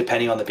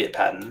depending on the bit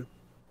pattern,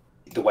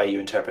 the way you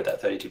interpret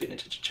that 32-bit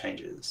integer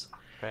changes.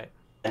 Right.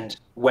 And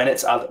when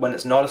it's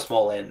not a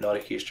small int, not a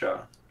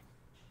keystroke,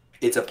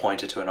 it's a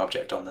pointer to an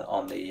object on the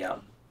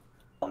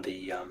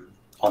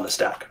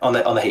stack, on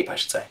the heap, I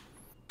should say.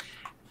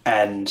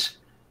 And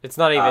it's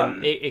not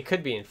even. It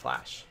could be in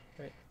Flash,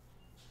 right?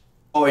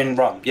 Or in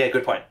ROM. Yeah,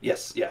 good point.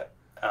 Yes, yeah.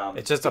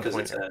 It's just a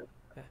pointer.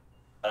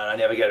 I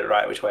never get it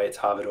right which way it's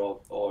Harvard or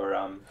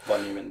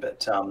von Neumann,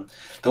 but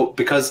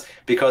because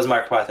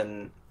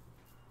MicroPython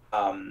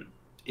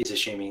is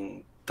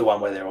assuming the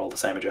one where they're all the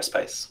same address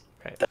space,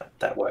 right.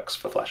 that works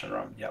for Flash and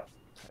ROM. Yeah.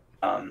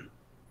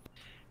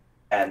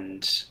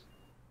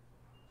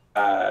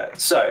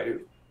 So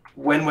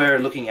when we're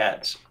looking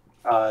at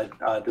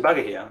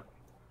debugger here,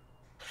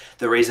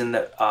 the reason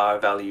that our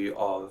value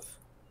of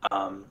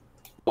what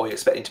we're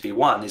expecting to be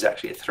 1 is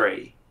actually a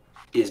 3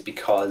 is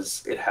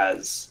because it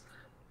has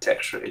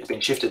it's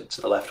been shifted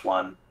to the left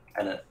 1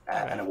 and a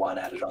 1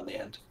 added on the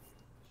end.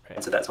 Right.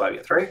 And so that's why we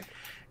get 3.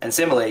 And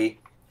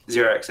similarly,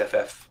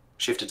 0xFF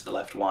shifted to the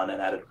left 1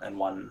 and added and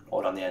 1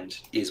 odd on the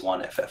end is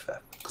 1FFF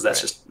because that's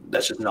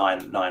just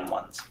nine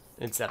ones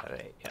instead of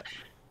 8. Yeah.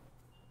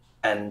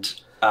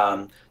 And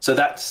so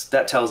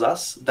that tells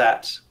us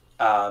that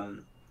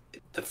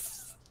the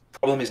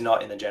problem is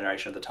not in the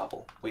generation of the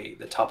tuple.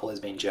 The tuple is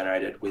being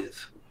generated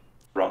with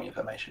wrong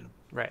information.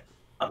 Right.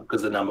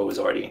 Because the number was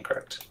already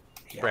incorrect.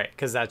 Yeah. Right,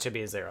 because that should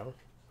be a 0.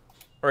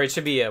 Or it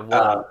should be a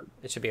 1.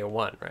 It should be a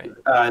 1, right?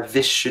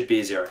 This should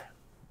be a 0.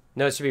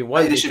 No, it should be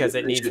 1 because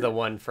it needs the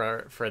 1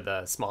 for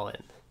the small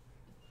end.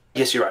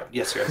 Yes, you're right.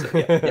 Yes, you're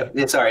right.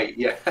 Yeah, sorry.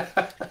 Yeah.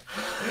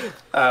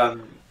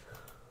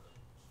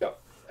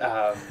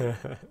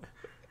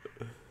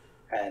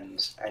 And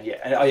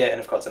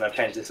of course, and I've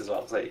changed this as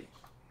well. So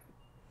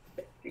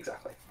yeah,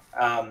 exactly.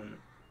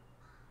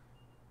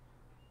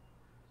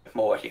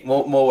 More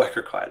work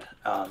required.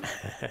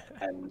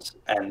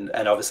 And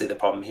obviously the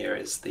problem here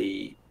is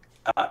the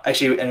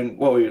actually, and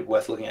what we're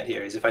worth looking at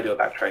here is if I do a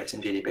backtrace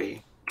in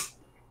GDB,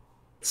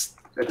 it's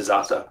a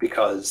disaster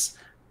because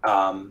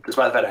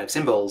despite the fact I have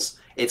symbols,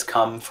 it's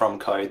come from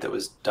code that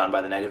was done by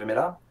the native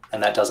emitter,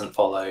 and that doesn't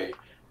follow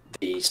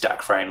the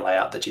stack frame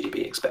layout that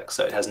GDB expects,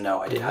 so it has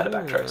no idea how to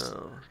backtrace.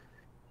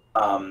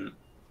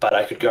 But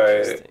I could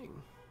go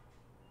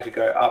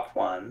up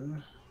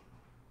 1,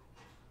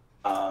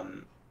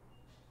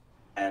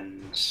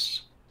 and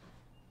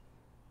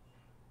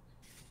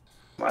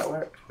might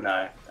work.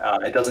 No,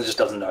 it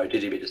doesn't know.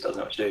 GDB just doesn't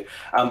know what to do.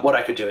 What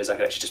I could do is I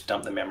could actually just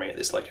dump the memory at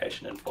this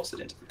location and force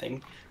it into the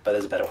thing, but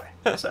there's a better way.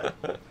 So,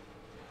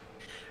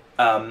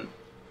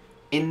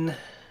 in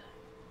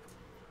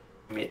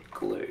emit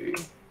glue.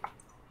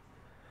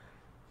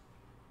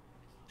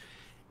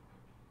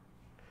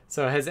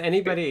 So has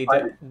anybody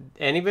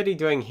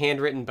doing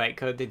handwritten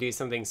bytecode to do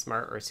something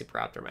smart or super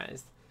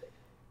optimized?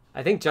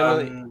 I think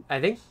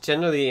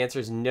generally the answer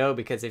is no,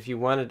 because if you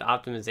wanted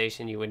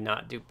optimization, you would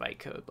not do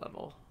bytecode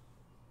level,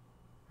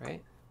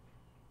 right?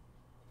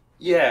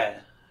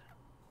 Yeah.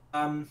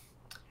 I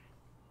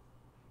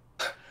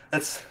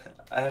have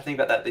to think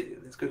about that.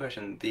 It's a good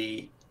question.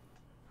 The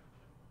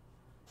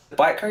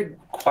bytecode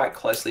quite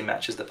closely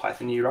matches the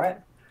Python you write.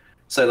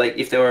 So like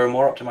if there were a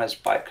more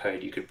optimized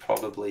bytecode, you could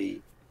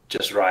probably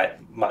just write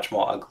much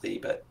more ugly,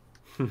 but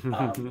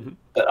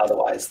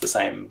otherwise the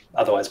same.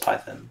 Otherwise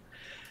Python.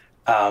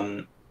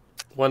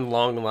 One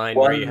long line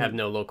where you have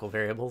no local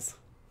variables.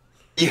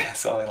 Yeah,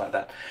 something like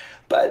that.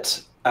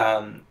 But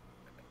on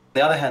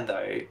the other hand,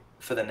 though,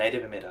 for the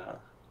native emitter,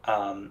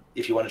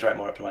 if you wanted to write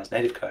more optimized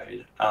native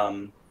code,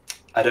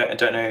 I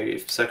don't know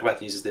if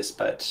CircuitPython uses this,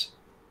 but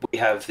we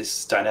have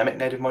this dynamic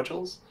native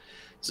modules.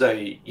 So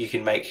you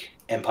can make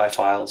MPy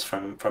files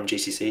from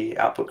GCC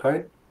output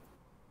code.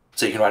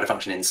 So you can write a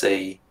function in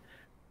C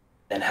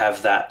and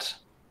have that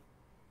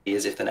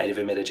as if the native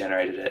emitter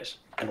generated it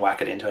and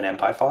whack it into an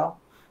MPy file.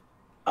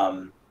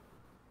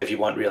 If you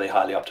want really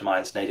highly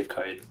optimized native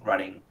code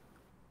running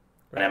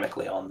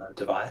dynamically on the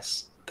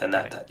device, then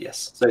that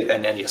yes. So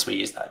and yes, we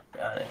use that in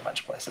a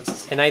bunch of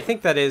places. And I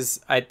think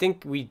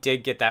we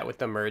did get that with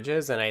the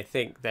merges, and I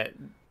think that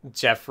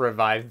Jeff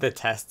revived the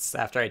tests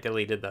after I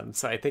deleted them.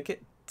 So I think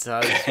it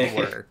does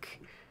work.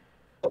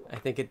 I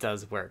think it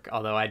does work,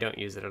 although I don't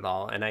use it at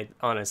all, and I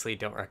honestly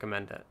don't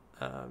recommend it.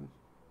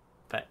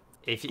 But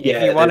if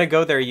you want to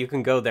go there, you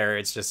can go there.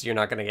 It's just you're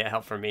not going to get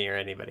help from me or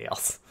anybody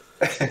else.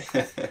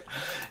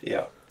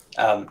 Yeah.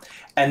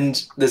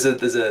 And there's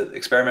a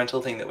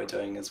experimental thing that we're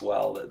doing as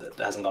well that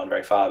hasn't gone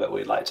very far, but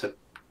we'd like to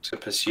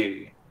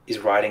pursue is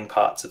writing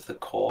parts of the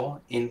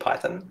core in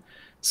Python.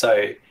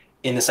 So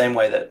in the same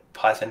way that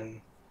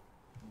Python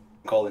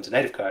call into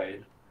native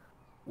code,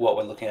 what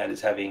we're looking at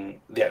is having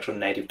the actual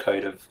native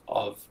code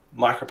of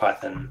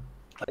MicroPython,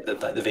 like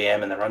the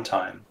VM and the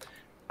runtime,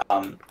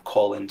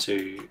 call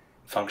into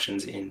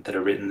functions that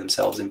are written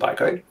themselves in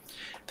bytecode.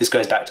 This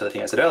goes back to the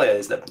thing I said earlier,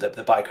 is that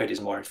the bytecode is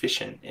more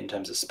efficient in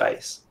terms of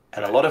space.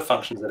 And a lot of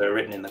functions that are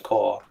written in the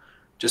core,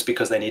 just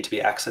because they need to be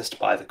accessed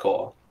by the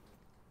core,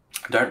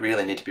 don't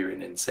really need to be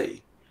written in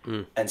C.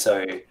 And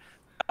so,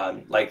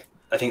 like,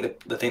 I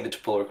think the thing, the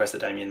pull request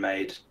that Damien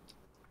made,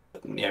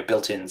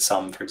 built in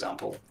sum, for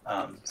example.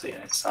 So,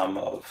 sum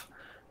of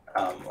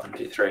 1,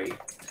 2, 3.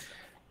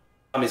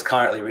 Is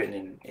currently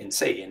written in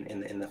C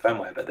in the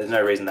firmware, but there's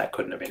no reason that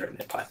couldn't have been written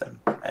in Python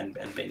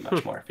and been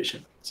much more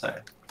efficient. So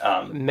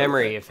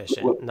memory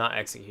efficient, not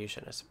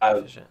execution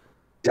efficient.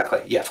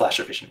 Exactly. Yeah, flash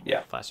efficient.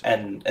 Yeah. Flash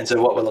efficient. And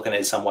so what we're looking at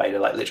is some way to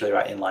like literally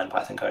write inline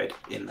Python code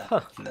in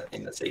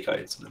the C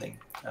code sort of thing.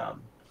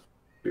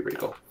 Be pretty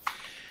cool.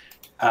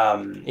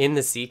 In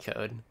the C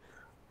code.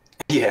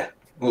 Yeah.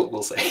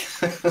 We'll see.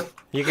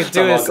 You could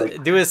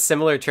do a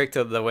similar trick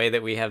to the way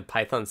that we have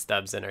Python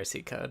stubs in our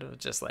C code,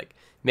 just like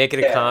make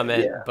it a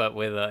comment, but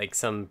with like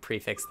some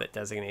prefix that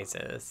designates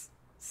it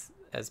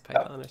as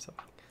Python or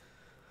something.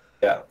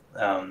 Yeah,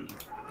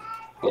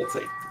 we'll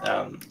see.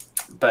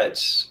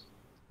 But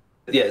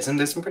yeah,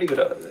 there's some pretty good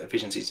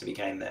efficiencies to be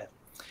gained there.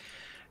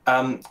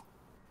 So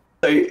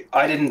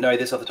I didn't know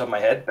this off the top of my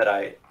head,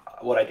 but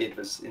what I did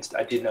was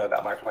I did know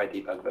about MicroPy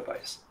debug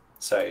verbose.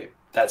 So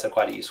that's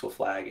quite a useful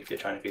flag if you're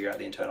trying to figure out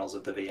the internals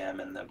of the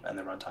VM and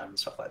the runtime and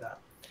stuff like that.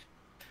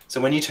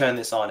 So when you turn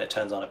this on, it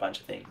turns on a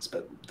bunch of things,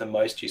 but the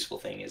most useful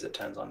thing is it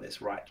turns on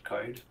this write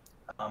code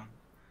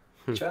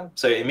feature.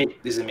 So this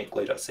is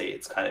emit.glue.c.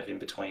 It's kind of in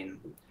between.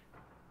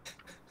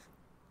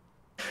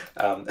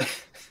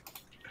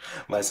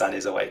 My son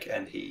is awake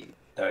and he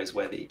knows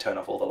where the turn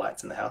off all the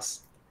lights in the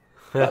house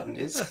button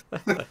is.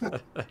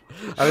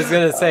 I was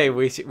gonna say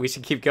we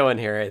should keep going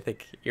here. I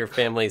think your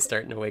family's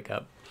starting to wake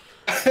up.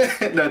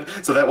 No,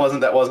 so that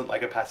wasn't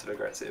like a passive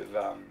aggressive.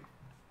 I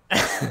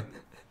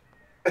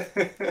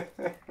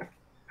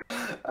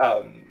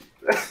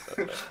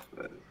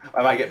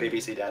might get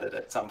BBC Dad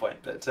at some point,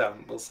 but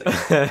we'll see.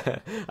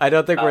 I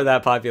don't think we're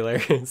that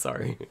popular.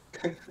 Sorry.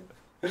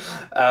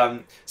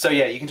 So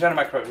yeah, you can turn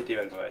on MicroPy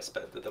debug voice,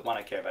 but the one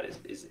I care about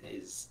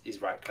is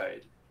write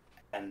code.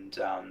 And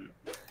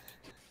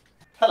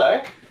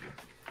hello,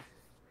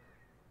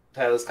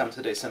 Taylor's come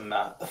to do some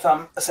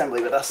thumb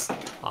assembly with us.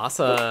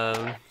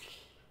 Awesome.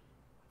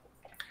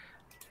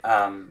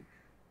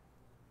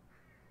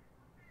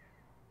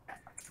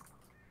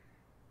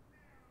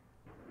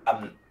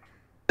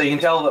 So you can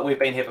tell that we've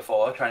been here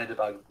before trying to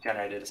debug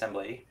generated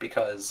assembly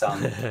because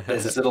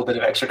there's this little bit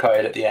of extra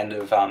code at the end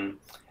of, and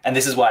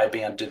this is why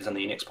being able to do this on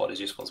the Unix board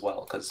is useful as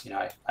well, because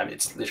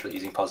it's literally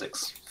using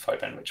POSIX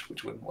Fopen, which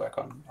wouldn't work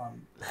on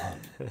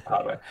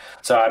hardware.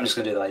 So I'm just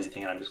going to do the lazy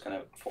thing and I'm just going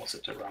to force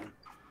it to run.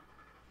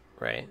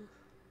 Right.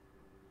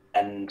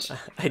 And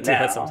I do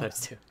that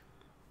sometimes too.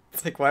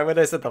 It's like, why would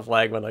I set the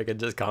flag when I could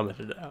just comment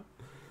it out?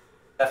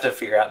 I have to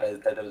figure out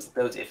that there was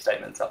if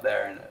statements up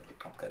there and it'd be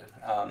complicated.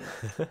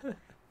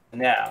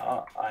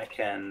 Now I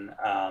can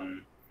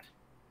run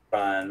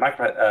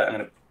MicroPython. I'm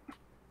going to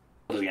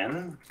do it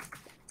again,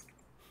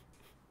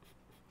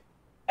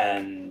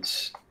 and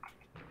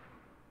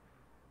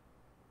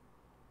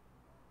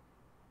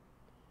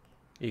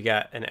you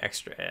got an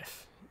extra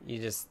if.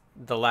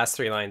 The last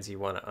 3 lines you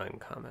want to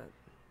uncomment.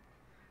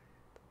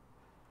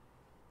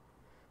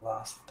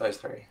 Those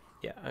 3.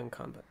 Yeah,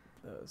 uncomment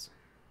those.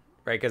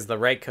 Right, because the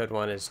write code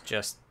one is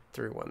just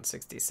through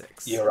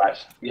 166. You're right.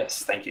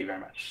 Yes, thank you very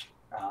much.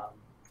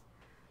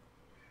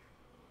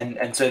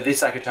 And so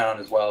this I could turn on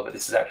as well, but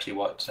this is actually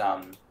what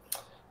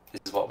this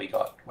is what we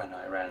got when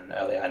I ran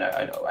earlier. I know.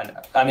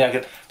 I mean, I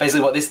could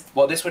basically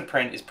what this would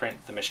print is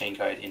print the machine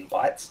code in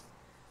bytes.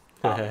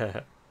 I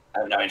have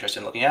no interest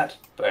in looking at,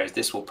 whereas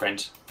this will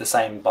print the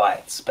same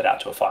bytes but out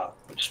to a file,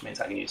 which means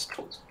I can use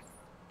tools.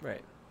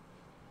 Right.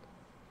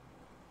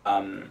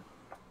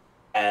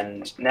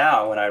 And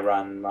now when I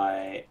run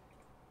my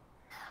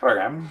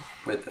program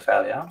with the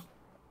failure,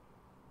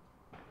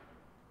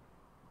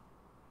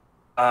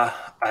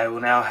 I will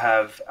now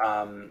have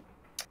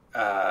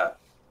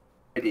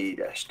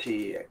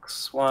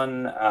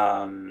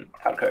ID-TX1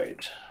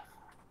 hardcode.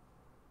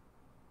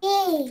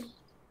 T.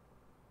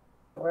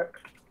 Work.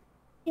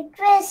 You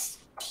press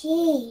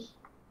T.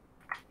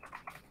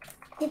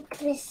 You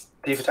press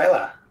T for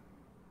Taylor.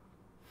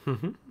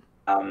 Mhm.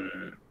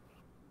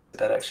 Did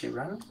that actually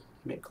run?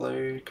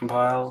 Mitglue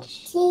compiled.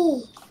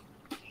 T.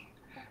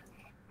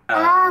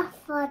 R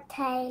for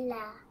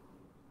Taylor.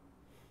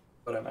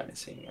 What am I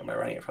missing? Am I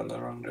running it from the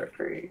wrong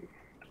directory?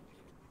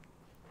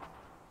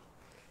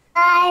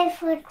 I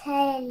for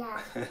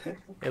Taylor.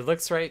 It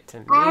looks right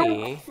to L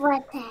me. for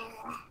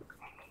Taylor.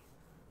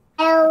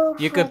 L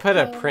You for could put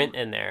a Taylor. print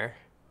in there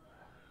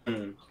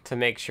Mm. to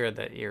make sure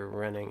that you're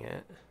running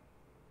it.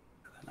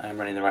 I'm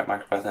running the right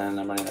MicroPython.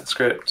 I'm running that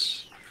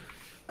script.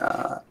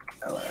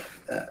 LS.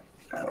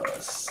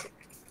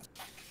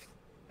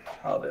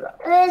 I'll do that.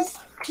 Where's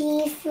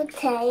T for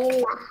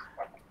Taylor?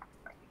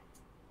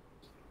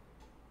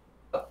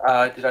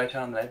 Did I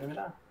turn on the neighbor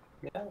emitter?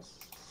 Yes.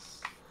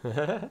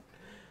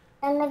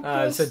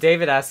 So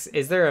David asks,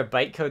 is there a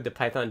bytecode to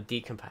Python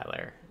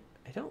decompiler?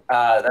 I don't.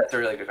 That's a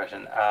really good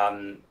question.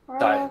 I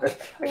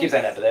keep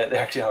saying that, but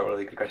they're actually not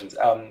really good questions.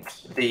 I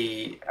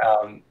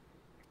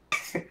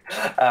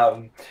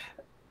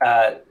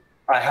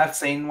have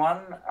seen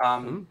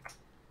one.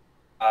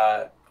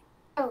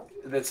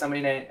 There's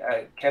somebody named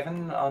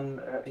Kevin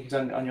on he's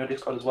on your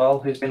Discord as well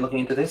who's been looking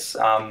into this.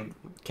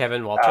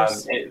 Kevin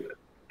Walters.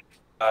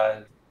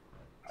 I'm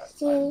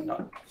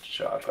not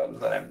sure I've got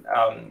the name.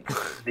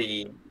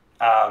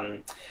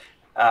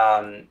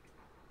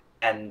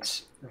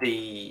 And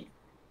the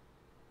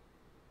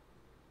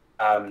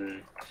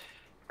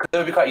it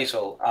would be quite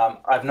useful.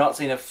 I've not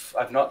seen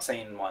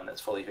one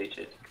that's fully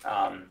featured.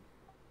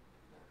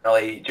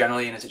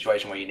 Generally in a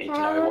situation where you need to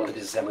know what the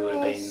disassembly would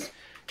have been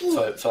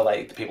for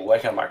like the people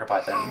working on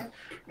MicroPython,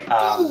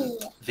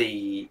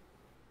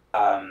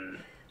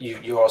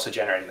 you're also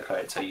generating the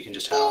code, so you can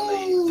just turn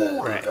on the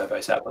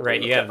verbose output.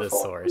 Right, you have the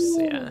source,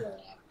 yeah.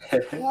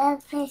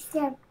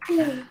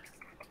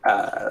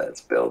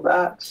 Let's build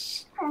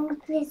that. And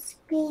press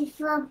B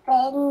for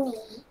Benny.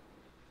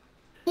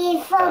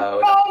 B for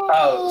Benny.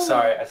 Oh,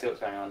 sorry, I see what's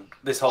going on.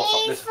 This whole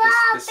this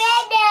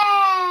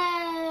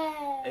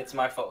it's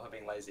my fault for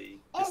being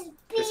lazy.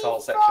 This whole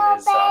section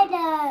is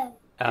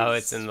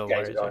it's in the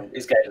word.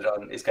 Is gated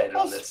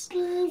on this.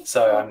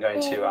 So I'm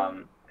going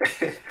to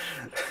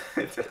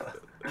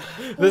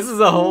This is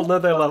a whole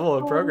nother level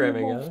of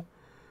programming, huh?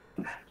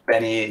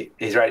 Benny,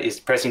 he's right. He's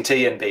pressing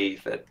T and B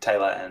for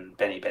Taylor, and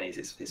Benny's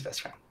his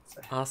best friend.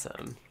 So.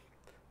 Awesome.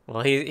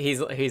 Well,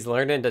 he's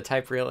learning to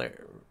type real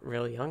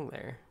young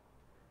there.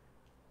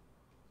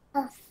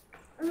 There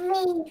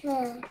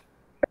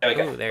we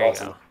go. Ooh, there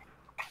awesome.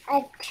 You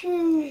go.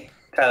 Taylor,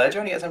 do you want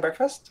to get some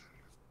breakfast?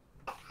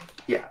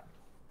 Yeah.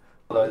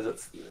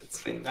 Otherwise,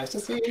 it's been nice to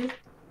see you. Can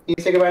you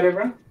say goodbye to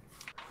everyone?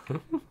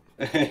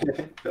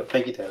 Well,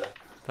 thank you, Taylor.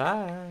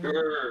 Bye.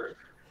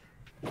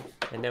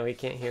 I know he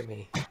can't hear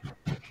me.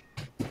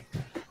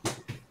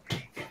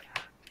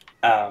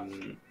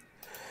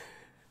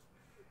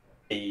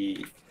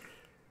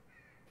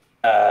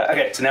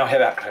 Okay, so now we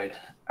have our code.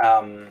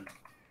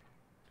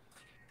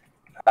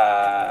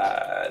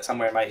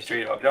 Somewhere in my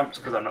history of OptiJump,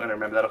 because I'm not going to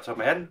remember that off the top of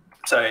my head.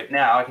 So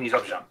now I can use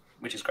OptiJump,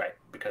 which is great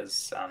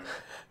because I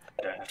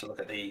don't have to look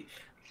at the.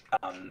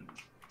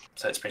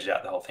 So it's printed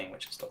out the whole thing,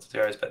 which is lots of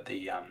zeros. But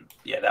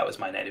that was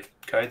my native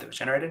code that was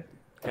generated.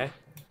 Okay.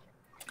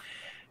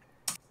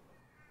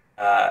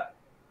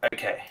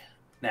 Okay.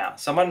 Now,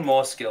 someone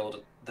more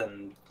skilled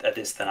at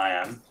this than I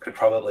am could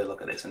probably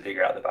look at this and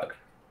figure out the bug.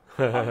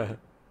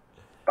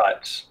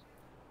 But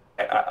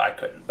I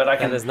couldn't. But I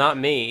can. And it's not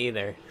me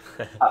either.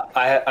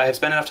 I have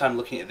spent enough time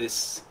looking at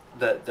this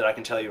that I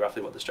can tell you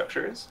roughly what the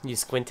structure is. You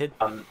squinted?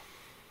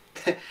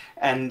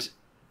 And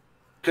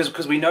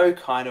because we know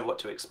kind of what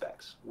to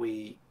expect.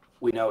 We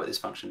know what this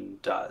function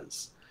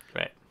does.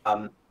 Right.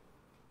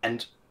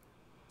 And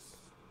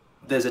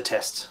there's a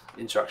test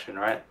instruction,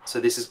 right? So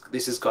this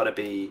has got to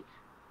be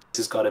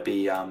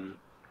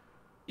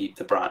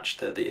the branch,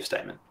 the if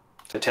statement.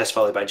 So test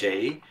followed by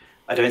GE.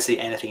 I don't see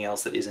anything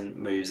else that isn't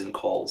moves and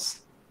calls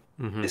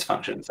this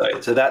function.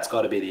 So that's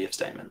got to be the if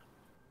statement.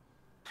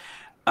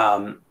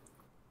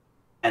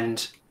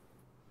 And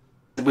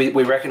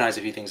we recognize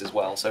a few things as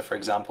well. So for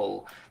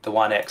example, the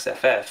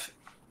 1xff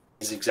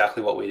is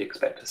exactly what we'd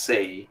expect to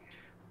see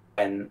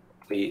when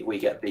we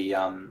get the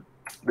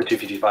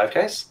 255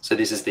 case. So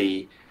this is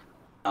the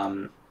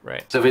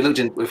right. So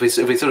if we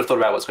sort of thought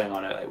about what's going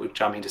on, we're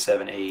jumping to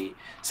 7e.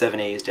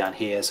 7e is down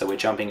here, so we're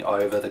jumping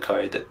over the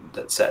code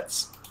that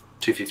sets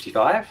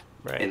 255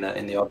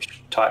 in the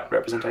object type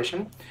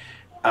representation.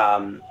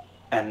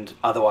 And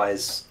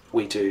otherwise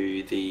we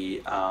do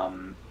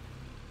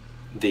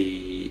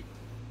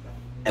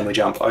and we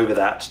jump over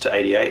that to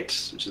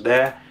 88, which is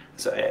there.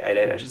 So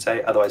 88, I should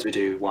say. Otherwise we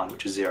do 1,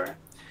 which is 0.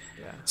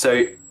 Yeah.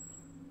 So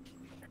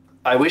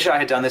I wish I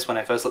had done this when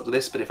I first looked at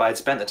this, but if I had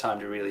spent the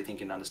time to really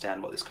think and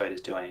understand what this code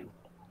is doing,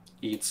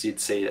 you'd see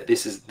that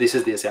this is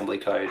the assembly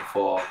code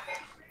for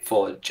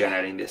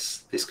generating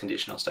this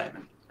conditional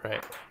statement.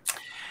 Right.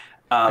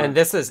 And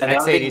this is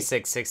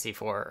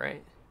x86-64,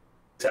 right?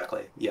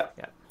 Exactly. Yeah.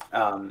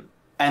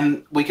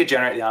 And we could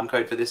generate the ARM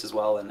code for this as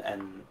well.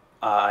 And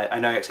I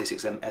know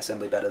x86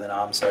 assembly better than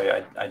ARM,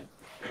 so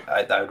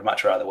I would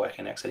much rather work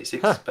in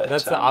x86. But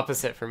that's the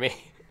opposite for me.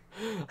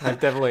 I've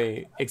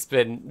definitely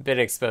been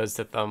exposed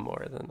to Thumb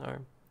more than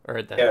ARM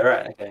or than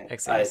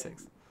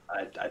x86.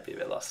 I'd be a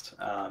bit lost.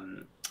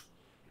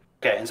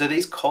 Okay, and so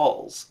these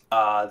calls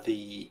are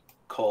the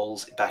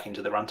calls back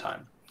into the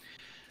runtime.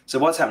 So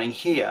what's happening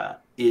here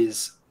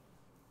is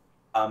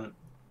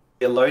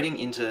you're loading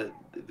into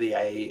the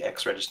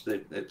AX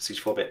register, the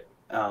 64-bit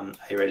A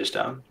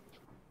register,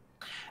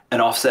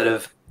 an offset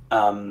of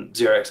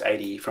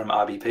 0x80 from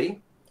RBP,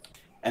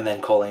 and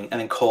then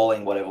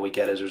calling whatever we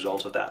get as a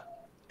result of that.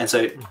 And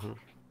so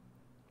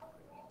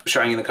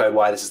showing in the code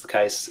why this is the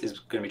case is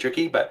going to be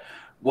tricky, but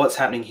what's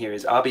happening here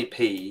is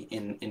RBP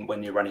in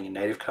when you're running in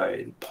native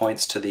code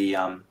points to the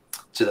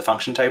to the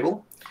function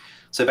table.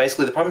 So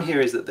basically, the problem here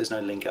is that there's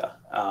no linker.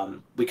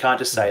 We can't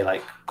just say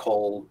like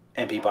call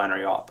MP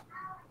binary op.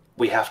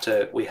 We have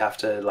to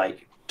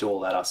like do all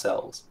that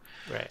ourselves.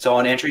 Right. So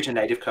on entry to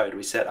native code,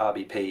 we set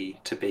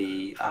RBP to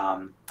be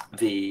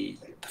the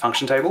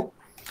function table,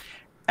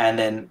 and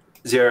then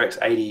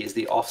 0x80 is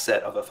the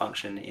offset of a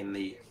function in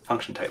the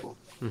function table.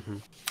 Mm-hmm.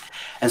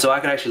 And so I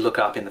can actually look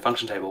up in the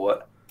function table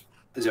what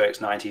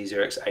 0x90,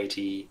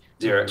 0x80,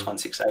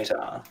 0x168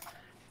 are,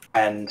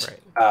 and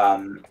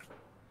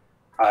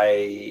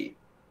I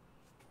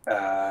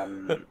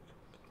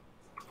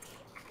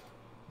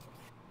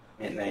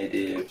in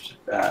native.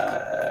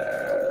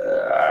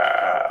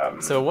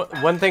 So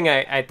one thing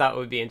I thought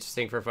would be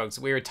interesting for folks,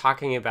 we were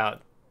talking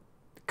about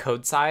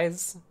code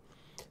size,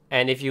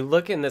 and if you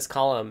look in this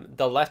column,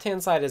 the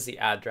left-hand side is the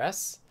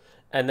address,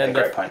 and then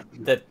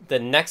the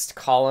next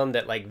column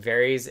that like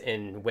varies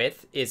in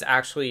width is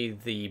actually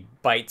the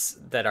bytes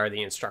that are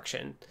the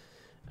instruction.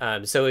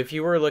 So if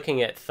you were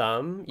looking at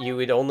thumb, you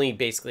would only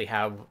basically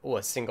have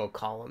a single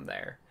column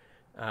there,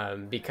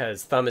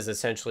 because thumb is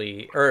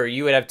essentially, or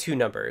you would have two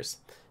numbers,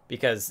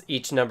 because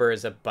each number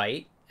is a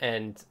byte,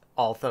 and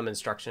all thumb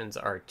instructions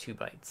are 2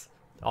 bytes.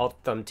 All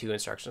thumb 2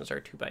 instructions are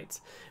 2 bytes.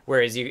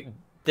 Whereas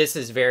this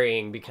is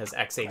varying because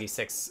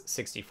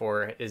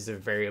x86-64 is a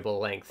variable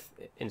length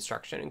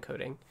instruction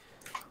encoding.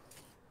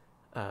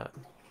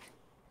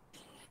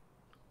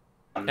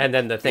 And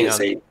then the thing on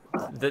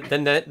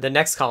the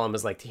next column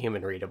is like the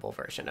human readable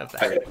version of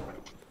that. Okay.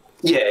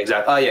 Yeah,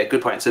 exactly. Oh, yeah,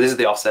 good point. So this is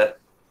the offset.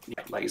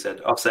 Yeah, like you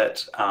said,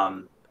 offset.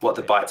 What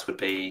the bytes would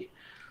be.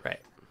 Right.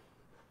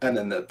 And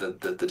then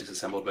the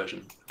disassembled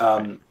version.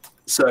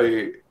 So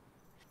you'll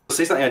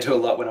see something I do a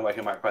lot when I'm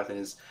working in MicroPython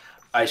is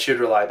I should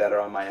rely better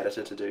on my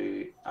editor to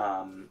do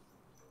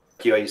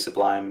QA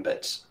Sublime,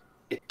 but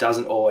it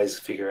doesn't always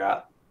figure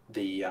out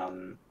the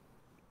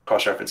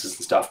cross references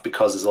and stuff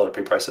because there's a lot of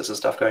preprocessor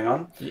stuff going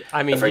on.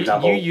 I mean, for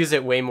example, you use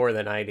it way more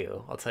than I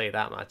do. I'll tell you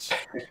that much.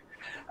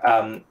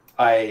 So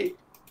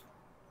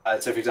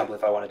for example,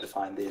 if I wanted to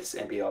find this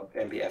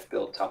MBF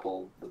build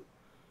tuple,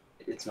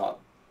 it's not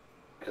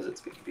because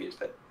it's a bit confused,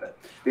 but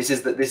this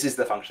is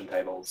the function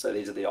table. So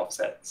these are the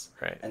offsets.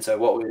 Right. And so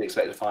what we would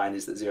expect to find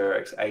is that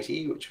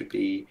 0x80, which would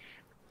be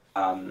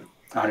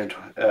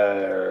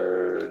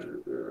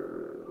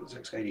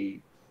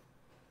 0x80.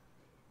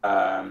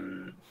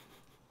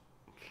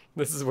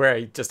 This is where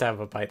I just have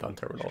a Python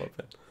terminal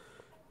open.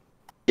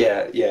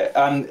 Yeah.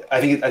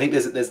 I think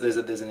there's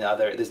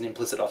an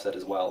implicit offset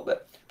as well.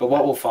 But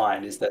what we'll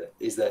find is that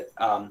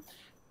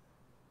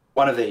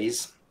one of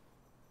these,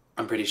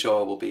 I'm pretty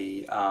sure, will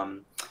be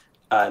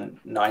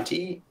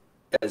 90.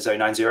 So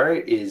 90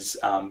 is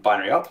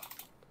binary op,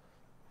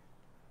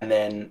 and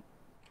then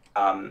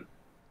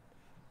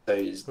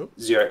those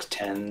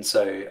 0x10.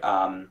 So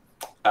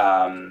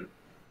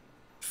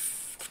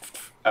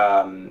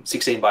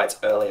 16 bytes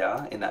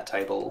earlier in that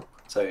table,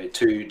 so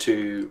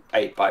 2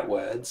 8-byte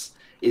words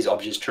is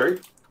obj true.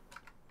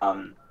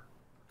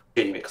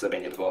 Cheating because I've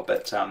been here before,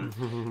 but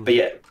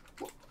yeah,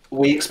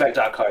 we expect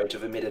our code to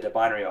have emitted a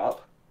binary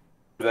op,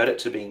 convert it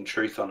to being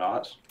truth or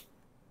not,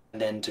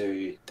 and then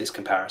do this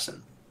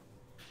comparison.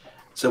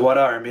 So what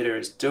our emitter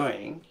is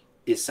doing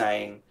is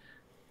saying,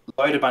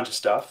 load a bunch of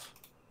stuff,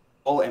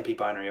 all MP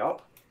binary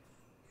op,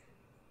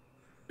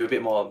 do a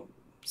bit more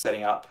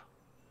setting up,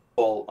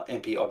 all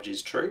MP obj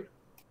is true,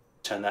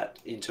 turn that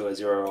into a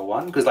 0 or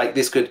 1, because like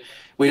this could,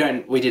 we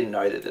didn't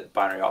know that the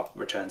binary op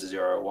returns a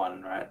 0 or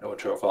 1, right, or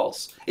true or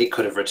false. It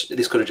could have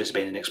this could have just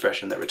been an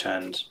expression that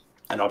returned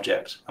an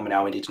object, and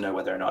now we need to know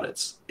whether or not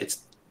it's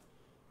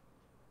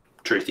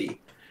truthy.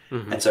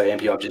 And so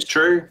MP obj is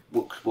true.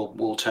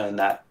 We'll turn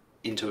that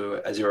into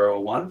a 0 or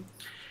 1,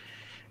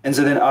 and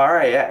so then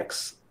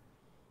RAX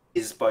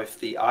is both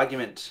the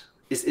argument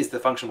is the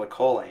function we're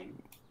calling.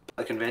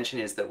 The convention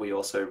is that we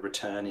also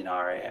return in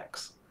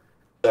RAX.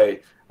 So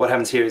what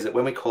happens here is that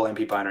when we call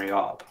MP binary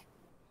op,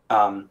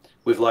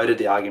 we've loaded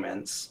the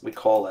arguments, we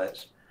call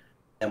it,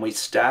 and we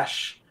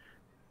stash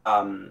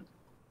the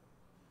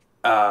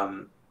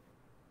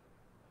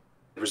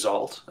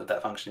result of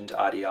that function into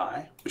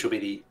RDI, which will be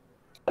the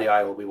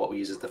RDI will be what we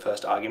use as the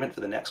first argument for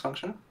the next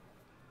function.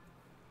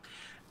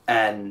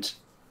 And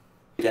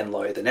we then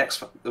load the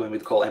next, when we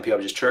call MP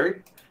obj is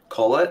true,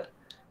 call it,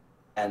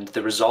 and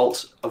the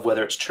result of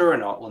whether it's true or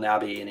not will now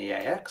be in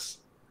EAX.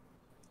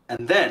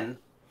 And then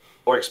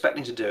what we're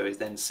expecting to do is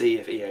then see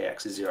if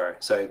EAX is 0.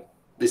 So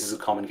this is a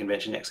common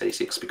convention in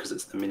x86 because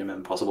it's the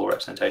minimum possible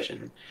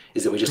representation,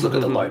 is that we just look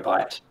at the low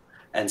byte.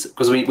 And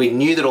because we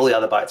knew that all the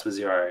other bytes were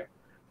 0,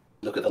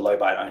 look at the low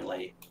byte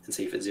only and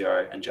see if it's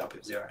 0 and jump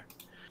if 0.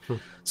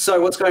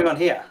 So what's going on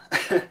here?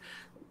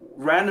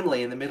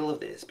 Randomly in the middle of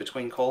this,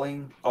 between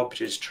calling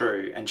obj is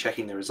true and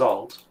checking the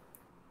result,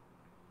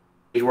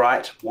 we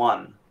write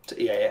 1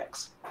 to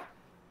EAX.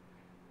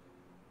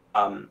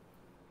 And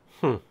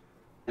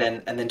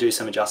then do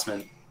some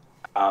adjustment,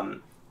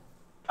 and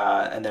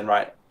then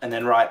write.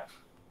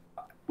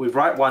 We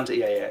write 1 to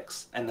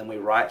EAX, and then we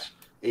write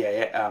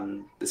EAX,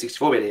 the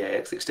 64-bit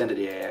EAX, extended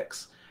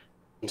EAX,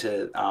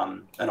 into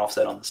an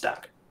offset on the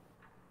stack.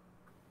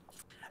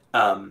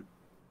 Um,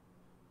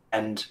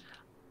 and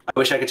I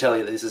wish I could tell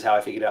you that this is how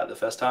I figured out the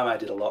first time. I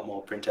did a lot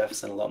more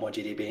printfs and a lot more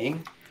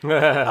GDBing.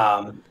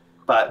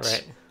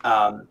 But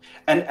Right.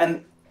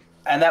 and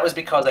that was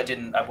because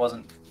I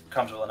wasn't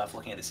comfortable enough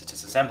looking at this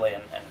disassembly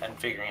and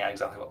figuring out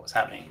exactly what was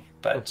happening.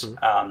 But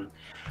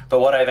but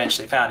what I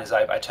eventually found is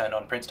I turned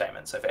on print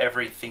statements. So for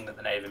everything that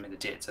the native emitter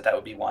did, so that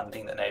would be one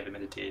thing that native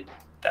emitter did.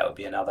 That would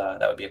be another.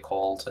 That would be a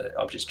call to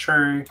object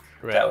true.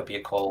 Right. That would be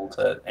a call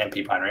to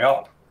MP binary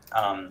op.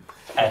 And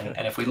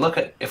if we look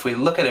at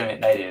emit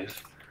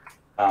native,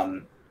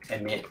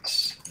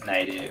 emit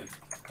native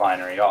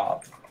binary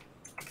op.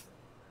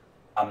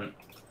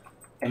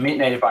 Emit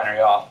native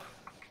binary op,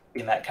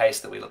 in that case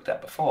that we looked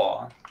at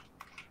before,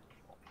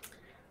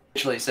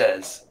 actually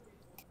says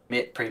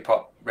emit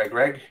pre-pop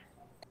reg,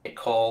 emit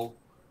call,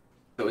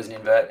 if it was an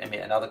invert,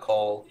 emit another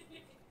call,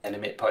 and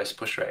emit post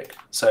push reg.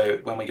 So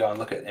when we go and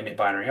look at emit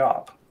binary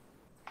op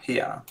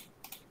here,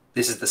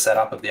 this is the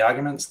setup of the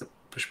arguments, the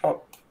push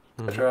pop,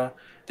 etc.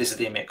 This is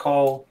the emit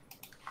call.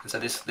 And so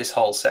this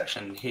whole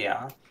section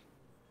here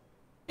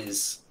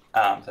is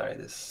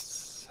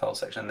this whole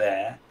section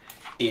there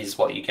is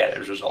what you get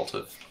as a result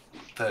of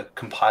the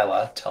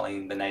compiler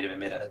telling the native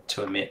emitter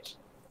to emit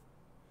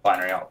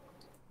binary op.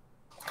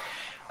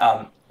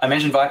 I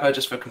mentioned Viper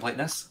just for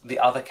completeness. The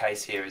other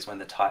case here is when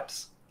the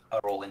types are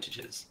all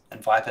integers,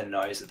 and Viper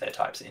knows that their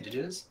types are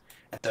integers,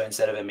 and so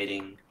instead of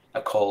emitting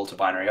a call to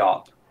binary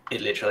op, it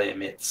literally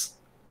emits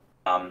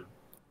a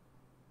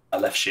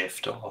left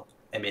shift or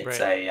emits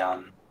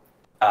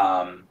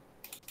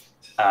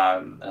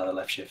another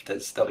left shift.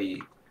 There'll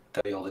be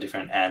all the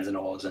different ands and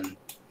ors and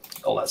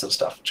all that sort of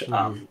stuff.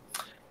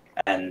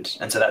 And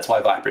so that's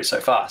why Viper is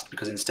so fast,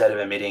 because instead of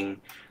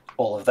emitting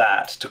all of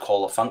that to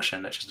call a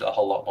function, that's just a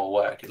whole lot more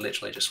work. It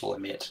literally just will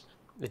emit.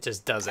 It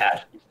just does it.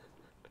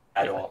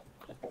 Add or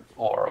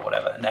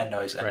whatever, and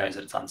knows that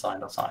it's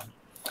unsigned or signed.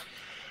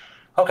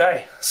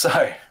 Okay, so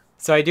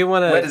I do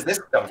want to. Where does this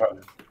come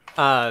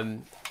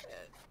from?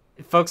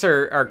 Folks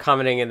are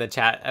commenting in the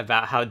chat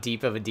about how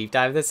deep of a deep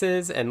dive this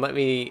is, and let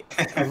me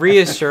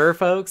reassure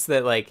folks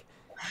that like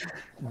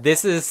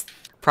this is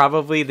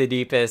probably the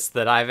deepest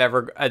that I've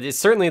ever. It's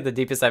certainly the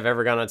deepest I've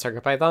ever gone on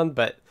CircuitPython,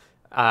 but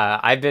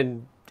I've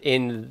been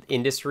in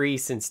industry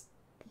since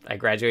I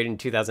graduated in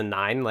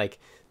 2009. Like,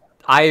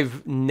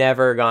 I've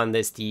never gone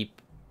this deep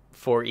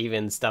for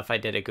even stuff I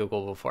did at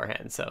Google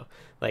beforehand. So,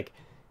 like,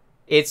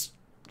 it's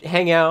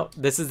hang out.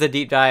 This is the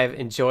deep dive.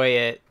 Enjoy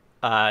it.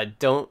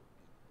 Don't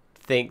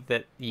think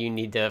that you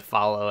need to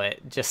follow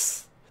it.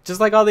 Just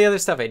like all the other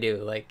stuff I do.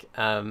 Like,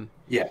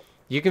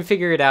 you can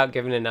figure it out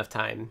given enough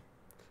time.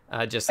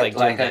 Just like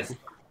Jim did.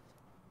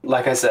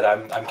 Like I said,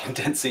 I'm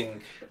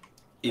condensing,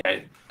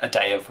 a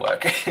day of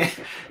work,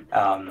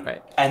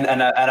 right.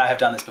 And I have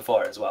done this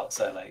before as well.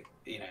 So like,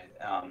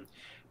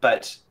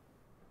 but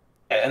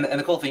and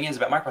the cool thing is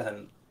about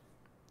MicroPython,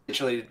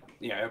 literally,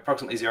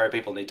 approximately 0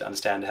 people need to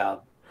understand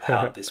how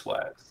this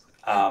works.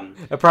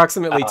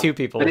 Approximately 2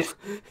 people,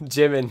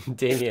 Jim and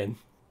Damien.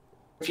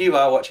 If you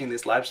are watching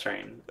this live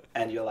stream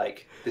and you're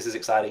like, this is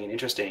exciting and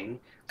interesting,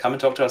 come and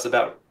talk to us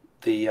about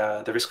the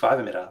RISC-V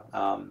emitter,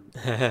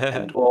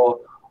 and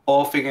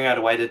or figuring out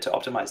a way to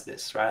optimize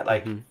this, right?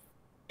 Like,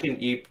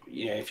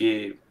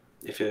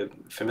 if you're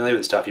familiar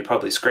with stuff, you're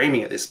probably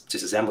screaming at this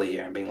disassembly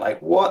here and being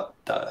like, what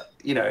the,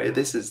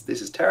 this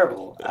is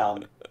terrible.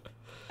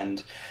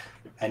 And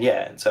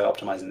so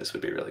optimizing this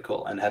would be really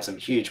cool and have some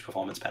huge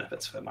performance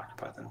benefits for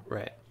MicroPython.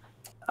 Right.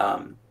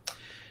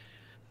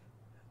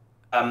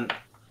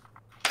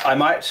 I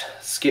might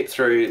skip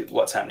through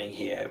what's happening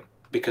here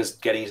because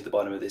getting to the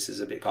bottom of this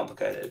is a bit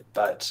complicated.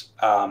 But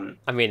I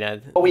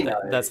mean, what we know,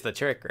 that's the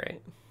trick, right?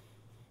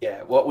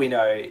 Yeah, what we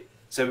know.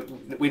 So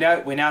we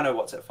now know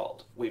what's at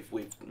fault. We've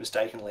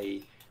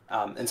mistakenly,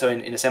 and so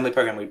in assembly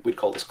program we'd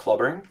call this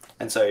clobbering,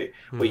 and so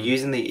we're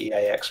using the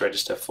EAX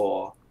register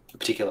for a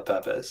particular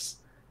purpose,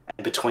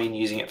 and between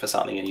using it for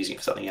something and using it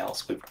for something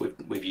else,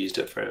 we've used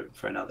it for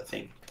another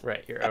thing.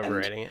 Right, you're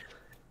overriding it.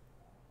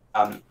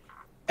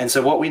 And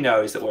so what we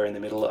know is that we're in the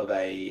middle of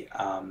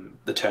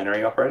the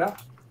ternary operator,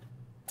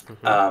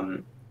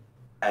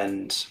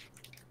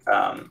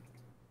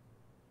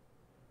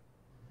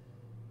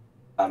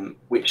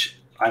 which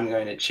I'm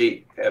going to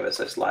cheat ever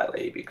so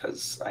slightly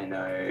because I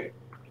know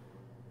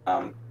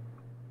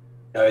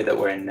that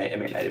we're in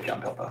emit native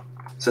jump helper.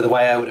 So the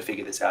way I would have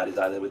figured this out is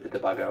either with the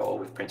debugger or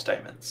with print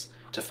statements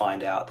to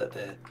find out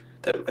that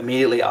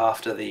immediately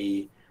after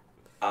the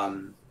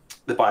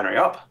binary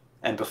op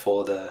and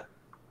before the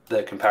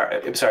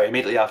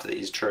immediately after the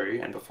is true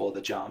and before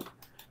the jump.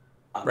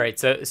 Right.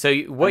 So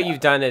what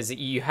you've done is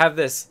you have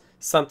this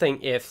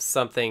something if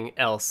something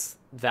else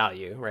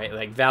value, right?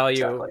 Like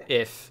value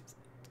if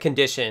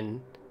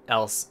condition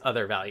else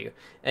other value.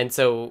 And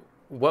so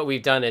what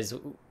we've done is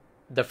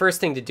the first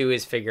thing to do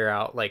is figure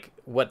out like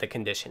what the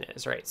condition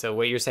is, right? So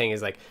what you're saying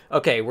is like,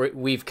 okay,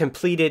 we've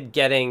completed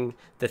getting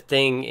the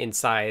thing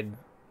inside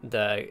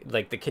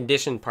the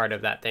condition part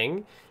of that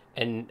thing.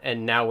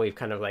 And now we've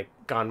kind of like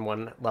gone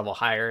one level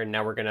higher, and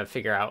now we're going to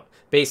figure out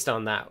based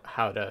on that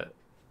how to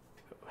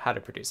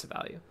produce a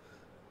value.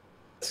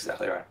 That's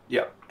exactly right.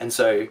 Yeah. And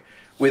so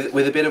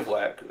with a bit of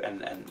work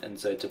and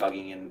so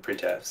debugging in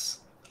printfs,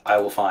 I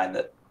will find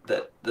that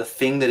the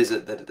thing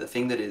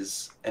that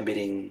is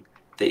emitting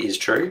that is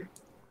true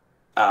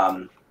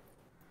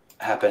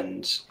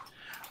happened.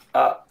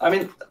 I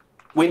mean,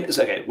 we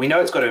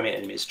know it's got to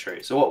emit and is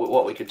true. So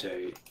what we could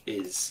do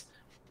is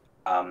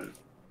um,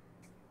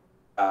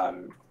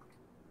 um,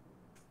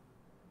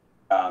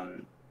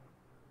 um,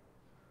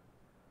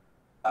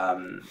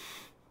 um,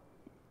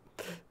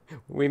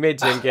 We made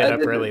Jim get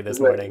up early this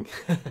morning.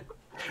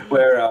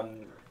 we're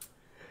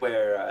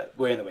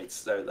in the weeds,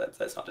 so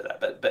let's not do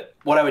that. But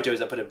what I would do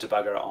is I put a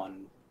debugger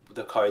on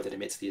the code that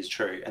emits the is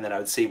true, and then I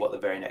would see what the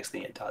very next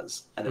thing it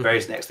does. And the very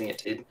next thing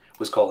it did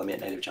was call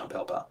emit native jump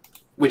helper,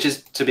 which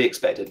is to be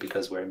expected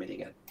because we're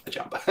emitting a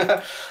jump,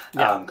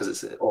 because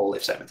it's all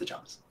if statements are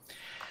jumps.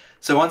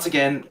 So once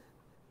again,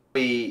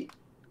 we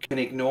can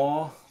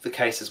ignore the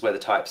cases where the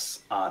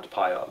types aren't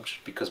PyObj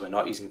because we're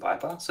not using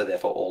Viper, so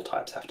therefore all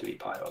types have to be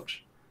PyObj.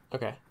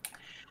 Okay.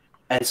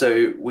 And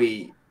so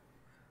we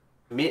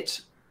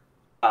emit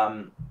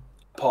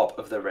pop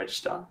of the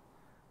register,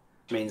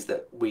 which means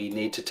that we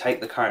need to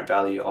take the current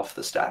value off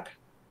the stack.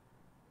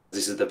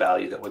 This is the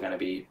value that we're going to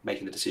be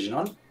making the decision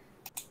on.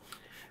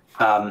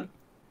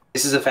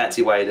 This is a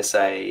fancy way to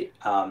say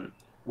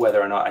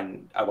whether or not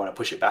I want to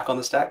push it back on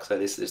the stack. So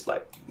this is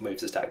like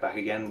moves the stack back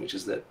again, which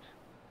is that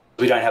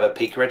we don't have a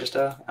peak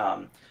register.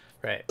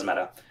 Right. Doesn't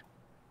matter.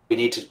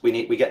 We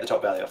get the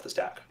top value off the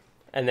stack.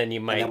 And then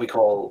you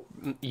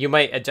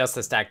might adjust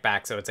the stack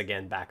back so it's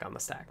again back on the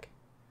stack.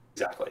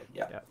 Exactly.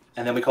 Yeah.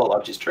 And then we call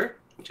obj is true,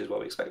 which is what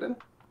we expected.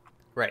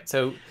 Right.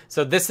 So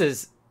this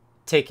is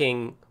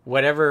taking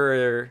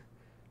whatever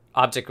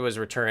object was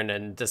returned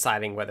and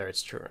deciding whether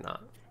it's true or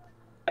not.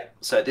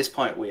 So at this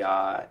point we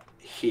are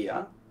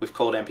here. We've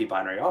called MP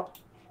binary op.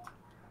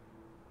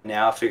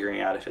 Now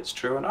figuring out if it's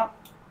true or not.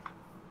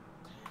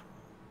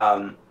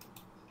 And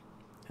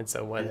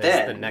so what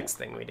is the next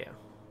thing we do?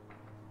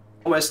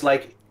 Almost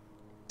like,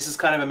 this is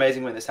kind of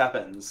amazing when this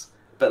happens,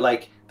 but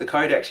like the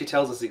code actually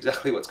tells us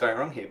exactly what's going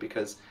wrong here,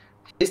 because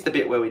here's the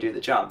bit where we do the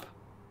jump.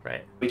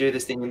 Right. We do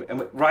this thing,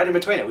 and right in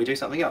between it, we do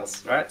something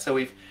else, right? So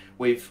we've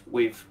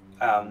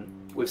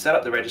set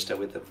up the register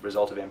with the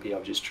result of MP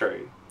obj is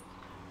true.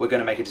 We're going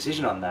to make a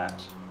decision on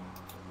that.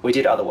 We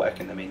did other work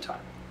in the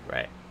meantime.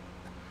 Right.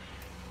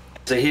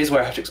 So here's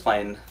where I have to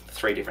explain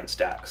 3 different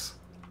stacks.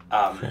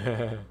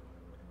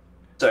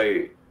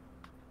 So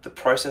the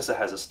processor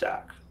has a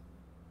stack,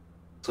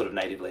 sort of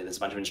natively. There's a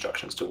bunch of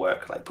instructions to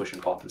work, like push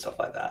and pop and stuff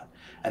like that.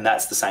 And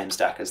that's the same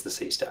stack as the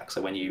C stack.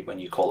 So when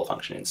you call a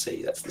function in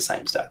C, that's the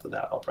same stack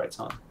that operates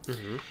on.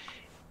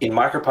 In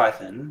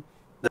MicroPython,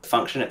 the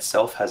function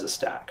itself has a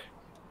stack,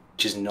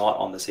 which is not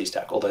on the C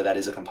stack, although that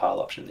is a compile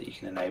option that you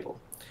can enable.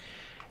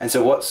 And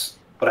so what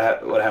I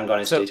haven't gone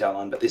into detail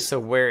on, but this. So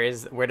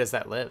where does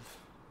that live?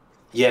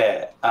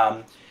 Yeah,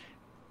 the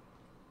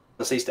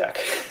C stack.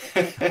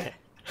 Okay.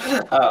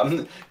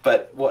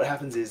 But what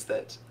happens is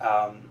that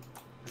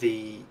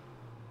the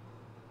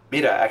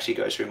emitter actually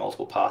goes through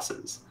multiple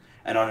passes,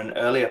 and on an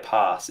earlier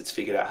pass, it's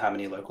figured out how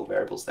many local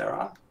variables there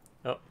are.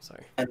 Oh,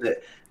 sorry.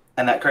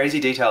 And that crazy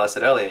detail I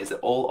said earlier is that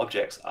all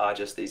objects are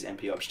just these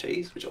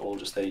MP-obj-Ts, which are all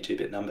just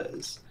 32-bit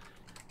numbers.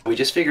 We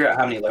just figure out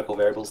how many local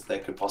variables there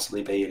could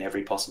possibly be in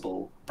every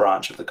possible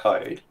branch of the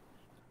code.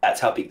 That's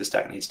how big the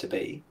stack needs to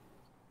be.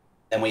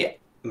 And we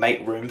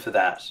make room for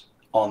that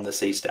on the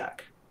C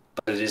stack.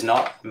 But it is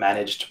not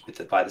managed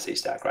by the C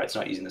stack, right? It's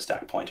not using the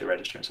stack pointer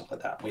register and stuff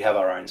like that. We have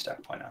our own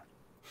stack pointer.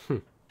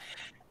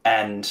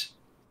 And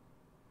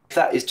if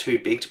that is too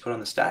big to put on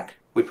the stack,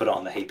 we put it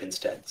on the heap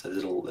instead. So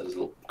there's a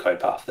little code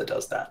path that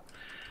does that.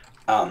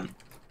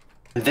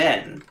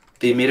 Then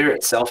the emitter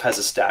itself has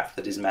a stack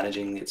that is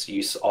managing its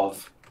use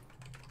of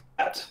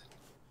that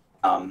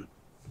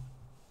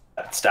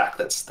stack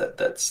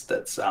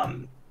that's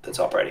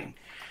operating.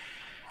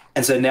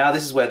 And so now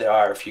this is where there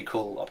are a few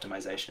cool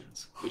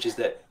optimizations, which is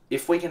that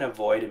if we can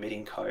avoid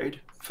emitting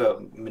code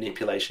for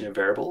manipulation of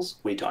variables,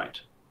 we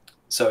don't.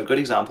 So a good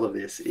example of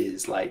this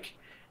is like,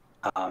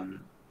 if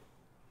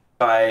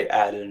I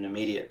add an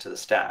immediate to the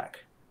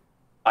stack,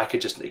 I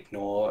could just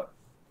ignore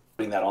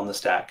putting that on the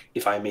stack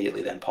if I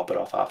immediately then pop it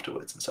off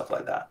afterwards and stuff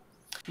like that.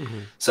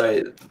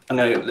 So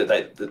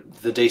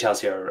the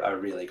details here are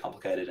really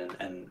complicated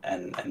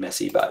and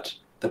messy, but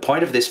the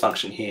point of this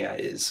function here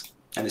is,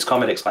 and this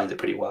comment explains it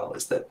pretty well,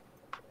 is that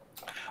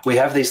we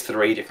have these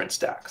 3 different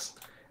stacks,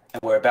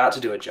 and we're about to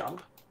do a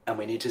jump, and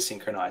we need to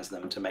synchronize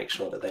them to make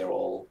sure that they're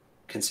all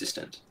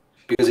consistent.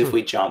 Because if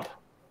we jump,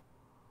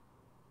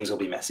 things will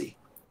be messy.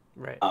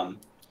 Right.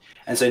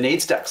 And so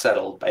need stack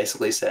settled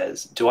basically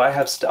says, do I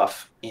have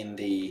stuff in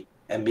the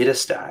emitter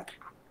stack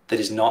that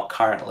is not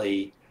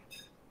currently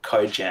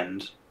code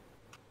genned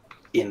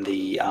in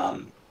the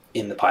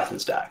Python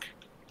stack?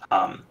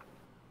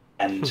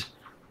 And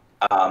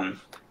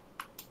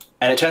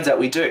it turns out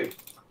we do.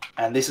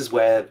 And this is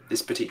where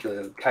this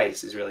particular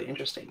case is really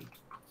interesting.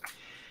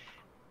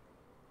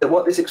 But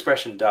what this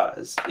expression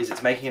does is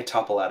it's making a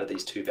tuple out of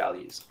these 2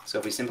 values. So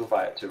if we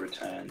simplify it to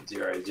return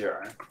 0,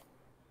 0,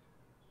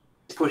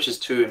 pushes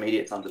two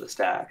immediates onto the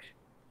stack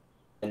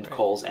and Right.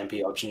 calls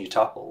np obj new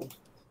tuple,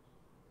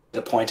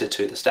 the pointer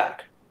to the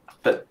stack,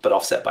 but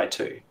offset by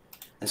 2.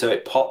 And so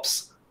it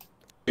pops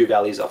 2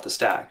 values off the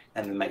stack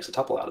and then makes a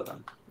tuple out of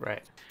them.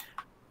 Right.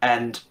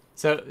 And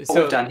So what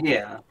we've done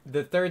here,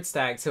 the third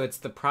stack, so it's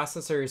the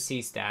processor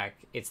C stack,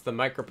 it's the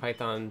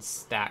MicroPython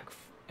stack,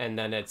 and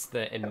then it's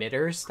the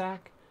emitter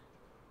stack.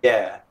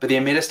 yeah, but the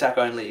emitter stack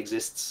only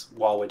exists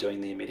while we're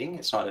doing the emitting.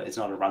 It's not a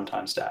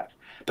runtime stack,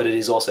 but it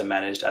is also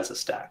managed as a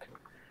stack.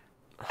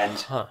 And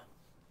Huh.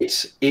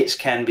 it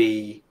can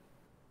be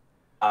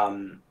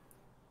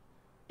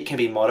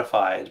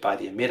modified by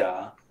the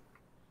emitter,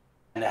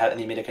 and the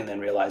emitter can then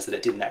realize that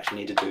it didn't actually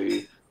need to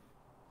do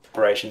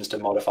operations to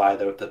modify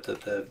the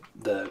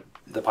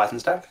Python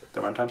stack,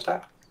 the runtime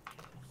stack.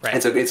 Right.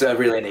 It's a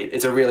really neat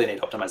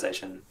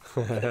optimization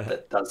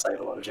that does save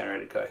a lot of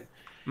generated code.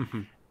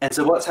 Mhm. And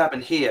so what's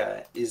happened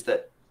here is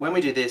that when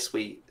we do this,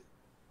 we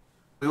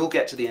will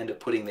get to the end of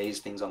putting these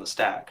things on the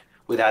stack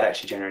without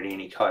actually generating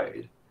any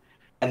code.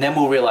 And then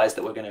we'll realize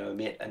that we're going to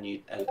emit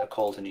a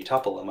call to new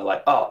tuple, and we're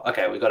like, oh,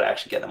 okay, we've got to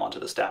actually get them onto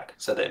the stack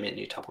so that emit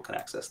new tuple can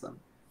access them.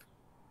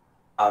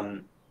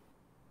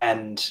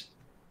 And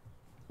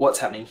what's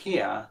happening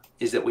here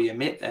is that we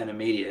emit an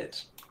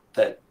immediate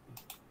that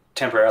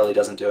temporarily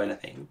doesn't do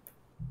anything.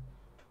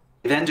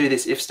 We then do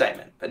this if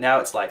statement, but now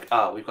it's like,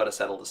 we've got to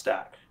settle the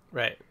stack.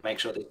 Right. Make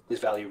sure that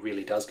this value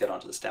really does get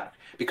onto the stack.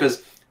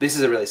 Because this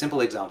is a really simple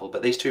example,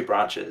 but these two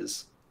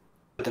branches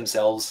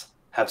themselves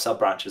have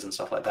sub-branches and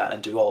stuff like that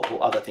and do all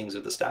other things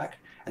with the stack.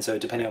 And so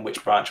depending on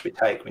which branch we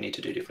take, we need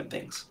to do different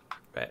things.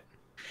 Right.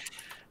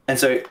 And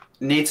so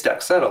need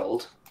stack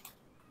settled,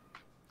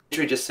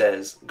 it just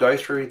says, go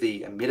through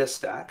the emitter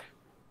stack.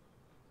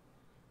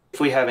 If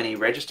we have any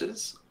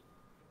registers,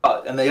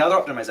 and the other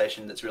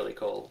optimization that's really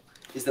cool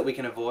is that we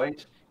can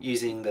avoid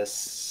using the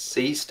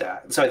C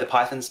stack, sorry, the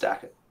Python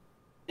stack,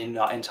 and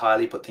not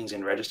entirely put things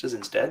in registers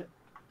instead.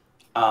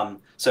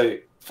 So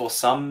for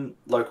some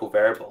local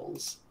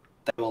variables,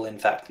 they will in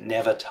fact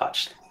never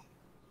touch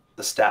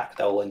the stack.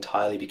 They will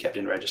entirely be kept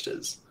in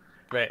registers.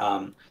 Right.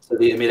 So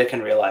the emitter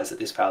can realize that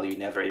this value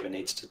never even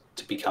needs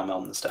to become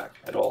on the stack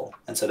at all.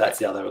 And so that's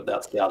the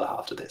other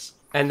half to this.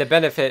 And the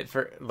benefit,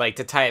 for like,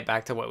 to tie it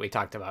back to what we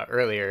talked about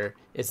earlier,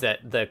 is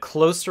that the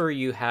closer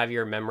you have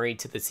your memory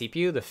to the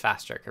CPU, the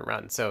faster it can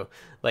run. So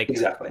like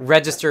Exactly.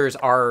 registers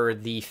are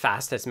the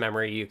fastest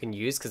memory you can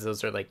use because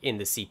those are like in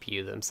the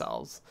CPU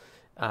themselves.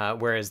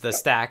 Whereas the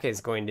stack is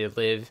going to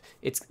live,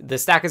 the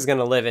stack is going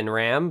to live in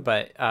RAM,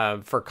 but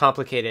for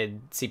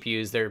complicated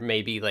CPUs, there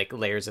may be like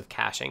layers of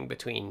caching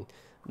between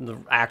the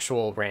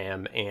actual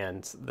RAM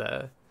and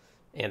the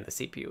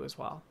CPU as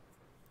well.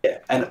 Yeah,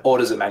 and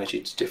orders of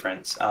magnitude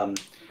difference.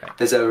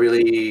 There's a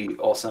really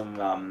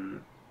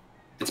awesome,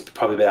 it's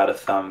probably about a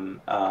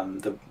thumb,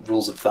 the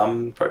rules of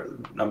thumb,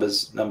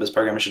 numbers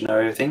programmers should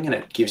know thing, and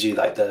it gives you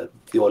like the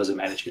orders of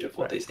magnitude of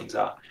what these things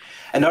are.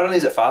 And not only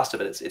is it faster,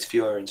 but it's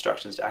fewer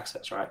instructions to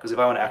access, right? Because if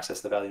I want to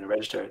access the value in a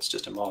register, it's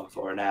just a mov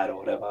or an add or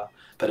whatever,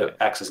 but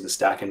accessing the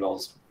stack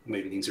involves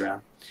moving things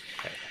around.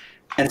 Okay.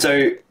 And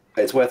so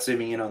it's worth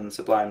zooming in on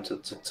Sublime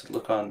to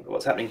look on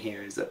what's happening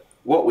here is that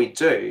what we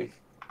do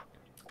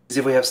is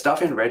if we have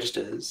stuff in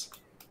registers,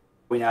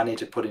 we now need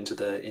to put into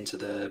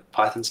the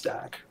Python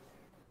stack.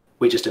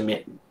 We just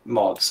emit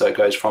mobs, so it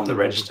goes from the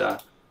register,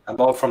 a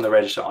mob from the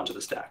register onto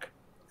the stack.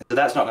 So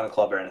that's not going to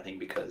clobber anything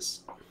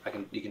because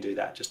you can do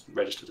that, just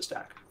register the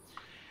stack.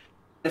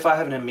 If I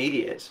have an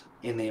immediate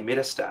in the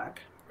emitter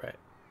stack, right?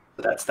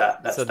 So that's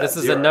that. So this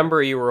is a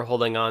number you were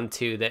holding on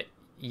to that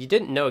you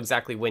didn't know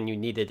exactly when you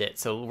needed it.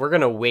 So we're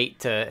gonna wait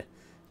to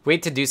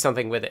do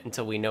something with it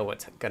until we know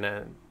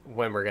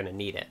when we're gonna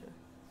need it.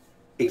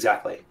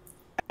 Exactly.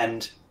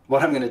 And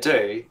what I'm going to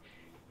do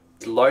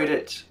is load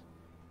it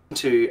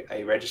into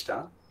a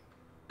register,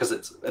 because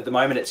it's at the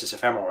moment it's just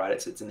ephemeral, right?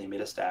 It's in the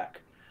emitter stack.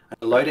 I'm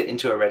going to load it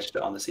into a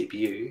register on the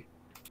CPU,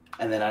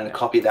 and then I'm going to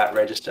copy that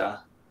register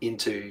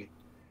into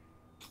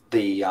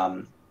the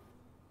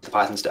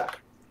Python stack.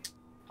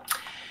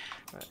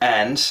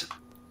 And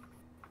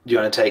do you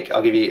want to take?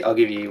 I'll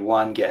give you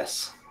one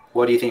guess.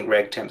 What do you think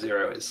reg temp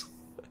 0 is?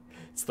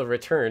 It's the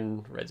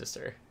return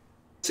register.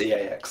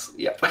 CAX,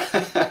 yep.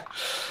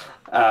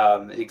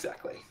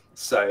 Exactly.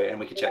 So, and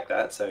we can check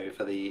that. So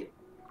for the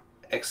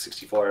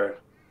x64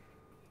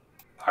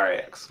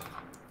 RAX.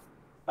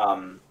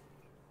 And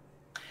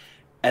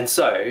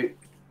so,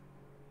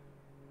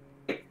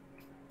 as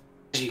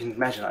you can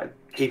imagine,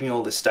 keeping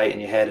all this state in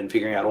your head and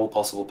figuring out all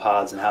possible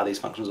paths and how these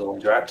functions all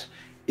interact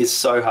is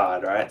so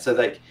hard, right? So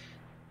that's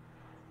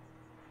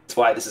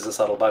why this is a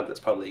subtle bug that's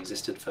probably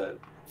existed for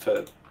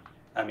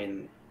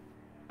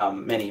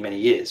many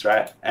years,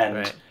 right?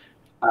 And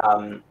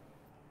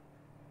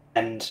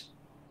and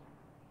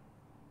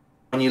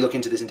when you look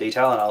into this in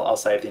detail, and I'll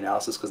save the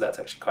analysis because that's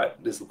actually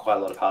there's quite a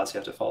lot of paths you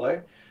have to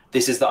follow.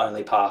 This is the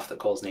only path that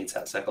calls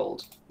needsat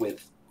settled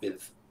with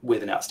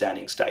an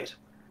outstanding state.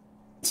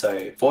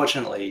 So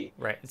fortunately,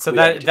 right. So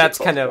that's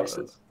kind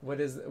of what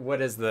is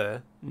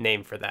the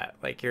name for that?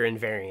 Like your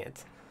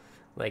invariant,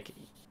 like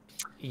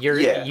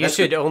You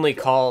should only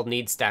call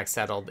need stack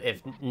settled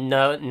if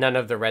none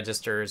of the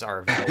registers are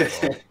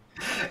available.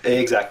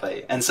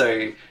 Exactly. And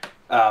so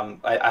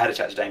I had a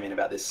chat to Damien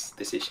about this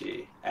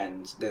issue,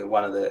 and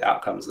one of the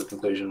outcomes, the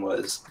conclusion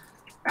was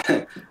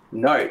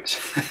note.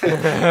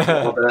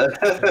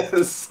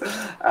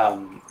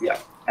 Yeah.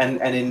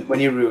 And when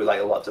you do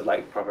like lots of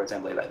like proper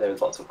assembly, like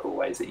there's lots of cool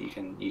ways that you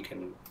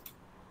can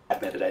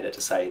add metadata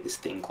to say this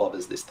thing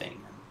clobbers this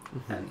thing,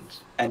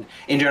 and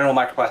in general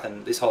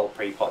MicroPython, this whole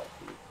pre-pop,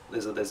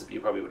 there's you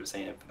probably would have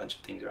seen a bunch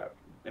of things about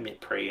emit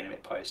pre and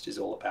emit post is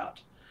all about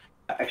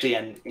actually,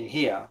 and in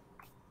here,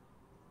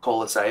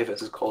 call a save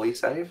versus call e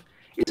save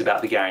is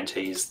about the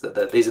guarantees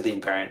that these are the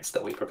invariants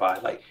that we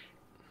provide. Like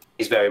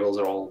these variables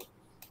are all,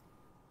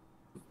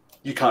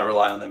 you can't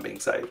rely on them being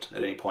saved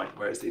at any point,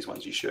 whereas these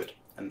ones you should.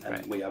 And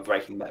right. we are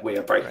breaking that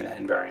that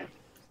invariant.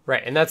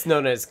 Right, and that's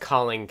known as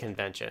calling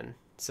convention.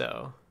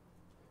 So,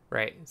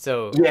 right.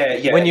 So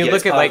yeah, when you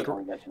look at like,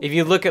 if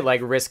you look at like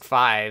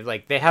RISC-V,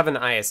 like they have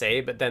an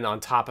ISA, but then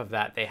on top of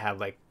that they have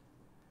like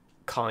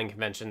calling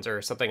conventions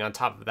or something on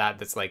top of that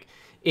that's like,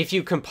 if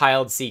you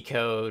compiled C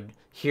code,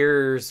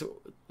 here's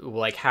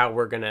like how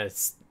we're gonna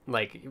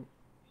like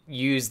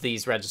use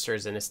these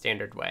registers in a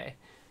standard way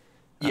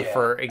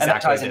for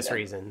exactly this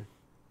reason.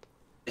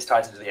 This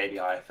ties into the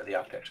ABI for the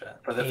architecture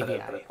for the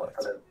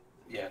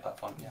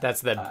platform. Yeah.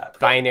 That's the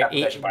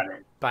binary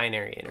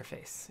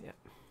interface. Yeah.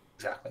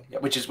 Exactly. Yeah.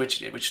 Which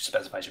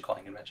specifies your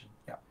calling convention.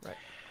 Yeah. Right.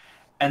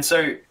 And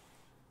so there's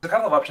a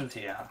couple of options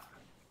here.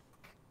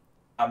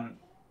 Well,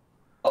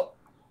 you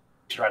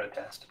should write a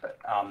test, but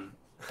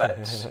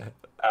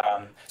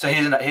so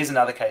here's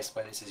another case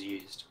where this is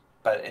used,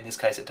 but in this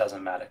case it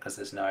doesn't matter because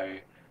there's no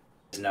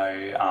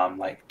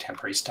like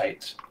temporary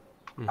state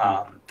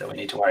that we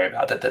need to worry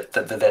about that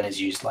then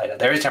is used later.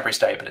 There is temporary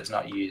state, but it's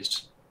not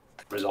used.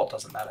 The result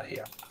doesn't matter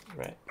here.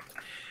 Right.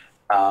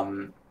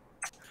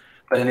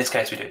 But in this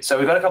case we do. So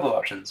we've got a couple of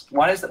options.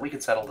 One is that we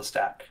could settle the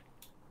stack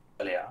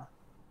earlier.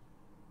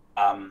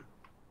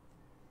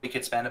 We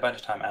could spend a bunch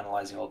of time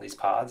analyzing all these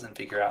paths and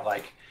figure out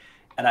like,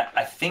 and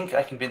I think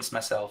I convinced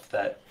myself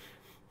that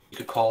you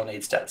could call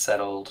need stat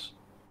settled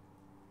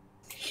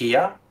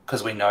here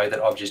because we know that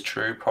obj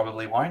true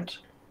probably won't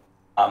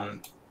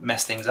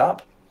mess things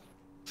up.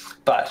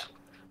 But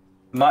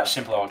much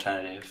simpler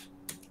alternative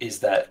is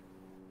that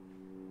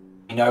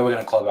we know we're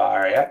going to club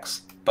our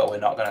RAX, but we're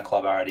not going to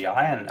club our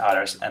RDI and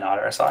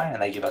RSI,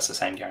 and they give us the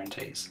same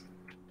guarantees.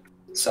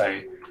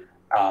 So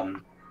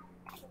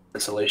the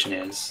solution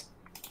is,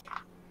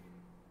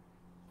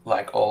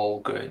 like all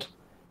good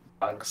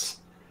bugs,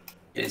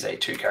 it is a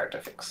 2-character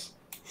fix.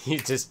 You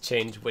just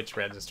change which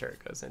register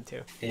it goes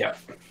into. Yeah.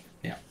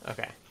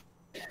 Okay.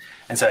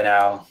 And so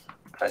now,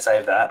 if I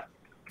save that,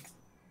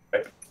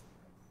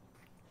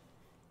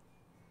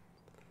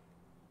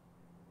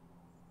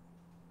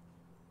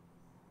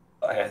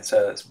 okay,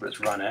 so let's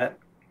run it.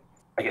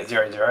 I get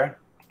 0, 0.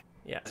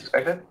 Yeah. As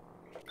expected.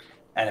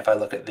 And if I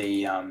look at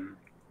the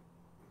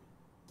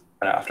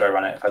after I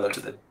run it, if I looked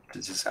at the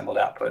disassembled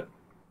output,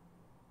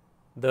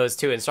 those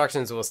 2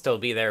 instructions will still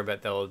be there,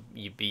 but they'll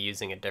be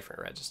using a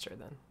different register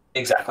then.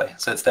 Exactly.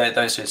 So it's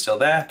those 2 are still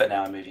there, but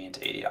now I'm moving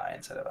into EDI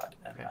instead of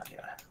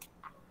RDI.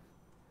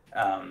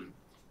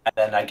 And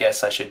then I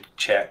guess I should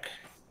check.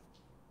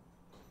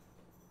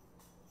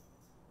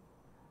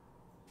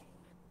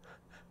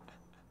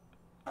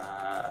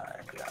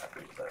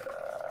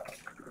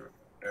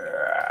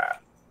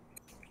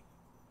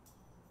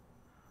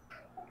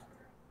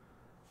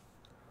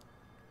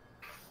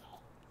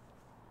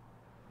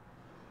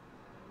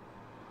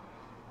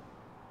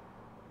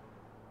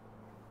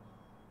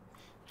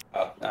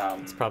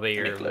 It's probably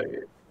your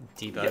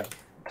debug. Yeah,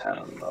 I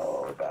don't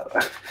know about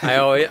that. I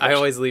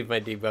always leave my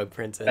debug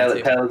prints in.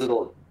 Taylor's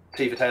little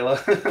T for Taylor.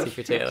 T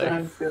for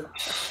Taylor.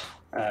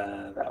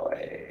 That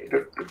way.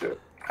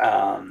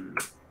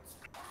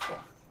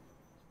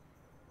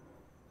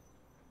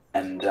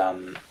 And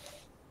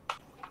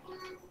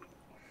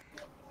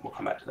we'll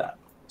come back to that.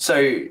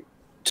 So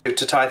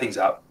to tie things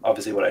up,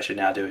 obviously what I should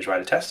now do is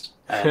write a test.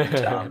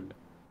 And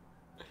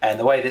and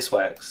the way this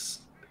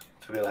works,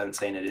 for people who haven't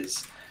seen it,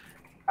 is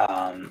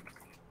I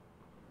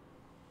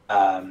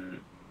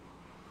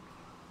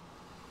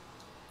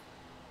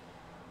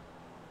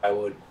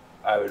would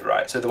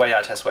write. So the way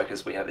our tests work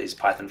is we have these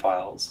Python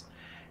files,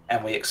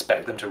 and we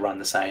expect them to run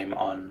the same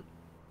on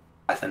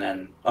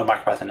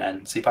MicroPython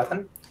and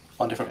CPython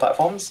on different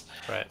platforms.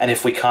 Right. And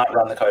if we can't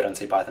run the code on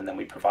CPython, then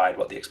we provide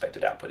what the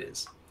expected output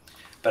is.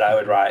 But I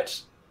would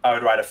write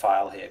a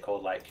file here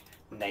called like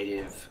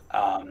native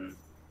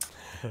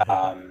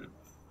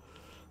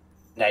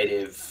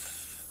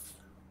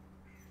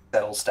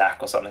settle stack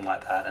or something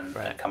like that, and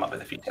come up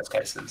with a few test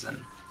cases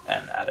and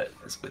add it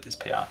with this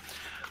PR.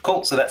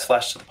 Cool. So that's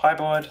flashed to the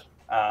PyBoard,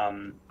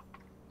 and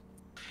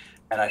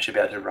I should be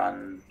able to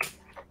run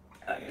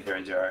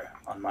 0, 0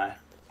 on my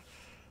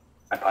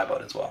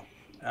PyBoard as well.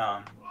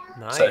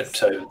 Nice.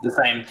 So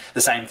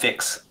the same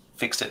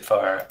fixed it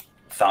for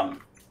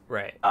thumb.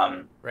 Right.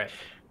 Right.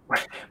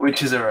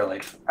 Which is a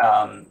relief.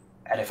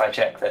 And if I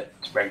check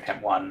that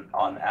regtemp1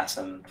 on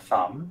ASM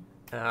thumb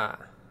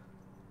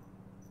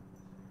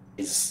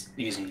is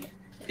using,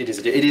 it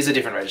is a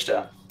different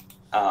register.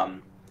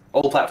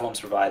 All platforms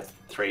provide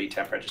 3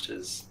 temp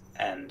registers,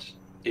 and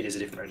it is a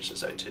different register,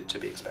 so to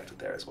be expected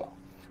there as well.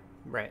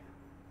 Right.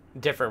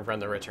 Different from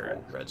the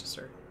return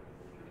register.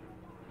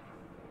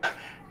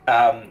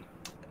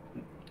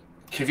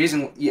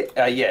 Confusing.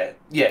 Yeah.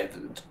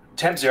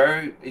 Temp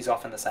 0 is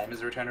often the same as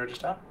the return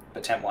register,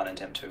 but temp 1 and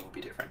temp 2 will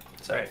be different.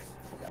 So right.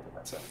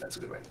 That's a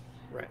good way.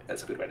 Right.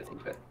 That's a good way to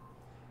think of it.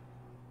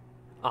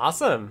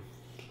 Awesome.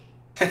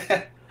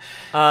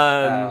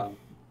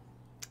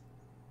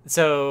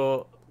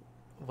 So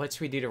what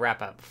should we do to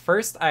wrap up?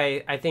 First,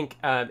 I think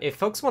if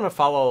folks want to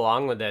follow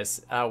along with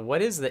this,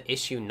 what is the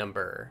issue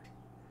number?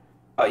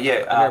 Under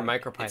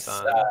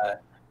MicroPython.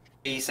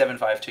 It's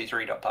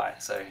E7523.py.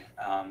 So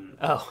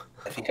I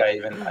think I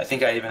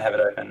even have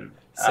it open.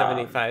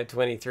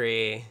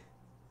 7523.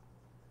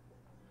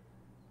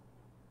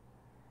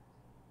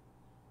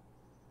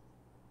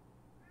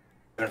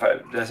 Did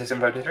I say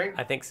 7523?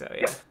 I think so.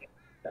 Yeah.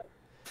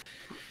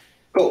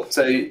 Cool.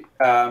 So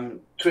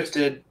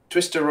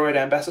Twisteroid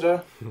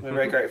Ambassador, we're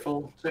very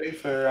grateful to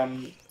for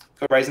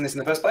raising this in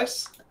the first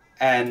place,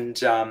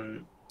 and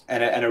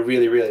a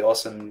really, really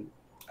awesome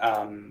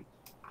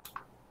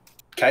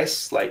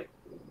case. Like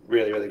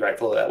really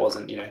grateful that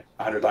wasn't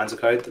 100 lines of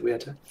code that we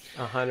had to.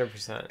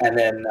 100%. And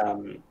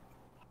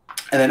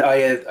then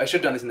I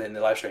should have done this in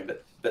the live stream,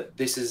 but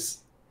this is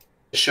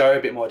to show a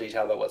bit more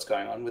detail about what's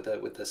going on with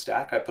the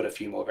stack. I put a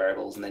few more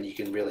variables, and then you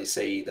can really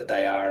see that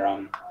they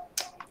are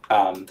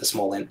the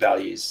small int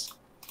values.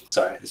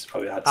 Sorry, this is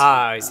probably hard to see.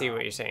 I see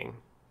what you're saying.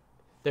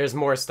 There's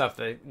more stuff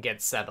that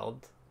gets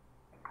settled.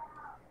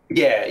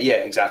 Yeah,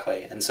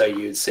 exactly. And so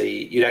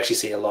you'd actually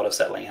see a lot of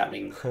settling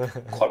happening,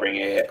 clobbering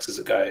AX as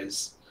it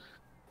goes.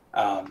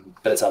 But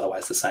it's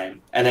otherwise the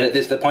same. And then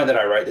at the point that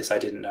I wrote this, I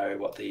didn't know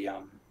what the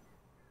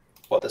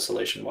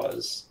solution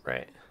was.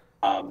 Right.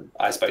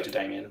 I spoke to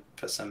Damien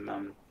for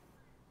some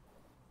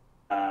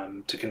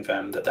to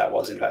confirm that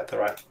was in fact the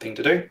right thing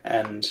to do.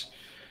 And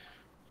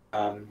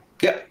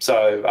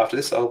so after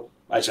this,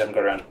 I just haven't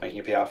got around to making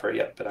a PR for it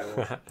yet, but I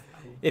will.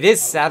 It is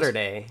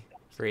Saturday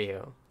for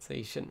you, so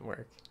you shouldn't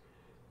work.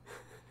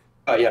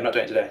 Oh yeah, I'm not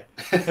doing it today.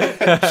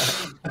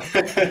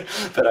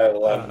 But I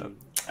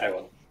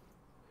will.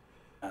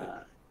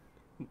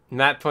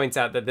 Matt points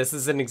out that this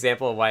is an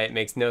example of why it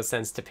makes no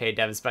sense to pay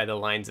devs by the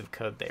lines of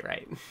code they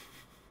write.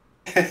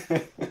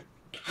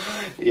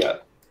 Yeah.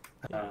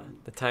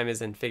 The time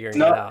is in figuring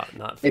it out,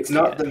 it's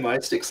not the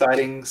most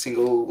exciting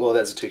single. Well,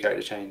 there's a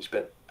 2-character change,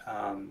 but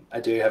I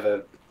do have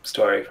a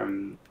story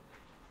from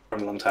a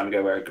long time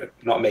ago where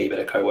not me but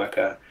a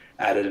coworker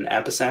added an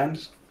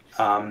ampersand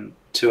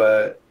to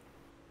a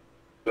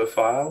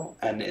file,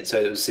 and so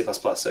it was C++,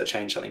 so it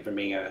changed something from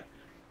being a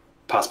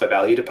pass by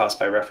value to pass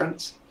by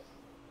reference,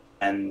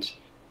 and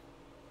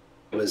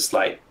it was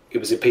a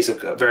piece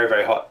of very,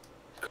 very hot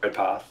code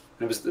path.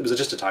 And it was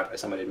just a typo.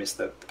 Somebody missed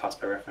the pass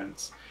by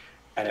reference,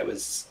 and it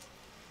was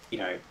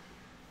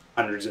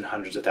hundreds and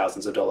hundreds of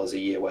thousands of dollars a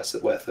year worth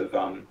of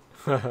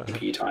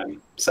CPU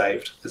time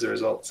saved as a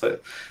result. So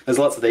there's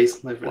lots of these.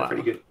 They're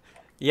pretty good.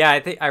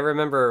 Yeah, I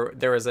remember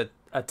there was a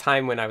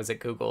time when I was at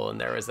Google, and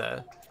there was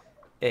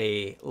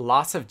a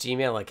loss of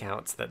Gmail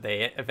accounts that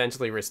they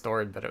eventually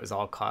restored, but it was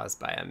all caused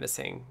by a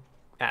missing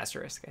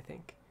asterisk, I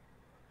think.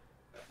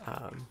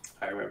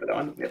 I remember that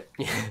one. Yep.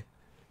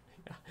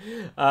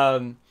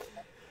 Yeah.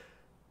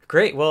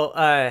 Great.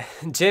 Well,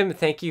 Jim,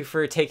 thank you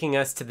for taking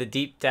us to the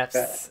deep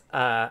depths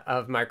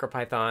of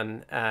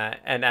MicroPython.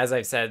 And as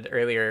I've said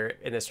earlier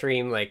in the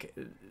stream,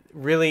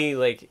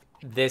 really,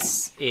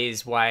 this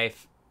is why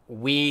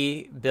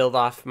we build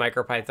off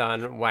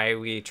MicroPython, why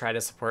we try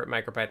to support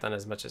MicroPython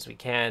as much as we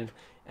can,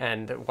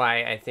 and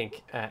why I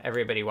think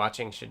everybody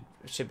watching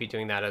should be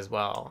doing that as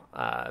well.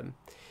 Go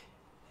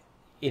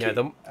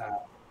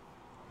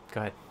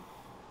ahead.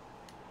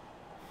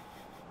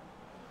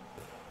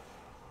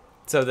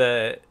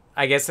 So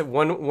I guess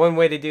one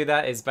way to do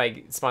that is by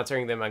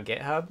sponsoring them on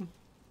GitHub.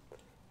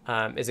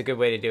 Is a good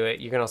way to do it.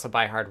 You can also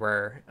buy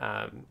hardware.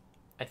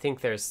 I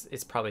think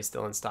it's probably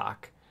still in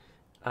stock.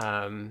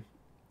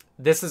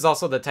 This is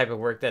also the type of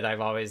work that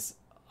I've always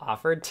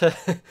offered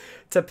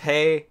to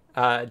pay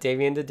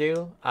Damien to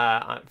do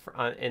for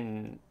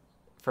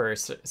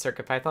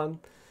CircuitPython.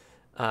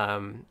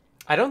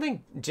 I don't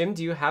think, Jim,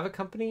 do you have a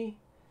company?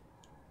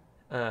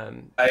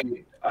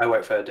 I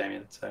work for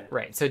Damien. So.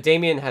 Right. So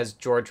Damien has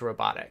George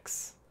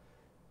Robotics,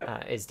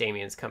 is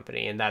Damien's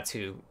company, and that's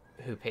who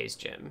pays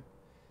Jim.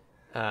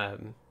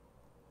 And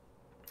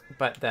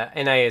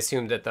I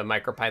assume that the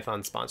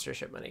MicroPython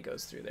sponsorship money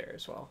goes through there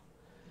as well.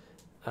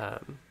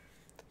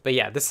 But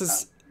yeah, this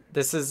is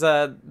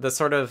the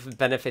sort of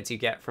benefits you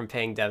get from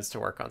paying devs to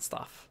work on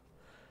stuff.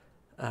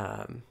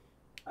 And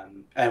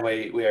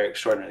we are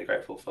extraordinarily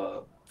grateful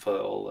for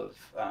all of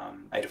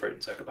Adafruit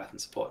and CircuitPython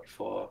support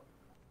for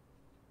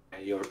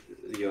the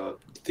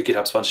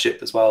GitHub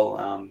sponsorship as well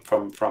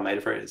from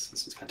Adafruit.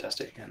 This is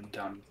fantastic, and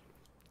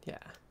yeah,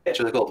 it's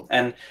really cool.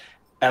 And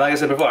And like I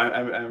said before,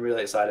 I'm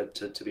really excited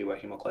to be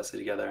working more closely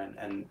together.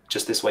 And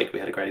just this week, we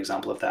had a great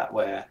example of that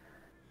where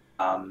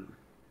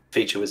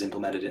feature was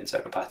implemented in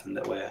CircuitPython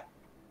that we're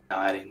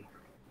now adding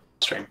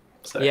stream.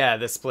 So yeah,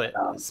 the split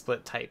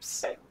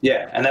types.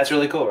 Yeah, and that's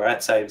really cool, right?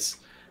 It saves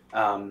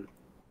couple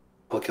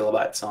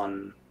kilobytes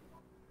on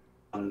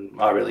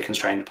our really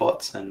constrained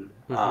ports, and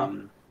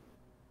no,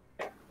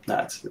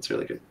 it's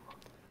really good.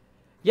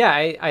 Yeah,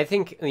 I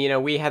think, you know,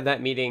 we had that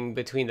meeting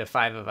between the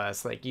 5 of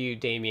us, like you,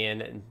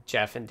 Damien, and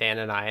Jeff, and Dan,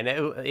 and I, and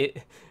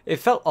it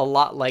felt a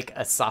lot like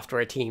a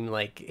software team,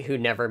 like, who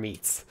never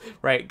meets,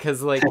 right?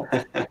 Because, like,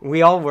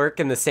 we all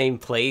work in the same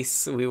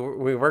place, we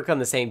work on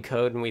the same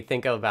code, and we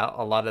think about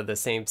a lot of the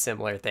same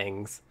similar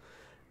things.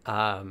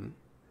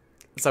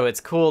 So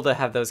it's cool to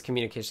have those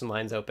communication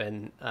lines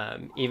open,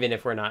 even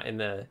if we're not in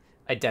the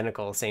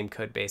identical same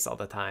code base all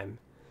the time.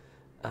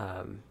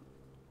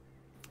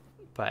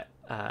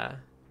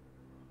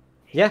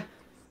 Yeah,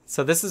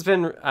 so this has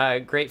been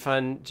great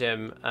fun,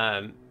 Jim.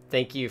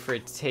 Thank you for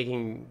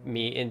taking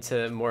me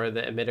into more of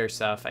the emitter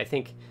stuff. I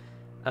think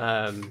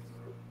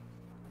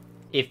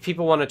if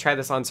people want to try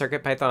this on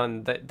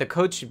CircuitPython, the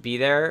code should be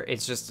there.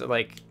 It's just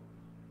like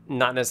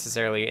not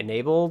necessarily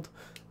enabled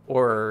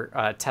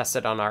or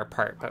tested on our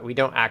part, but we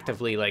don't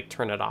actively like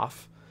turn it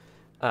off.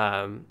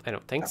 I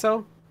don't think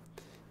so.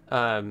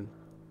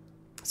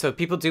 So if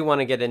people do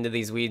want to get into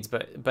these weeds,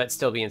 but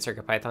still be in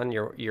CircuitPython,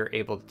 you're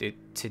able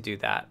to do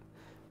that.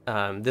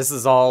 This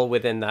is all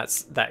within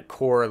that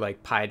core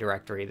like Pi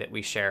directory that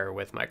we share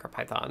with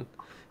MicroPython,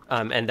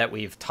 and that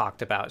we've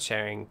talked about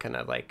sharing kind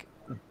of like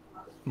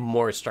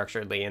more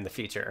structuredly in the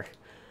future.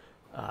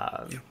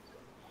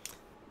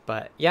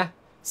 But yeah,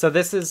 so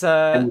this is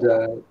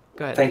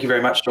go ahead. Thank you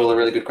very much for all the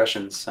really good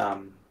questions.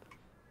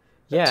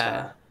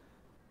 Yeah,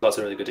 lots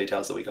of really good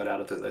details that we got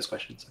out of those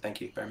questions. So thank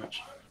you very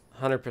much.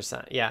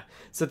 100%. Yeah.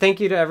 So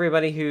thank you to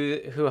everybody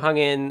who hung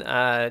in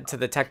to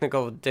the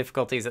technical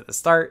difficulties at the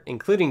start,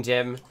 including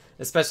Jim,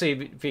 especially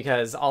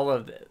because all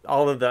of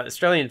the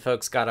Australian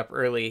folks got up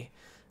early.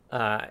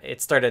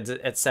 It started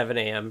at 7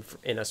 a.m.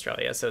 in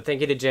Australia. So thank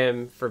you to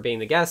Jim for being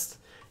the guest,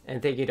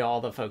 and thank you to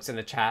all the folks in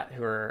the chat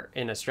who are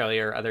in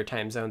Australia or other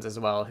time zones as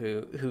well,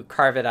 who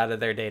carve it out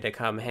of their day to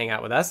come hang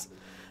out with us.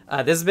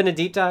 This has been a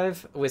deep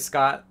dive with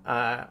Scott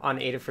on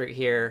Adafruit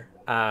here.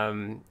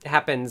 It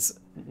happens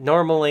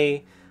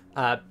normally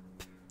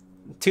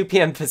 2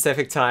 p.m.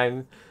 Pacific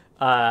time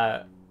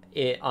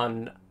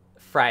on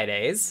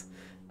Fridays.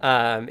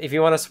 If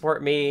you want to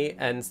support me,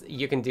 and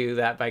you can do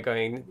that by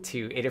going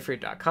to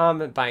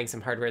adafruit.com and buying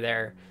some hardware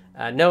there.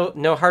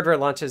 No hardware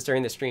launches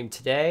during the stream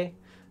today,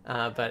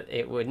 but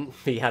it wouldn't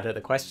be out of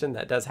the question.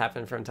 That does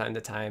happen from time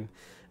to time.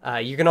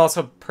 You can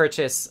also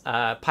purchase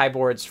Pi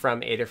boards from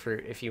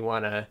Adafruit if you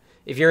want to.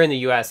 If you're in the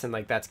US and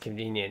like that's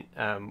convenient,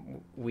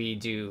 we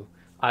do.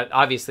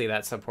 Obviously,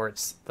 that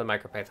supports the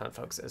MicroPython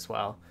folks as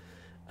well.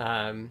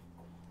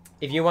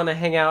 If you want to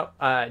hang out,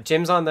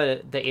 Jim's on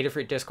the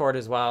Adafruit Discord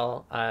as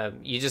well.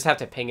 You just have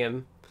to ping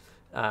him.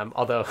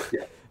 Although,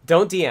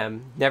 don't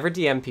DM, never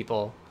DM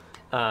people.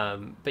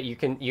 But you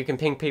can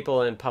ping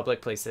people in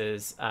public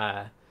places.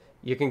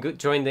 You can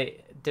join the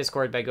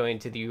Discord by going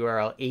to the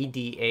URL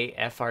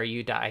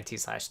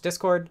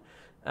adafru.it/discord.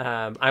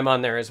 I'm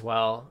on there as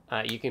well.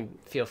 You can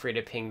feel free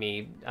to ping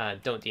me.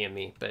 Don't DM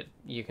me, but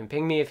you can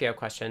ping me if you have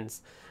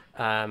questions.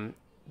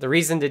 The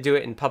reason to do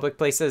it in public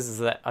places is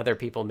that other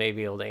people may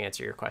be able to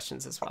answer your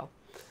questions as well.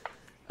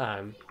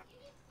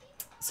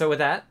 So with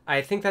that,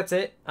 I think that's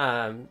it.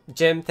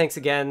 Jim, thanks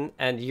again,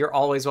 and you're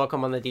always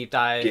welcome on the deep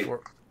dive. Yeah,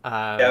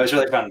 it was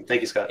really fun.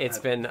 Thank you, Scott. It's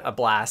been a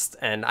blast,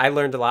 and I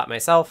learned a lot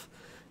myself.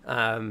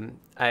 I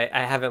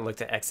haven't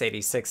looked at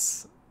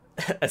x86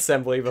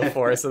 assembly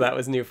before, so that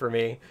was new for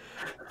me.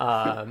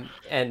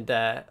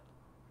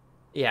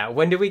 Yeah,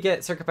 when do we get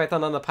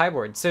CircuitPython on the Pi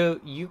board? So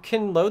you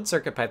can load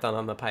CircuitPython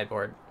on the Pi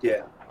board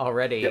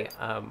already.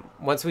 Yep.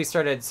 Once we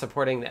started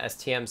supporting the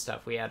STM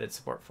stuff, we added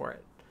support for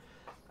it.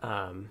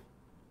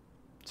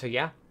 So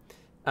yeah,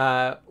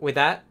 with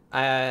that,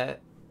 I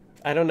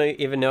don't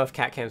even know if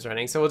CatCam's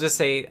running, so we'll just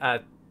say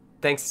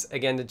thanks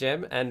again to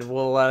Jim, and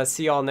we'll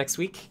see you all next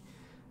week.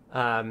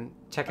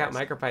 Check out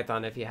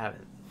MicroPython if you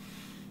haven't.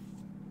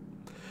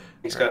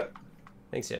 Thanks, Scott. Thanks, Jim.